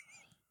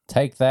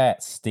 Take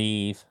that,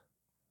 Steve.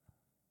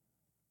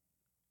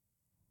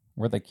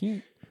 Were they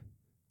cute?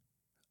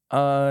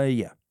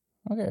 Yeah.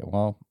 Okay,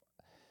 well,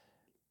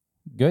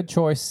 good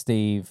choice,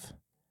 Steve.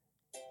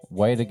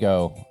 Way to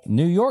go.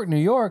 New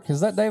York. Is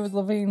that David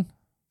Levine?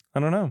 I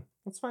don't know.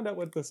 Let's find out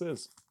what this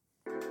is.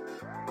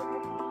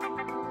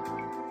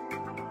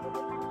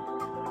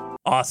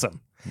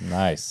 Awesome.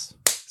 Nice.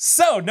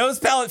 So, nose,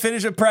 palate,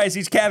 finish, and price.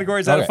 Each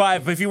category is out of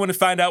 5. But if you want to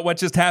find out what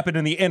just happened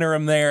in the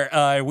interim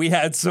there, we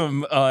had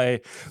some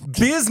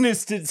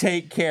business to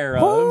take care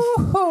of.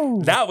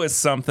 Woo-hoo. That was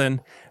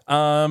something.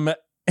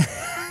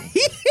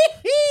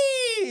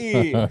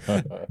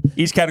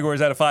 Each category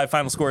is out of 5.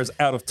 Final score is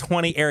out of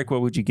 20. Eric, what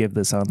would you give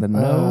this on the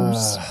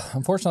nose?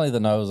 Unfortunately, the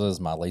nose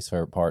is my least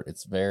favorite part.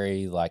 It's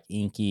very like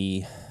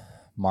inky,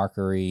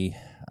 markery.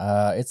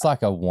 It's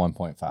like a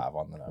 1.5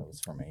 on the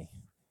nose for me.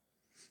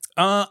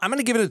 I'm going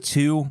to give it a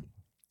 2.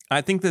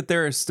 I think that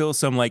there are still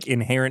some like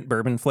inherent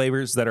bourbon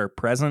flavors that are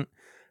present,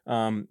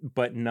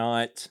 but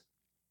not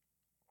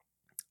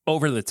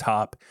over the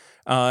top.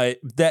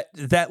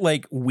 That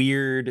like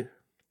weird,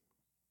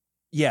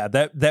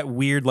 that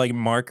weird like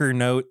marker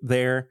note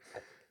there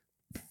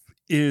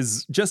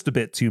is just a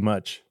bit too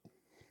much.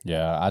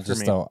 Yeah, I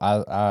just don't.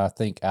 I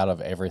think out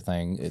of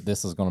everything,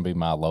 this is going to be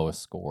my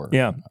lowest score.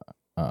 Yeah.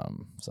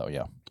 So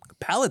yeah,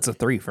 Palate's a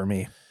 3 for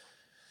me.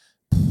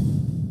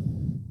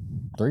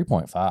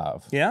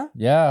 3.5. Yeah.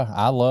 Yeah,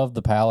 I love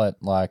the palate.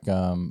 Like,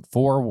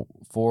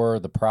 for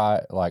the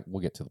price, like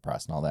we'll get to the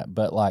price and all that,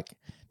 but like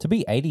to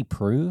be 80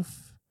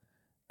 proof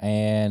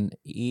and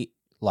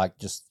like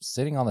just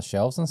sitting on the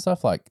shelves and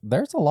stuff, like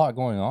there's a lot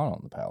going on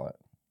the palate.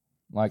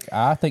 Like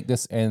I think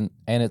this, and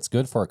it's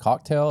good for a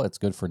cocktail. It's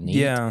good for neat.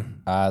 Yeah.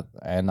 I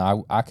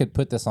could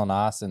put this on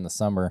ice in the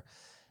summer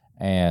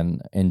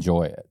and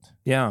enjoy it.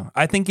 Yeah.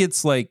 I think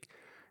it's like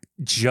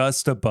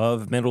just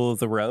above middle of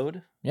the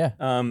road. Yeah.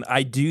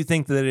 I do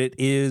think that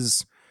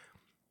it's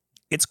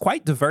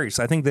quite diverse.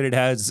 I think that it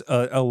has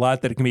a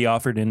lot that it can be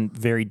offered in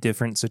very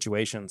different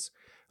situations.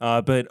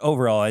 But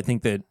overall, I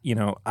think that,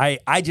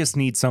 I just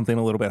need something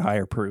a little bit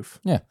higher proof.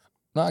 Yeah.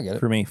 No, I get it.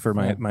 For me, for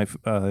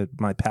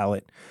my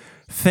palate.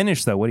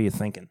 Finish, though, what are you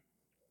thinking?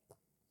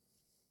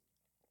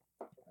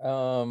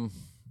 I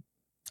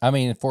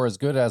mean, for as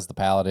good as the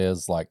palate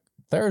is, like,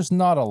 there's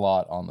not a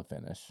lot on the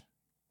finish.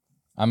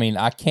 I mean,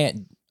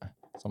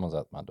 someone's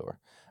at my door.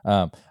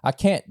 I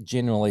can't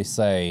genuinely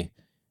say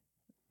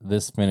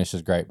this finish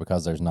is great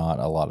because there's not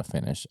a lot of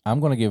finish. I'm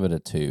going to give it a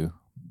 2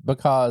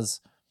 because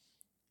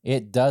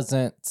it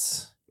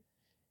doesn't.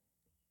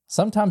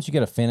 Sometimes you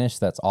get a finish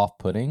that's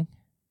off-putting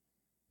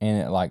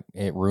and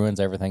it ruins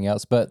everything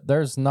else, but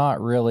there's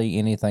not really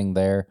anything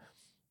there.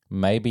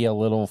 Maybe a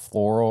little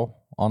floral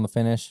on the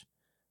finish,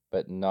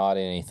 but not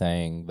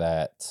anything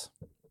that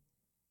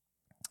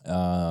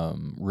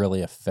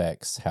really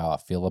affects how I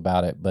feel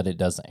about it, but it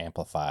doesn't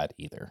amplify it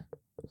either.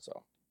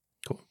 So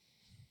cool.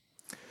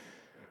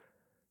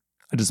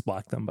 I just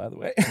blocked them, by the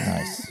way.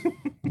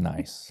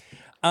 Nice.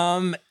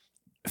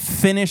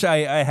 Finish,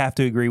 I have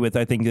to agree with.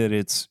 I think that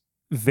it's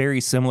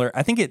very similar.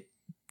 I think it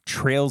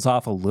trails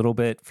off a little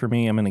bit for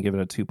me. I'm going to give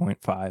it a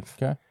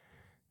 2.5. Okay.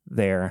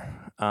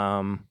 There.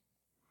 Man,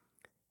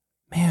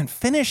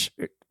 finish.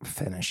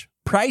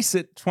 Price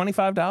at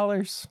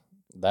 $25.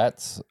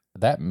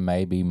 That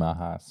may be my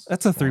highest.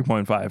 That's a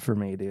 3.5 for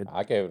me, dude.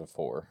 I gave it a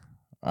 4.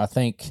 I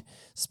think,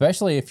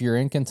 especially if you're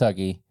in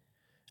Kentucky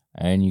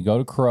and you go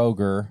to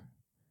Kroger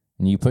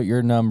and you put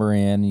your number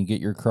in and you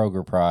get your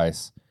Kroger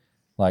price,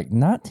 like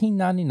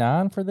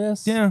 $19.99 for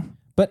this. Yeah.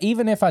 But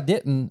even if I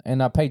didn't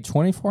and I paid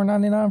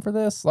 $24.99 for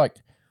this, like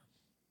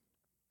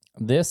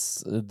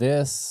this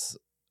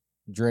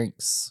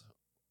drinks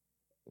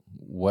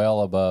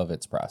well above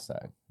its price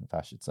tag, if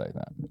I should say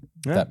that. Yeah.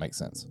 If that makes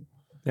sense.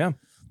 Yeah.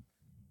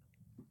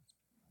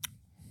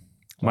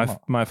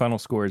 My final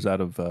score is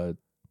out of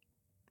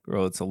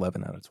it's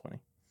 11 out of 20.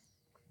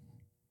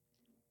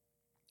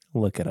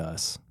 Look at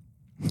us.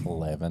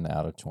 11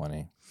 out of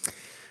 20.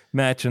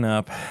 Matching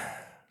up.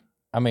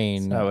 I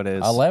mean, that's how it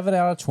is. 11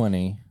 out of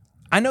 20.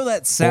 I know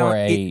that sound. For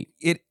a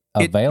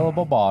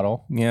available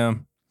bottle. Yeah.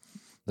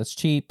 That's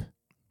cheap.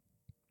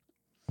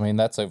 I mean,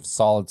 that's a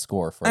solid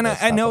score for. And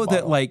I know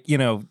that, like,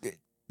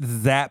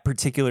 that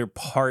particular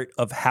part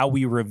of how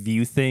we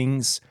review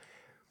things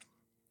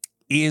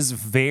is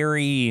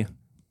very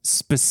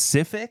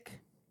specific.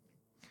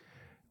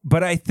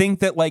 But I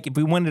think that, like, if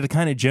we wanted to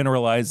kind of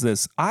generalize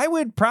this, I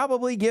would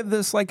probably give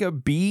this like a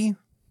B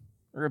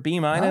or a B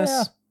minus.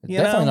 Oh,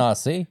 yeah. Definitely not a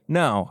C.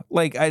 No,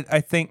 like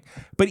I think,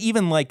 but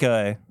even like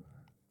an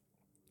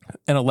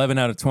 11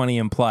 out of 20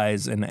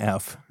 implies an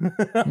F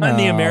on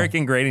the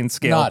American grading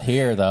scale. Not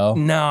here though.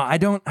 No, I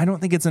don't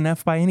think it's an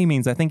F by any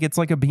means. I think it's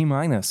like a B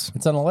minus.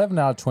 It's an 11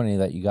 out of 20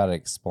 that you got to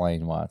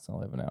explain why it's an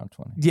 11 out of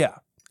 20. Yeah,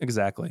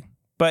 exactly.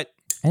 But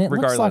and it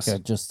regardless,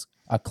 looks like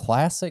a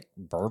classic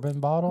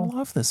bourbon bottle. I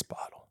love this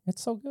bottle.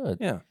 It's so good.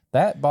 Yeah,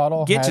 that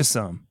bottle. Get you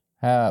some.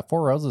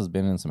 Four Roses has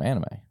been in some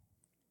anime.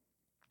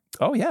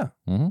 Oh yeah.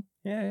 Mm-hmm.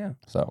 Yeah.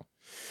 So,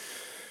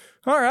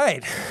 all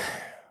right.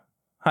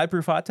 High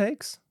proof hot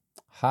takes.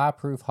 High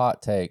proof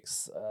hot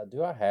takes.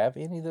 Do I have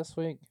any this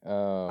week?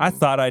 I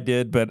thought I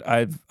did, but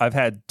I've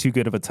had too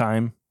good of a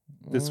time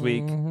this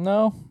week?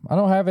 No, I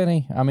don't have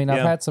any. I mean, I've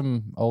Yeah. had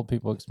some old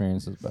people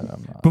experiences, but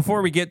I'm not.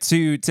 Before we get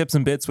to tips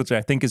and bits, which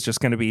I think is just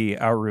going to be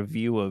our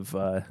review of...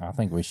 I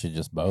think we should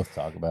just both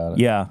talk about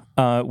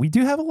it. we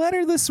do have a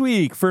letter this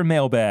week for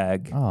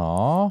mailbag.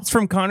 Aw. It's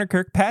from Connor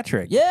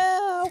Kirkpatrick.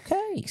 Yeah,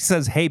 okay. He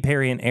says, "Hey,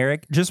 Perry and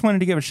Eric, just wanted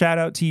to give a shout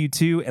out to you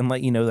two and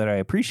let you know that I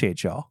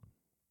appreciate y'all.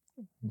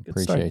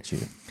 Appreciate you.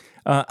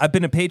 I've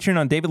been a patron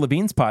on David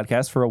Levine's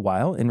podcast for a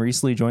while and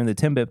recently joined the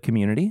Timbip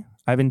community.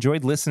 I've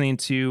enjoyed listening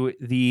to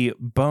the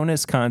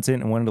bonus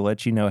content and wanted to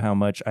let you know how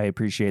much I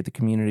appreciate the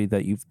community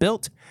that you've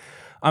built.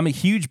 I'm a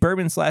huge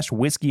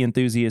bourbon/whiskey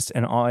enthusiast,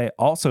 and I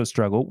also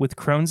struggle with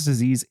Crohn's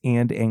disease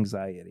and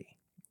anxiety."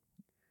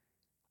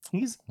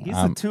 He's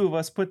the two of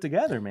us put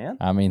together, man.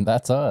 I mean,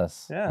 that's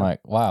us. Yeah.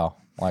 Like, wow.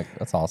 Like,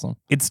 that's awesome.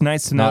 It's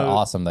nice to know. Not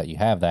awesome that you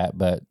have that,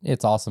 but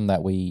it's awesome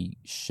that we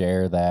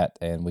share that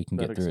and we can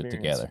get through it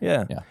together.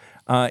 Yeah.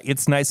 Yeah.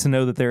 It's nice to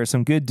know that there are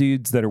some good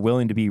dudes that are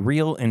willing to be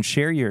real and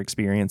share your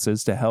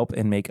experiences to help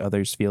and make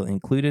others feel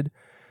included.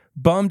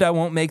 Bummed I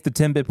won't make the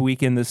Timbip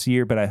weekend this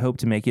year, but I hope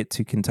to make it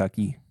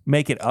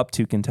up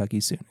to Kentucky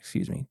soon.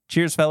 Excuse me.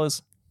 Cheers,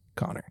 fellas.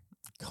 Connor.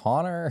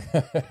 Connor,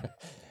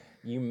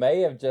 you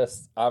may have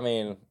just, I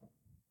mean,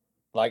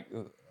 like,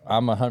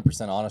 I'm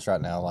 100% honest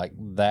right now. Like,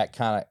 that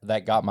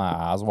got my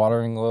eyes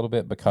watering a little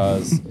bit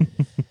because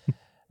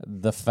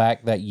the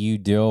fact that you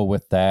deal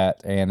with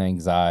that and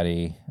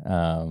anxiety,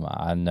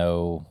 I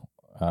know,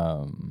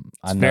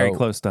 It's very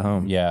close to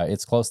home. Yeah,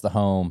 it's close to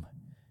home.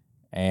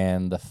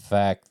 And the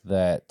fact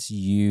that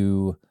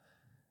you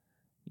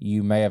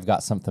may have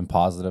got something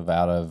positive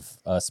out of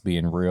us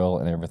being real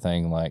and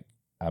everything, like,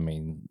 I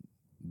mean,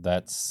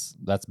 that's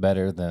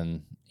better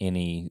than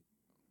any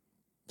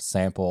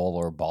sample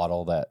or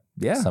bottle that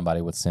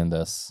somebody would send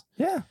us.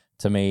 Yeah.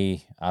 To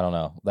me, I don't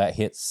know, that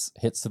hits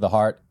to the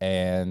heart,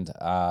 and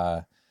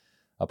I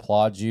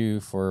applaud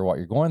you for what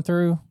you're going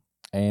through.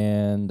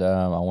 And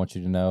I want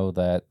you to know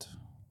that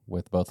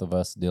with both of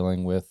us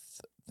dealing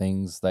with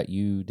things that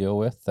you deal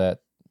with, that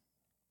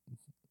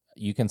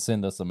you can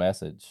send us a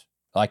message.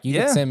 Like, you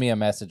can send me a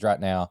message right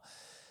now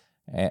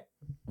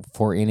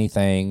for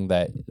anything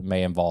that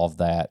may involve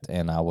that,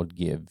 and I would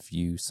give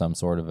you some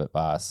sort of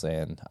advice,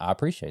 and I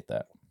appreciate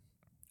that.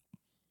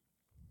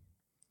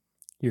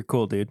 You're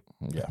cool, dude.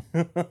 Yeah.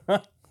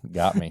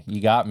 Got me.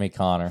 You got me,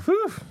 Connor.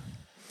 Whew.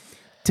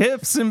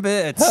 Tips and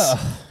bits.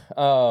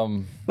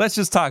 Let's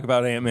just talk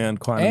about Ant-Man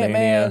Quantumania.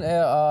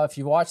 Ant-Man, if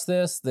you watch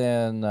this,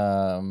 then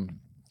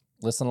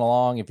listen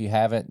along. If you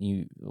haven't,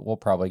 we'll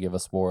probably give a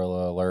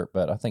spoiler alert,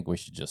 but I think we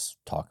should just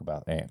talk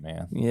about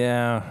Ant-Man.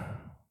 Yeah.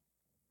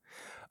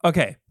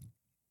 Okay.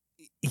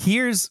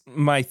 Here's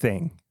my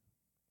thing.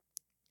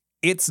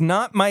 It's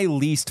not my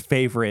least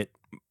favorite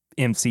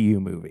MCU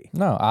movie.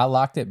 No, I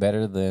liked it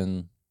better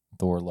than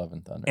Thor: Love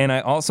and Thunder. And I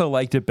also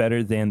liked it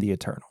better than The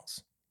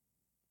Eternals.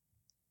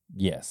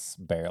 Yes,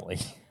 barely.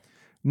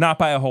 Not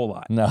by a whole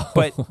lot. No.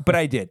 But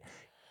I did.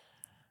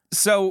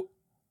 So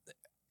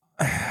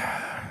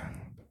I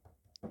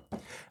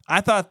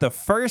thought the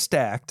first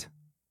act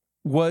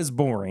was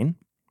boring.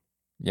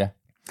 Yeah.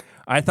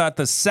 I thought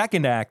the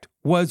second act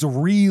was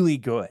really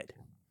good.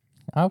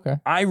 Okay.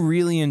 I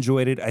really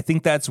enjoyed it. I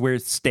think that's where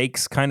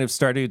stakes kind of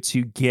started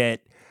to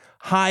get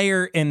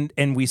higher, and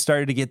we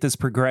started to get this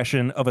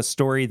progression of a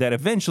story that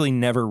eventually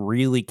never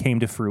really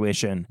came to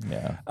fruition.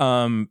 Yeah.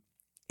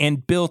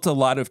 And built a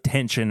lot of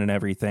tension and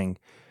everything.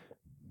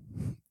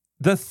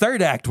 The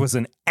third act was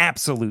an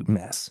absolute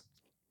mess.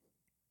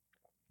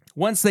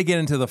 Once they get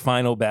into the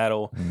final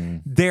battle,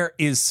 there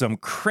is some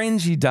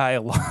cringy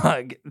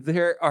dialogue.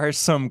 There are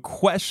some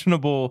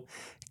questionable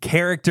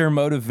character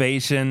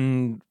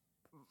motivation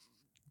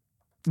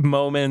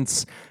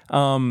moments.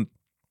 The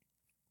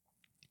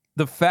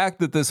fact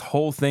that this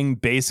whole thing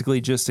basically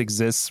just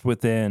exists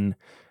within,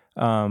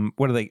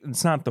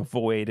 it's not the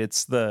void,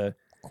 it's the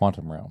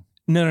Quantum Realm.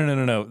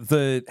 No.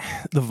 The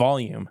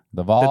volume.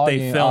 The volume that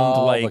they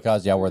filmed,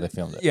 because where they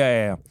filmed it.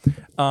 Yeah.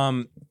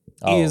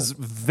 Is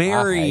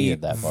very,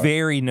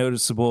 very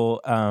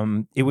noticeable.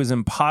 It was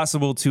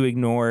impossible to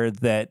ignore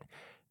that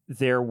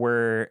there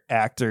were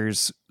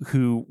actors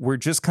who were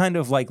just kind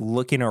of like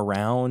looking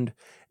around,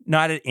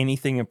 not at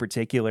anything in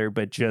particular,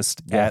 but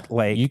just at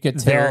like you could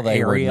tell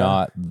they were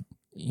not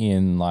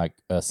in like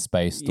a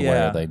space to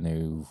where they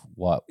knew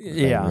what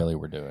they really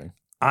were doing.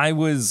 I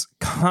was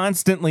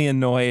constantly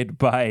annoyed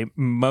by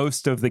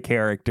most of the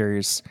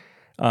characters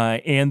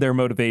and their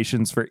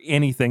motivations for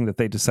anything that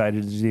they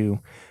decided to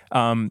do.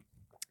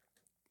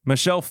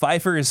 Michelle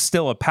Pfeiffer is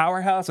still a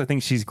powerhouse. I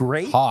think she's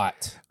great.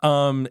 Hot.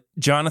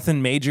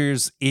 Jonathan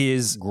Majors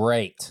is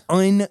great.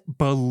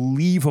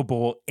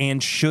 Unbelievable,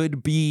 and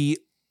should be.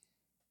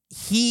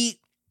 He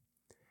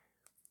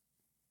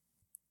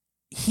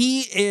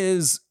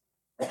is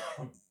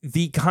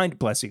the kind,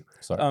 bless you,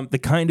 the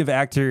kind of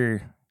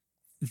actor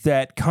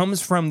that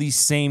comes from the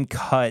same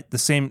cut, the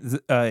same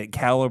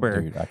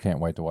caliber. Dude, I can't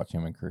wait to watch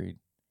him in Creed.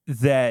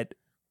 That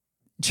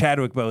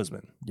Chadwick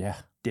Boseman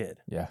did.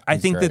 Yeah. I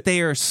think that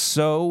they are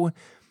so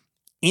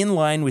in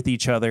line with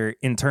each other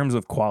in terms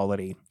of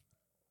quality.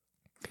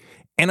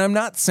 And I'm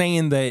not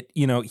saying that,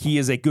 he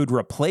is a good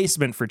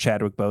replacement for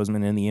Chadwick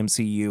Boseman in the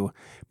MCU,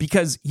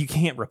 because you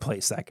can't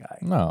replace that guy.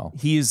 No.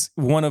 He's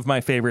one of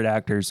my favorite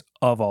actors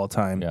of all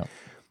time. Yeah.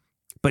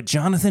 But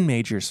Jonathan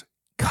Majors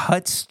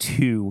cuts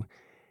to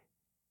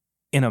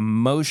an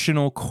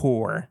emotional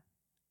core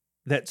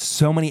that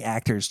so many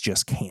actors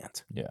just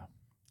can't. Yeah.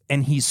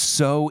 And he's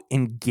so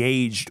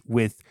engaged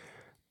with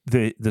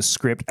the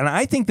script. And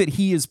I think that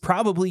he is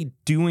probably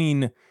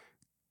doing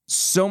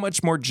so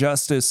much more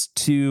justice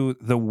to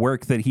the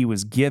work that he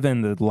was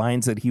given, the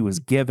lines that he was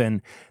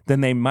given,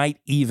 than they might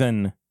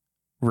even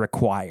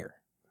require.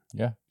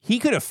 Yeah. He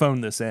could have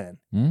phoned this in,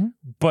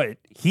 but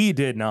he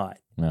did not.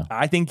 Yeah.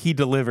 I think he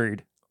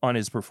delivered on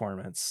his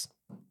performance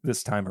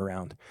this time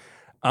around.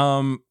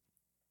 Ruben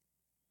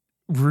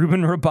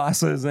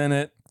Rabasa is in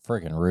it.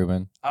 Freaking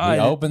Ruben. He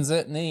opens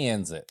it and he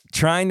ends it.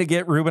 Trying to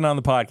get Ruben on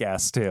the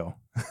podcast, too.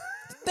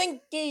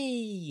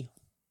 Stinky.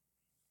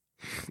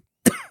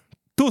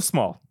 Too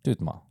small. Too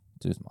small.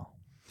 Too small.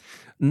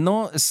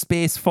 No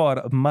space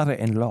for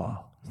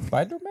mother-in-law.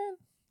 Spider-Man?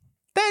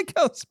 There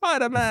goes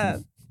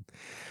Spider-Man.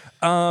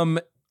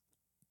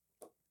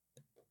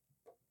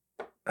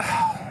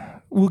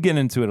 We'll get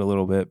into it a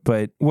little bit,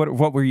 but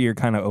what were your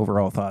kind of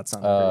overall thoughts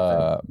on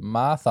it?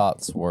 My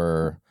thoughts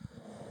were,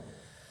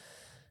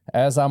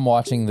 as I'm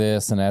watching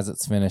this and as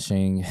it's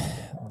finishing,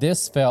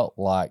 this felt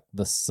like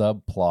the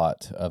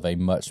subplot of a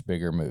much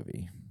bigger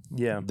movie.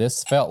 Yeah.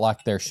 This felt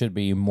like there should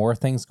be more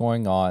things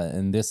going on,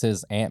 and this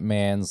is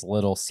Ant-Man's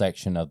little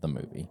section of the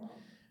movie.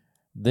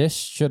 This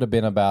should have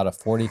been about a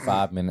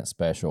 45-minute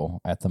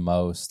special at the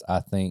most, I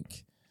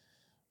think.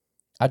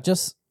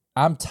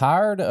 I'm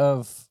tired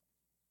of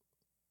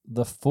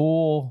the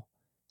full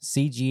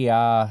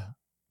CGI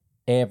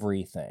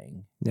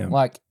everything. Yeah.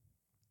 Like,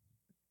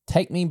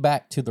 take me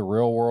back to the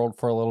real world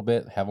for a little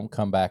bit, have them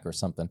come back or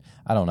something.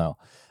 I don't know.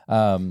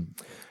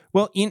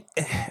 Well,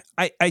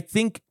 I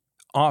think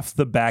off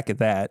the back of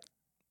that,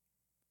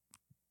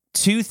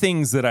 two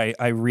things that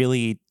I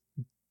really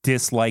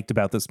disliked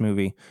about this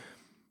movie.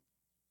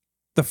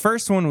 The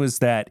first one was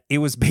that it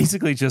was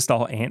basically just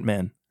all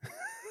Ant-Man.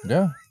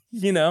 Yeah.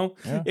 Yeah.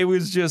 It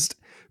was just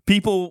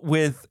people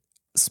with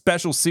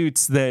special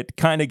suits that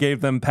kind of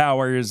gave them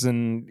powers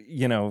and,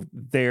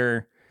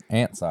 their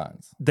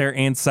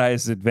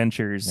ant-sized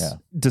adventures,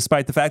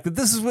 despite the fact that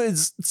this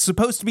was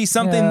supposed to be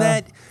something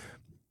that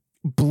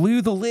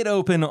blew the lid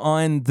open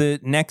on the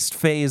next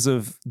phase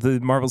of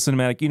the Marvel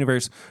Cinematic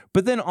Universe.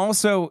 But then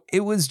also it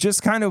was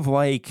just kind of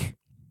like,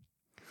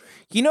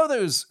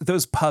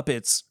 those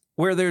puppets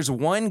where there's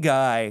one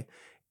guy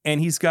and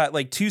he's got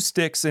like two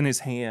sticks in his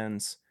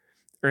hands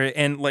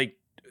and like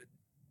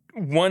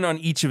one on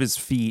each of his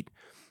feet.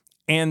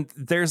 And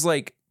there's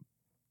like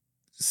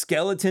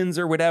skeletons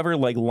or whatever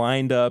like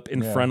lined up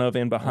in front of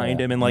and behind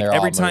him, and like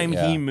every time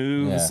he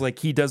moves, like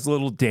he does a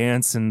little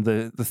dance, and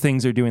the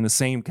things are doing the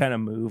same kind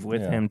of move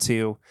with him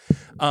too.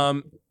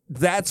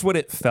 That's what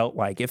it felt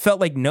like. It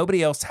felt like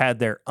nobody else had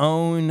their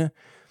own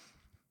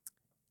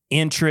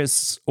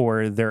interests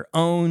or their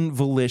own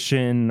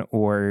volition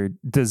or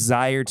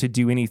desire to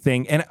do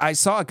anything. And I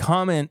saw a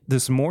comment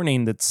this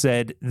morning that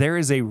said there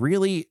is a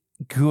really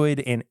good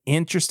and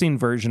interesting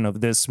version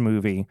of this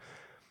movie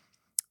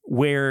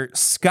where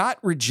Scott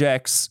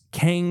rejects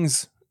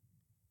Kang's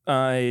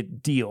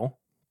deal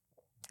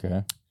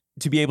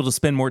to be able to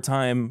spend more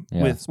time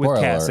with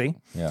Cassie.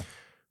 Yeah.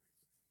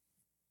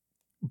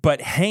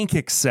 But Hank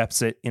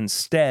accepts it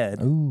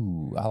instead.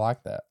 Ooh, I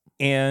like that.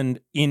 And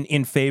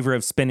in favor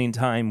of spending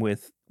time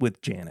with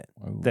Janet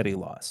that he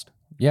lost.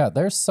 Yeah,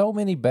 there's so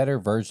many better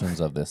versions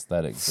of this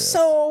that exist.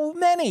 So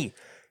many.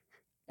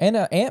 And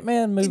an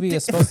Ant-Man movie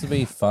is supposed to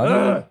be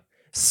funny.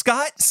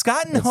 Scott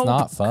and It's Hope.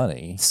 not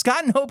funny.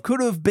 Scott and Hope could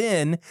have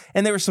been,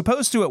 and they were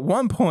supposed to at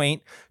one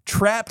point,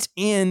 trapped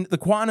in the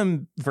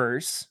quantum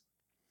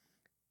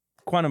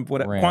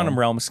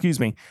realm, excuse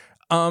me,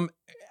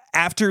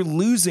 after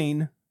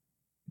losing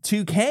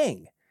to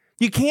Kang.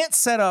 You can't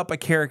set up a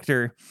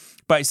character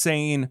by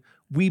saying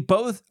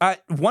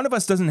one of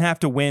us doesn't have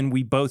to win,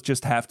 we both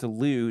just have to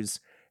lose.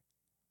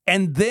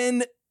 And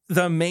then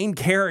the main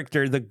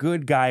character, the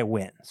good guy,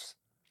 wins.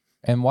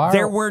 And why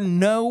there were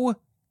no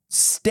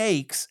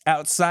stakes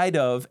outside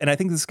of, and I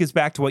think this gets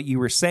back to what you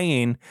were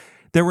saying,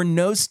 there were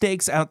no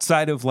stakes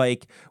outside of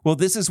like, well,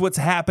 this is what's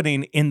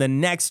happening in the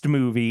next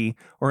movie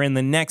or in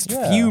the next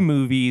few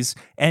movies,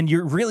 and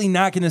you're really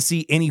not going to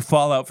see any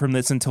fallout from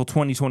this until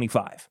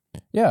 2025.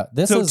 Yeah,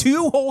 this is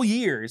 2 whole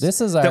years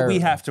that we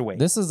have to wait.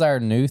 This is our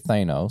new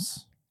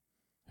Thanos,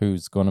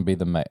 who's going to be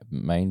the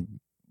main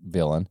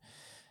villain,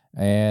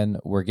 and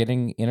we're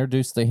getting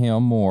introduced to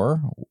him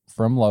more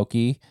from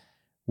Loki,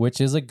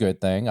 which is a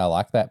good thing. I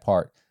like that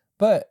part.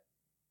 But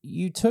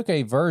you took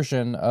a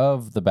version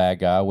of the bad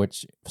guy,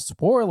 which,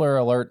 spoiler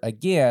alert,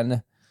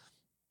 again,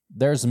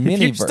 there's many...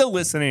 If you're still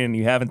listening and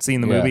you haven't seen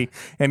the movie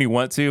and you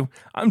want to,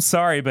 I'm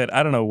sorry, but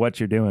I don't know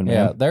what you're doing,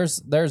 man. Yeah,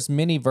 there's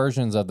many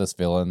versions of this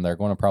villain. They're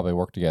going to probably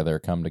work together,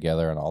 come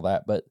together, and all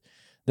that. But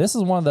this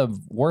is one of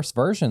the worst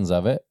versions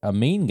of it. A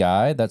mean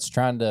guy that's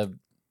trying to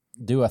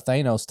do a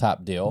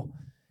Thanos-type deal.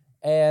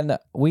 And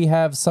we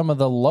have some of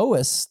the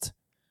lowest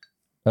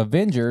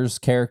Avengers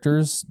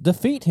characters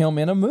defeat him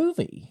in a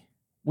movie.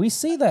 We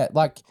see that.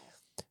 Like,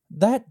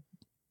 that,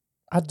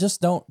 I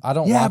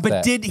don't Yeah, like but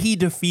that. did he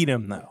defeat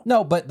him, though?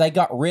 No, but they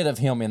got rid of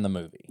him in the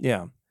movie.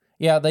 Yeah.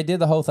 Yeah, they did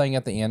the whole thing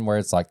at the end where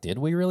it's like, did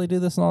we really do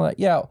this and all that?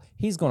 Yeah,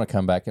 he's going to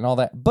come back and all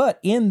that. But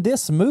in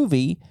this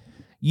movie,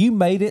 you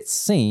made it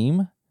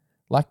seem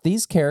like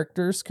these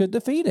characters could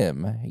defeat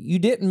him. You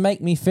didn't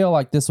make me feel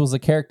like this was a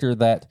character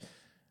that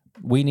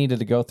we needed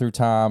to go through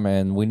time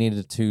and we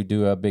needed to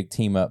do a big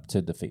team up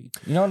to defeat.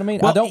 You know what I mean?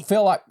 Well, I don't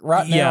feel like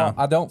right now, yeah.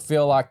 I don't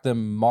feel like the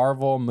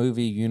Marvel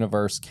movie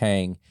universe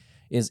Kang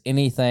is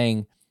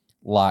anything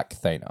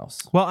like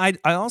Thanos. Well,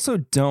 I also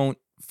don't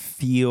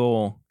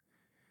feel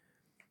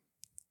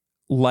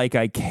like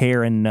I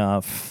care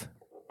enough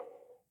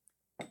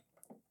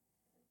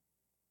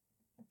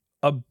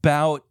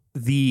about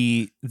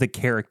the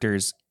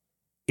characters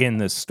in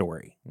this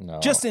story. No.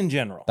 Just in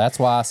general. That's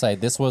why I say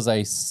this was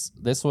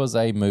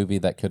a movie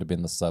that could have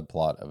been the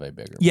subplot of a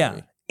bigger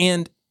movie.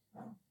 And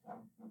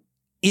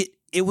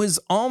it was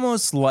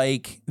almost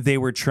like they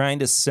were trying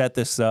to set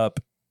this up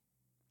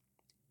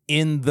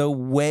in the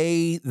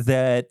way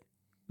that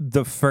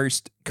the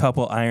first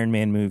couple Iron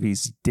Man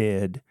movies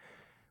did,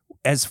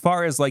 as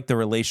far as like the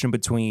relation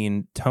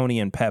between Tony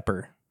and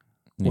Pepper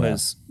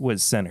was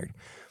centered.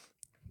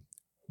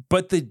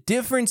 But the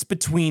difference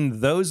between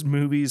those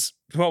movies,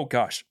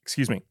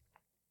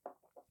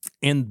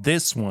 and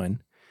this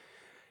one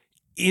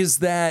is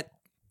that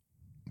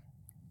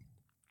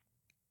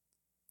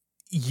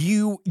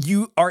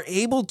you are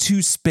able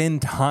to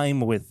spend time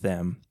with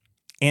them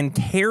and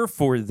care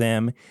for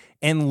them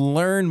and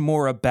learn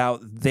more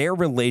about their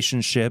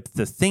relationship,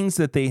 the things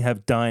that they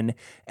have done,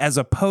 as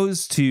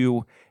opposed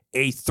to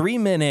a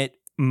 3-minute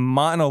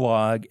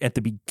monologue at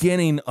the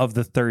beginning of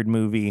the third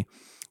movie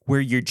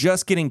where you're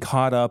just getting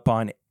caught up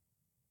on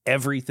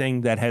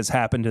everything that has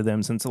happened to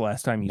them since the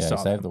last time you saw he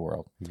them. saved the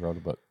world. He wrote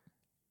a book.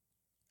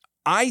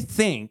 I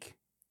think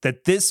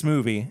that this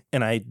movie,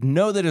 and I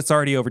know that it's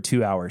already over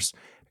 2 hours,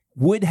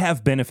 would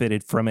have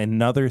benefited from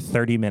another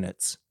 30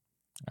 minutes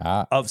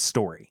of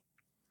story.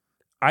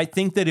 I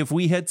think that if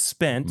we had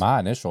spent... My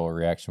initial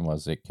reaction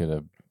was it could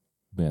have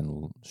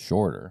been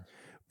shorter.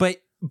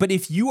 But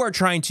if you are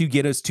trying to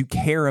get us to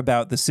care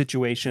about the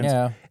situations,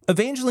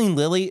 Evangeline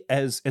Lilly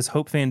as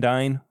Hope Van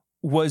Dyne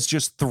was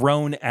just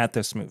thrown at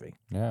this movie.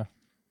 Yeah.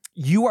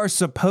 You are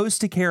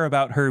supposed to care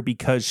about her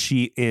because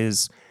she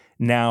is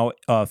now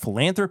a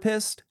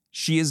philanthropist.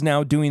 She is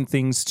now doing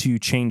things to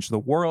change the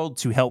world,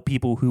 to help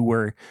people who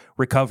were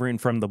recovering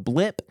from the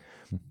blip.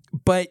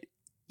 But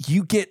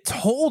you get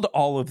told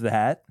all of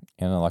that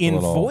in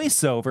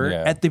voiceover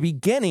at the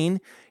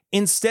beginning,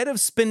 instead of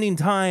spending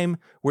time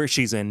where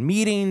she's in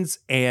meetings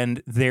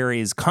and there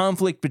is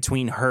conflict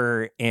between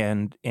her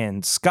and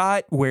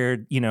Scott,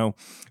 where, you know,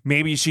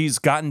 maybe she's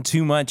gotten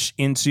too much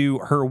into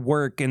her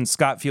work and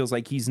Scott feels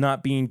like he's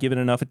not being given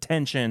enough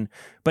attention,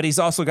 but he's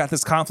also got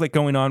this conflict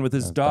going on with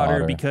his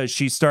daughter because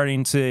she's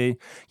starting to,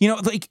 you know,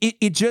 like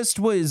it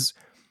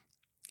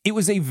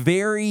was a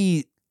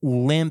very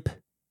limp,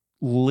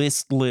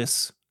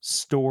 listless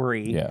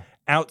story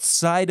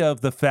outside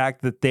of the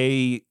fact that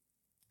they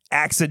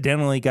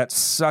accidentally got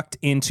sucked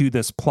into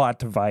this plot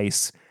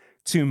device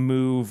to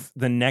move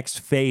the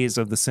next phase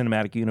of the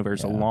cinematic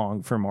universe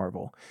along for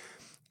Marvel.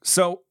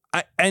 So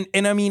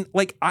I mean,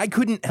 like, I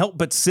couldn't help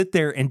but sit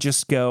there and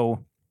just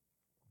go,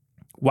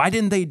 why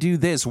didn't they do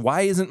this?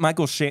 Why isn't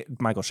Michael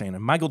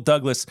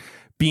Douglas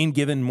being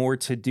given more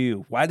to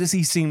do? Why does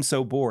he seem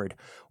so bored?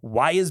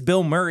 Why is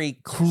Bill Murray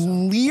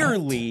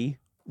clearly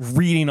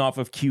reading off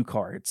of cue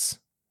cards?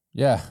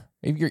 Yeah.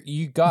 If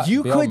you got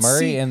Bill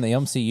Murray in the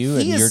MCU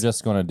and you're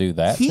just going to do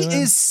that to him? He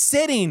is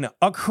sitting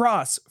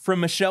across from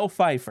Michelle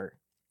Pfeiffer,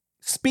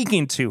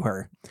 speaking to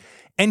her,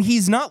 and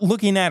he's not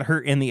looking at her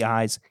in the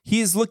eyes.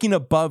 He is looking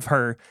above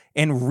her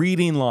and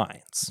reading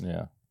lines.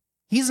 Yeah.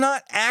 He's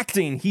not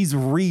acting. He's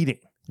reading.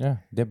 Yeah.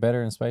 Did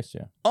better in Space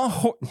Jam.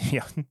 Oh,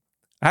 yeah.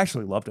 I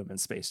actually loved him in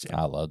Space Jam.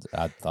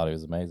 I thought he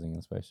was amazing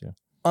in Space Jam.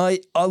 A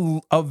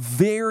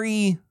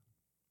very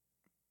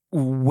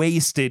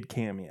wasted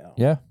cameo.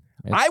 Yeah.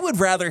 I would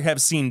rather have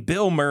seen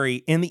Bill Murray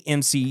in the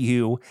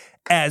MCU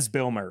as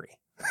Bill Murray.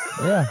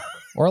 Yeah.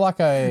 Or like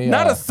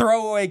not a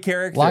throwaway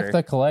character. Like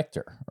the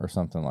Collector or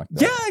something like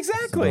that. Yeah,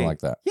 exactly. Something like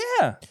that.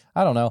 Yeah.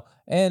 I don't know.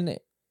 And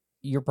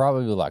you're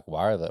probably like,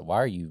 why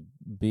are you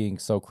being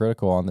so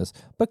critical on this?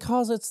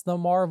 Because it's the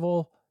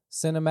Marvel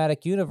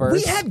Cinematic Universe.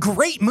 We had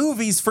great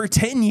movies for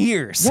 10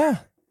 years. Yeah.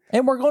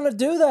 And we're going to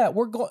do that.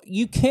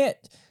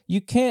 You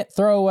can't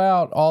throw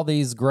out all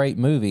these great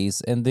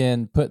movies and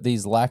then put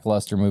these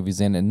lackluster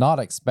movies in and not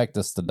expect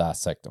us to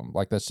dissect them.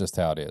 Like, that's just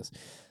how it is.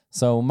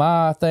 So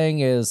my thing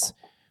is,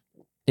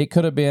 it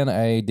could have been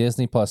a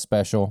Disney Plus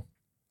special,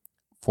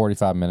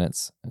 45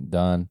 minutes,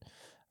 done.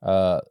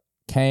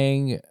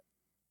 Kang,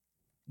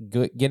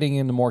 getting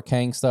into more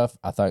Kang stuff,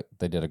 I thought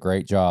they did a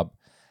great job.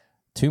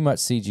 Too much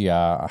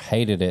CGI. I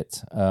hated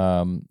it.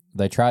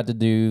 They tried to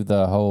do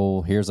the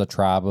whole, here's a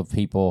tribe of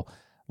people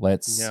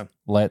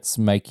Let's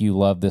make you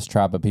love this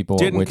tribe of people.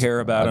 Didn't care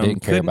about him.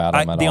 Didn't care about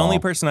him at all. The only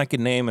person I could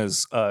name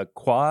is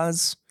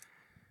Quaz,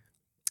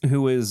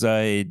 who is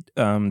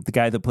the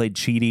guy that played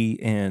Chidi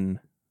in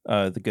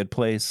The Good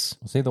Place.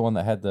 Was he the one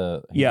that had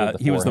the?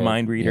 He was the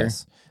mind reader.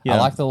 Yes. Yeah. I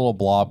like the little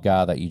blob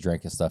guy that you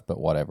drink and stuff, but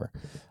whatever.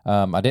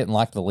 I didn't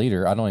like the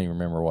leader. I don't even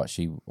remember what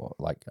she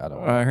like. I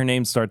don't know. Her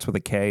name starts with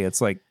a K.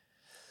 It's like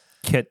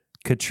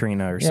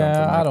Katrina or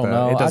something. I don't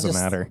know. It doesn't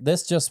matter.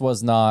 This just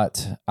was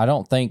not. I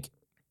don't think.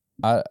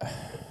 I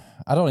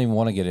don't even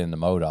want to get into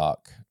MODOK.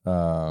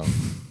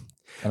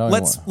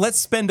 Let's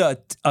spend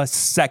a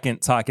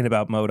second talking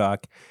about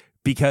MODOK,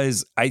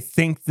 because I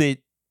think that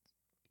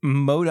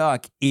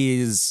MODOK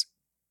is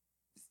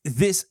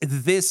this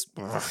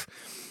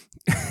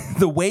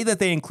the way that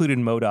they included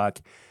MODOK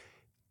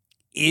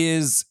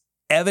is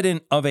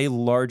evident of a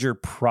larger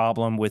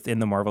problem within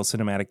the Marvel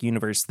Cinematic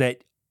Universe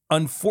that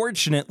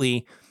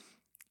unfortunately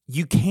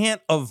you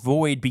can't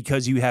avoid,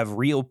 because you have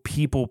real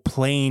people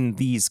playing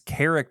these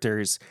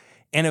characters,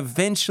 and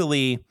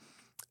eventually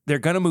they're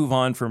going to move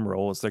on from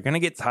roles. They're going to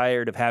get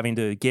tired of having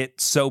to get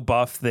so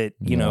buff that,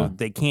 you know,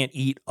 they can't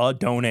eat a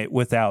donut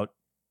without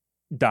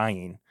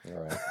dying.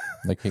 All right.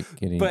 They keep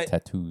getting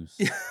tattoos.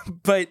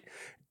 But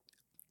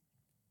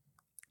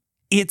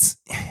it's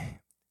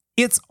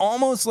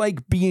almost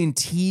like being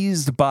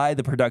teased by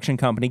the production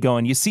company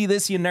going, you see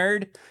this, you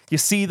nerd? You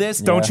see this?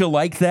 Don't you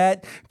like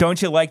that?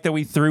 Don't you like that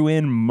we threw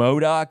in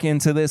MODOK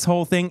into this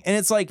whole thing? And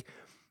it's like,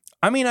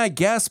 I mean, I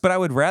guess, but I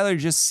would rather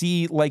just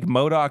see like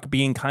MODOK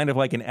being kind of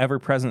like an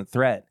ever-present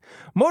threat.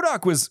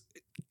 MODOK was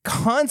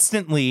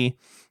constantly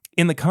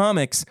in the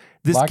comics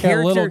this like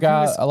character, a little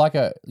guy,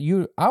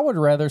 I would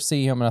rather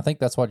see him, and I think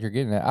that's what you're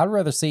getting at. I'd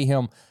rather see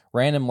him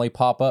randomly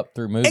pop up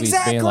through movies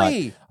being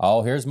like,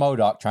 oh, here's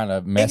MODOK trying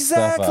to mess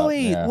stuff up.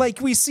 Yeah.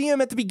 Like we see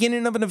him at the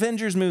beginning of an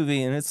Avengers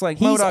movie, and it's like,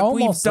 MODOK,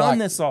 we've done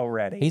this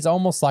already. He's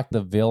almost like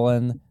the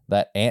villain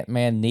that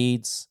Ant-Man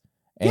needs.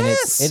 And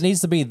it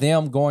needs to be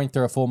them going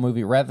through a full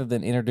movie rather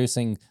than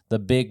introducing the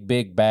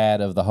big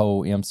bad of the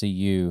whole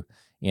MCU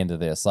into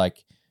this.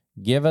 Like,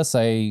 give us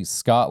a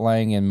Scott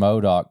Lang and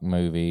MODOK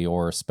movie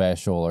or a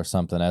special or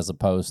something, as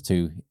opposed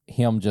to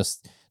him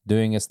just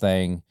doing his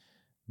thing,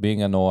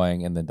 being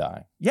annoying, and then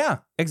dying. Yeah,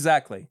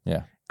 exactly.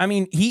 Yeah. I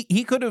mean,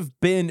 he could have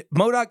been,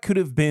 MODOK could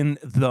have been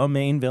the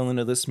main villain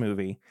of this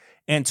movie.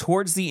 And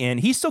towards the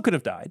end, he still could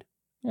have died.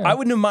 Yeah. I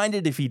wouldn't have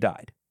minded if he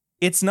died.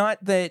 It's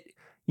not that,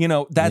 you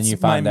know,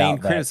 that's my main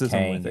criticism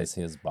Kang with it. Is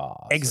his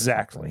boss.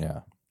 Exactly.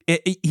 Yeah.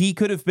 He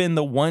could have been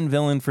the one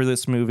villain for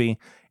this movie,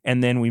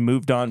 and then we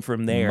moved on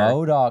from there.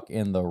 MODOK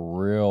in the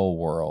real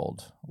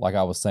world, like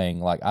I was saying,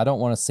 like I don't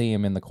want to see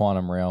him in the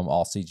quantum realm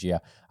all CGI.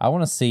 I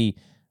want to see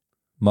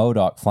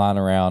MODOK flying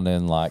around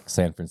in like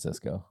San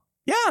Francisco.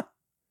 Yeah,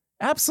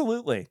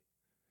 absolutely.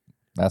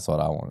 That's what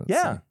I wanted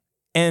to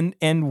see.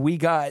 And we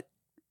got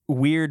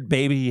weird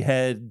baby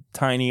head,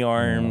 tiny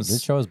arms.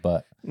 Did show his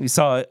butt. We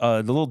saw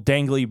the little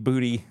dangly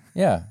booty.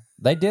 Yeah,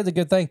 they did the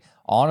good thing.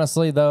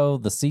 Honestly, though,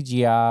 the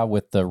CGI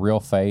with the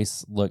real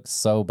face looks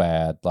so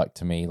bad. Like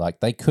to me, like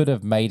they could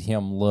have made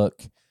him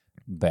look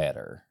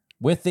better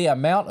with the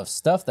amount of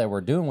stuff they were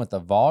doing with the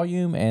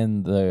volume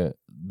and the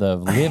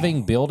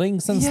living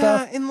buildings and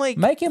stuff. And like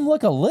make him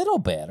look a little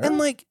better. And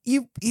like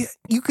you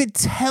could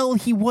tell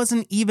he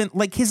wasn't even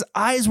like his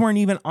eyes weren't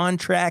even on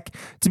track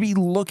to be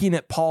looking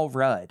at Paul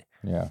Rudd.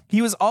 Yeah,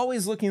 he was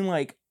always looking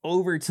like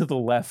over to the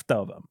left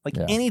of him. Like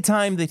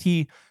anytime that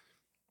he,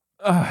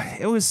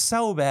 it was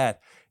so bad.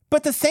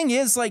 But the thing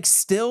is, like,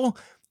 still,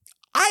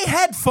 I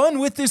had fun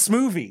with this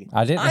movie.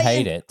 I didn't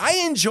hate it.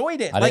 I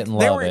enjoyed it. I didn't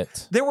love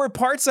it. There were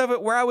parts of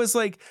it where I was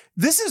like,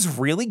 this is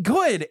really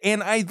good.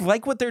 And I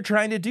like what they're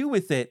trying to do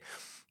with it.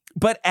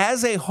 But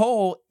as a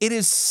whole, it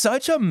is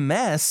such a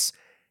mess.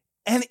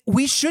 And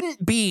we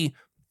shouldn't be.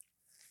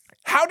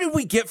 How did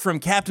we get from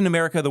Captain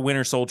America, the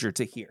Winter Soldier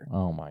to here?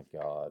 Oh, my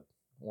God.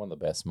 One of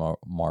the best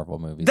Marvel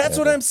movies. That's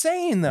what I'm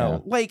saying, though.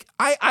 Yeah. Like,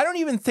 I don't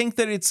even think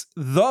that it's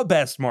the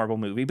best Marvel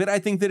movie, but I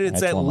think that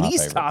it's at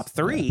least top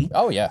 3. Yeah.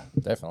 Oh, yeah,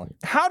 definitely.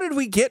 How did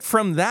we get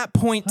from that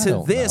point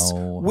to this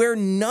where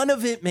none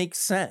of it makes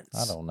sense?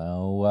 I don't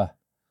know.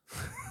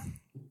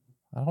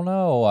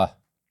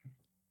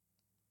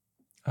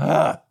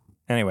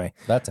 Anyway.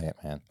 That's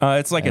Ant-Man.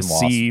 It's like a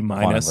C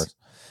minus.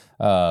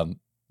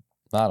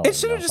 It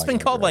should have just been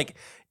called, like,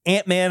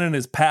 Ant-Man and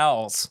his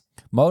pals.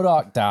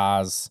 MODOK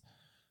dies.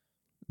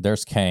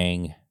 There's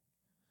Kang.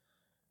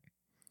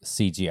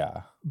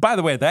 CGI. By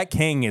the way, that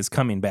Kang is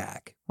coming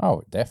back.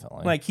 Oh,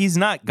 definitely. Like, he's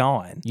not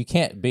gone. You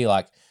can't be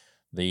like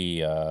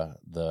the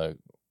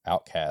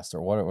outcast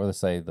or what do they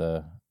say?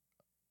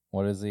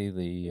 What is he?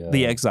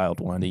 The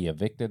exiled one. The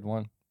evicted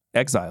one?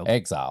 Exiled.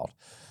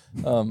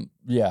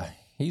 Yeah,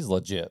 he's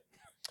legit.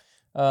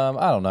 I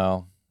don't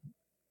know.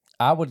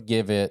 I'd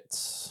give it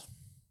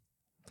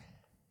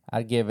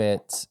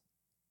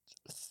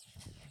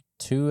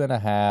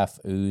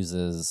 2.5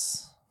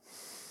 oozes.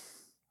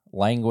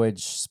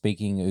 Language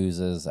speaking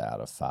oozes out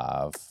of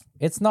 5.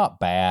 It's not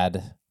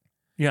bad.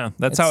 Yeah,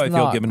 that's how I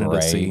feel giving it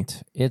a C.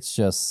 It's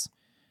just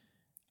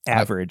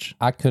average.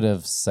 I could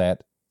have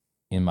sat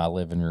in my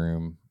living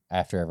room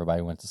after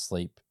everybody went to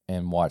sleep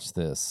and watch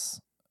this.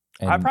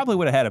 And I probably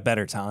would have had a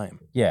better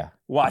time yeah.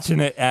 watching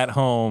it at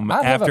home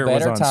I'd have after a it was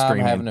better on time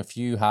streaming. having a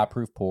few high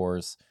proof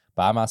pours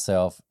by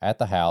myself at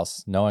the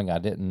house, knowing I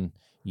didn't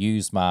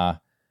use my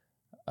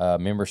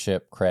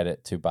membership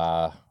credit to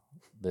buy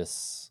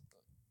this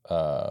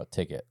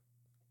ticket,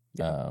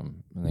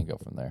 and then go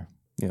from there.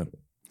 Yeah.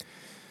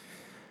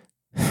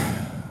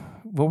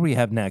 What do we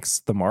have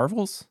next? The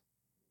Marvels?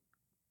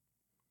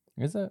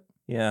 Is it?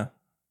 Yeah,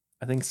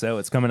 I think so.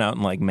 It's coming out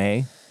in like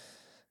May.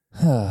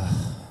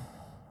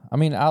 I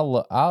mean,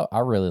 I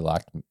really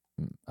liked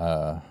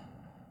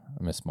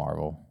Miss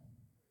Marvel.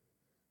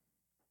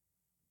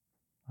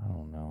 I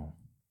don't know.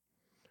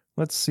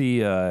 Let's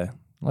see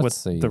what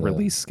see the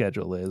release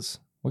schedule is.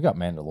 We got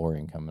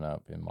Mandalorian coming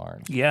up in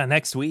March. Yeah,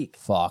 next week.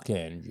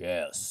 Fucking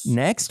yes.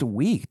 Next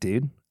week,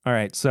 dude. All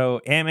right,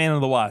 so Ant-Man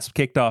and the Wasp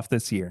kicked off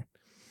this year.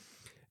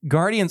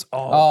 Guardians.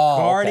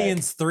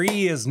 Guardians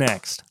 3 is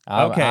next.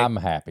 I'm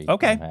happy.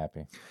 Okay. I'm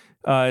happy.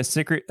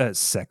 Secret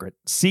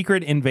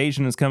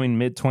Invasion is coming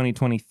mid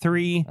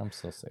 2023. I'm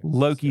so sick.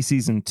 Loki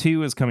season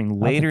 2 is coming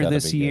later that'll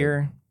this be good.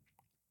 year.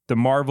 The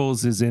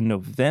Marvels is in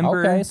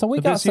November. Okay, so we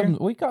of got this year. some.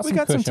 We got some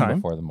cushion time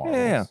before the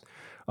Marvels.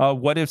 Yeah.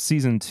 What If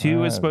season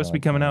 2 is supposed to be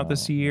coming out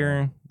this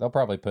year? They'll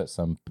probably put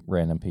some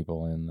random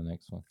people in the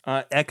next one.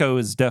 Echo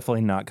is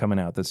definitely not coming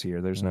out this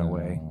year. There's no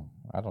way.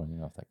 I don't even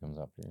know if that comes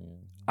up here.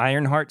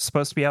 Ironheart's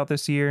supposed to be out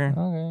this year.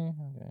 Okay.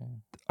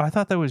 I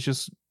thought they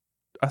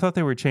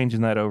were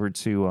changing that over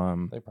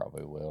to They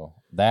probably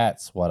will.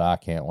 That's what I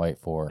can't wait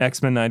for.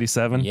 X-Men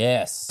 97.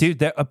 Yes.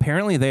 Dude,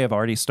 apparently they have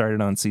already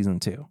started on season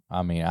 2.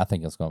 I mean, I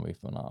think it's going to be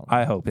phenomenal.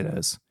 I hope it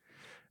is.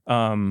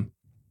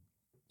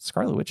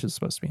 Scarlet Witch is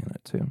supposed to be in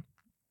it too.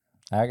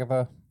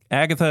 Agatha,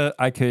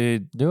 I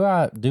could Do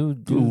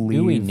we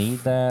leave. need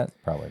that?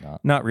 Probably not.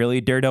 not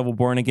really. Daredevil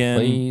Born Again.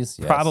 Please,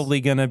 yes. Probably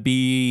gonna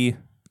be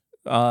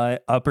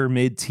upper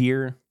mid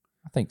tier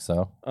I think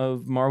so.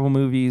 of Marvel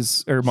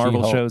movies or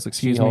Marvel She-Hulk- shows,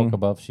 excuse She-Hulk me.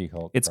 above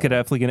She-Hulk. It's probably.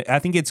 definitely gonna I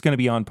think it's gonna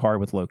be on par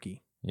with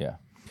Loki. Yeah.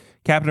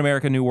 Captain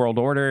America New World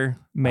Order,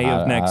 May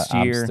of next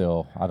year.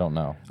 I don't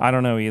know. I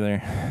don't know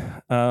either.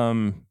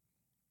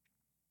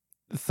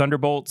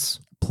 Thunderbolts.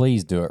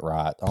 Please do it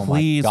right. Oh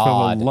Please, my for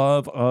God. the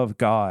love of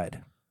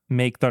God,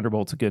 make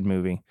Thunderbolts a good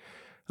movie.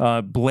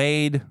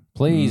 Blade,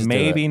 Please do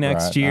maybe it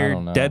next right. I year.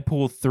 don't know.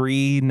 Deadpool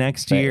 3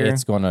 next But year.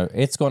 It's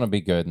gonna be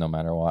good no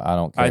matter what. I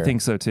don't care. I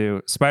think so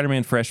too.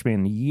 Spider-Man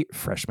freshman year.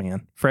 Freshman year.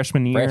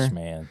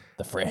 freshman.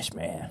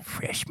 Freshman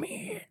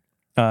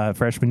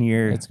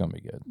year It's gonna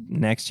be good.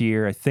 next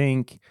year, I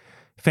think.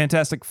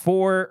 Fantastic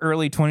Four,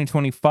 early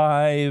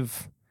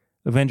 2025.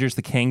 Avengers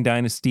the Kang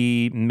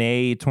Dynasty,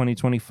 May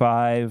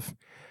 2025.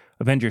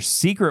 Avengers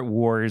Secret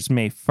Wars,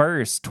 May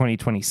 1st,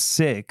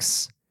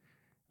 2026.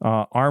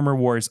 Armor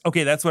Wars.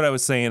 Okay, that's what I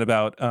was saying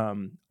about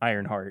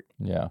Ironheart.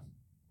 Yeah.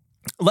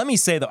 Let me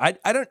say though, I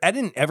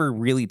didn't ever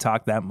really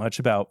talk that much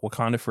about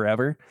Wakanda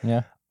Forever.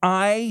 Yeah.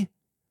 I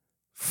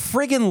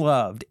friggin'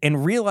 loved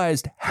and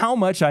realized how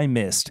much I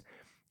missed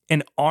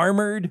an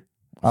armored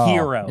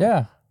hero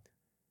Yeah.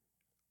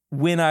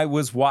 when I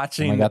was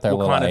watching And they got their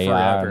little Wakanda AI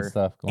Forever. and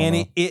stuff going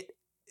And on.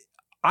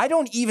 I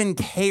don't even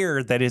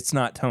care that it's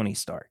not Tony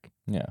Stark.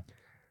 Yeah.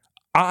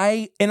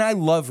 I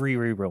love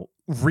Riri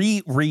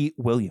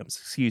Williams,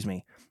 excuse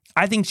me.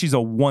 I think she's a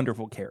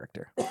wonderful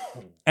character.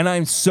 And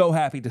I'm so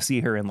happy to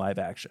see her in live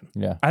action.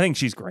 Yeah. I think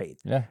she's great.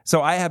 Yeah.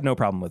 So I have no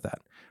problem with that.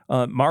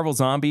 Marvel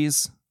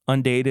Zombies,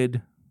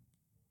 undated.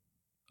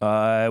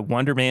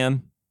 Wonder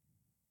Man,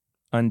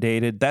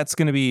 undated. That's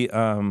going to be,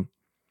 oh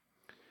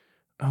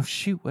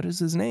shoot, what is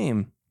his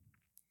name?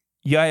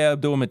 Yahya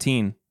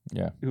Abdul-Mateen,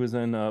 Yeah. who was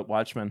in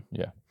Watchmen.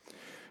 Yeah.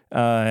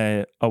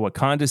 A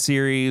Wakanda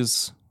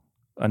series,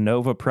 a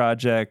Nova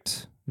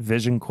project,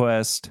 Vision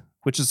Quest,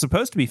 which is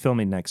supposed to be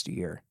filming next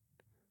year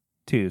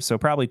too. So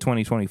probably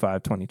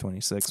 2025,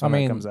 2026 when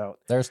that comes out.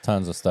 There's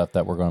tons of stuff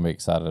that we're going to be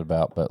excited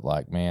about, but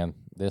like, man,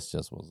 this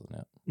just wasn't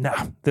it. No,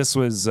 this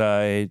was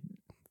but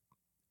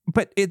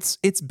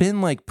it's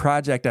been like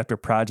project after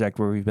project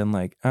where we've been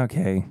like,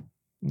 okay,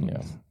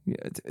 Yeah.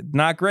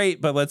 not great,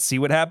 but let's see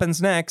what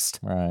happens next.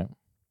 Right.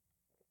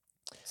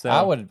 So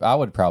I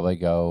would probably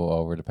go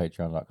over to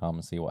patreon.com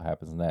and see what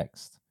happens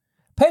next.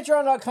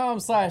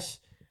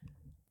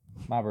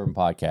 Patreon.com/My Bourbon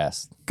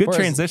Podcast. good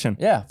transition.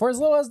 For as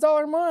little as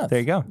 $1 a month. There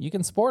you go. You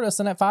can support us,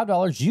 and at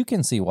 $5, you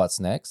can see what's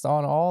next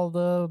on all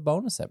the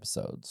bonus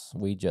episodes.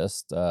 We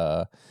just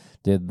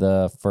did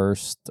the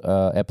first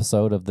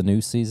episode of the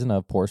new season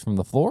of Pours from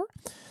the Floor.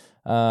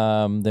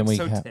 Then we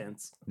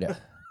tense. Yeah,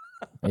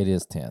 it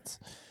is tense.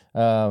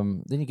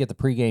 Then you get the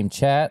pregame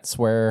chats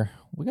where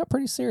we got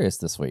pretty serious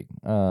this week.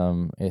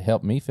 It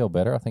helped me feel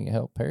better. I think it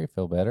helped Perry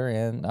feel better,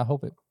 and I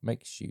hope it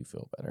makes you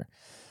feel better.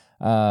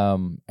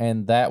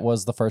 And that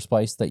was the first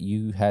place that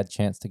you had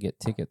chance to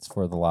get tickets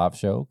for the live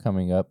show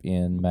coming up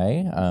in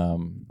May.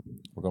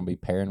 We're going to be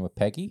pairing with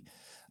Peggy.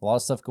 A lot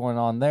of stuff going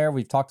on there.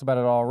 We've talked about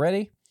it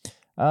already.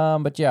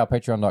 But yeah,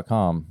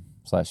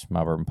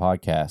 patreon.com/My Bourbon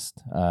Podcast.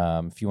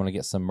 If you want to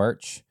get some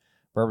merch,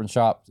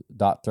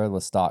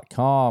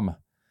 bourbonshop.threadless.com.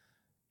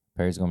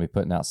 Perry's going to be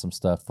putting out some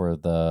stuff for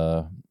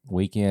the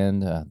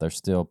weekend. There's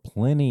still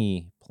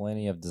plenty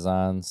of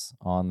designs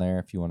on there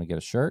if you want to get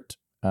a shirt.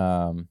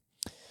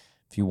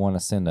 If you want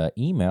to send an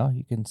email,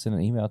 you can send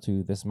an email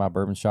to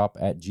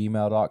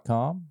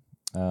thisismybourbonshop@gmail.com.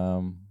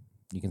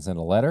 You can send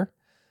a letter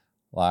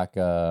like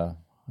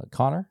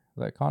Connor.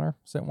 Is that Connor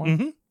sent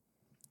one?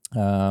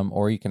 Mm-hmm.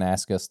 Or you can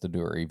ask us to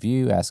do a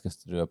review, ask us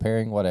to do a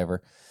pairing,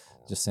 whatever.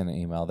 Just send an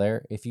email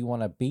there. If you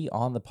want to be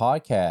on the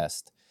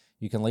podcast,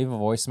 you can leave a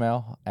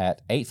voicemail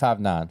at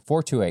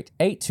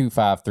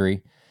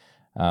 859-428-8253.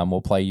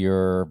 We'll play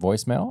your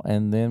voicemail,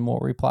 and then we'll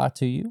reply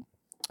to you.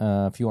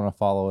 If you want to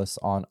follow us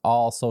on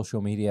all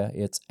social media,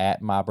 it's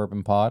at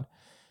MyBourbonPod.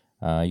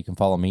 You can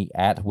follow me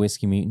at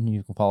Whiskey Mutant.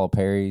 You can follow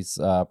Perry's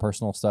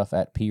personal stuff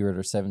at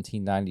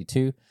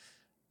PRitter1792.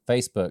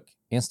 Facebook,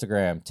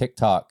 Instagram,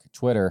 TikTok,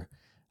 Twitter.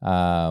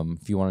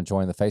 If you want to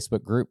join the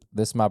Facebook group,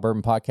 This Is My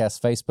Bourbon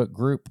Podcast Facebook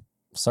group,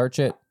 search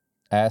it,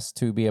 ask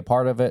to be a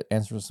part of it,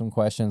 answer some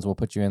questions. We'll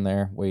put you in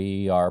there.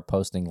 We are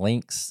posting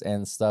links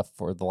and stuff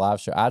for the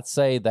live show. I'd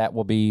say that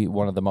will be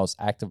one of the most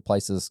active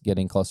places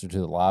getting closer to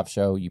the live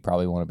show. You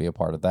probably want to be a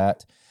part of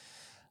that.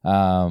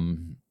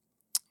 And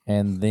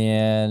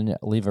then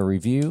leave a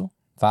review,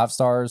 5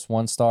 stars,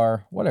 1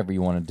 star, whatever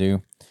you want to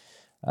do.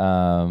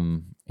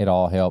 It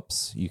all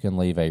helps. You can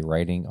leave a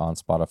rating on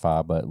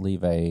Spotify, but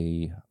leave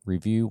a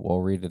review.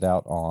 We'll read it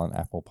out on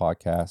Apple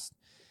Podcasts.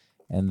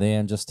 And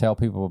then just tell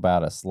people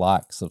about us.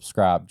 Like,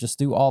 subscribe. Just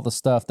do all the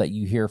stuff that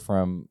you hear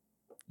from.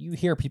 You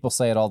hear people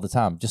say it all the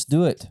time. Just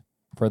do it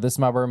for This Is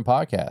My Bourbon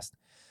Podcast.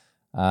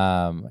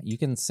 You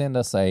can send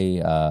us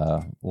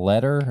a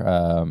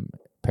letter.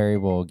 Perry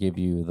will give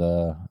you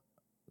the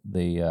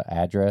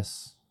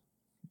address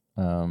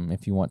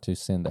if you want to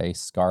send a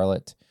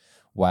scarlet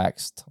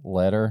waxed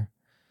letter.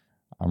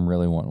 I'm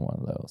really wanting one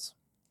of those.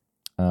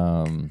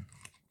 I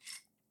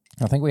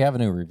think we have a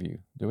new review.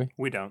 Do we?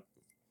 We don't.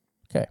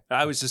 Okay.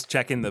 I was just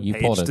checking the You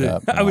page. pulled it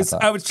up, I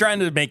was trying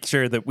to make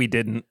sure that we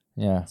didn't.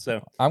 Yeah.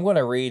 So I'm going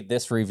to read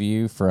this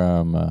review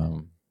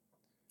from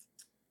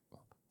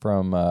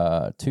 2/1/2.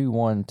 do you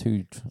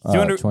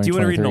want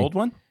to read an old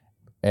one?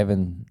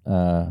 Evan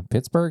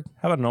Pittsburgh.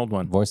 How about an old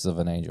one? Voices of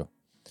an Angel.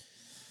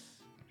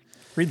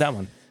 Read that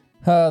one.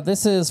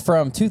 This is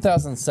from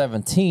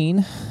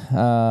 2017.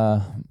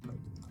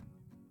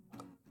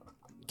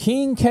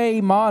 King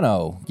K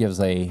Mono gives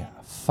a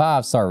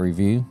 5-star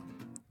review.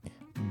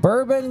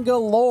 Bourbon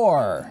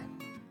galore.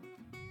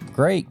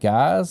 Great,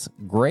 guys.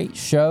 Great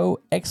show.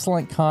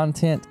 Excellent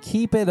content.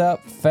 Keep it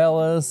up,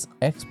 fellas.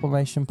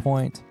 Exclamation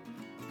point.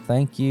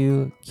 Thank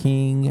you,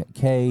 King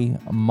K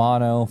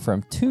Mono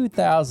from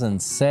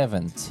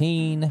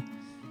 2017.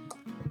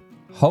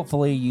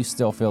 Hopefully you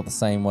still feel the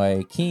same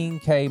way. King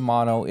K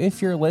Mono,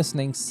 if you're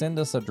listening, send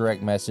us a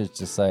direct message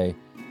to say,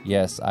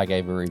 yes, I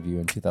gave a review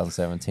in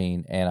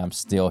 2017 and I'm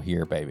still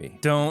here, baby.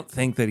 Don't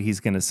think that he's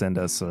going to send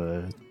us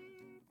a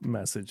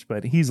message,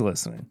 but he's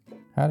listening.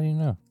 How do you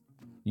know?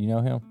 You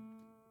know him?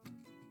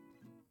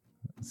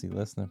 Is he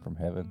listening from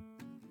heaven?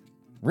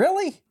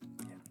 Really?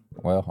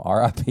 Well,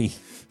 R.I.P.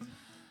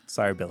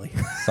 Sorry, Billy.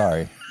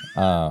 Sorry.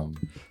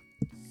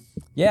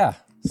 Yeah,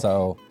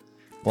 so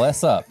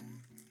bless up.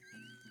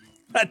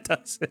 That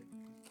does it.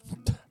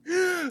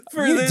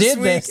 For You this did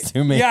week. this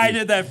to me. Yeah, I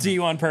did that to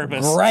you on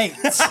purpose. Great.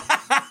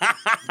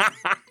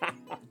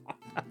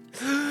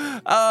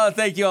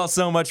 Thank you all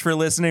so much for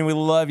listening. We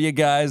love you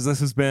guys.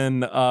 This has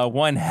been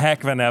one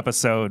heck of an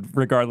episode,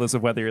 regardless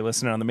of whether you're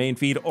listening on the main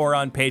feed or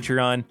on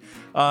Patreon.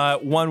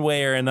 One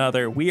way or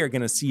another, we are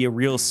going to see you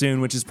real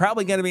soon, which is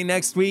probably going to be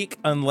next week,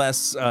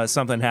 unless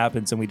something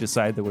happens and we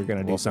decide that we're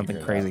going to do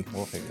something crazy.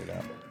 We'll figure it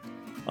out.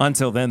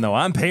 Until then, though,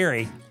 I'm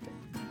Perry.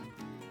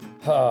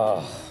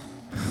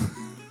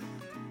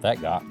 That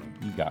got me.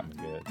 You got me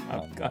good.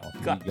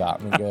 You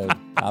got me good.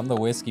 I'm the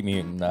Whiskey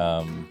Mutant.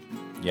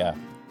 Yeah.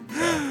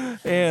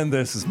 And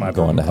this is my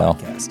going to hell.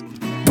 podcast.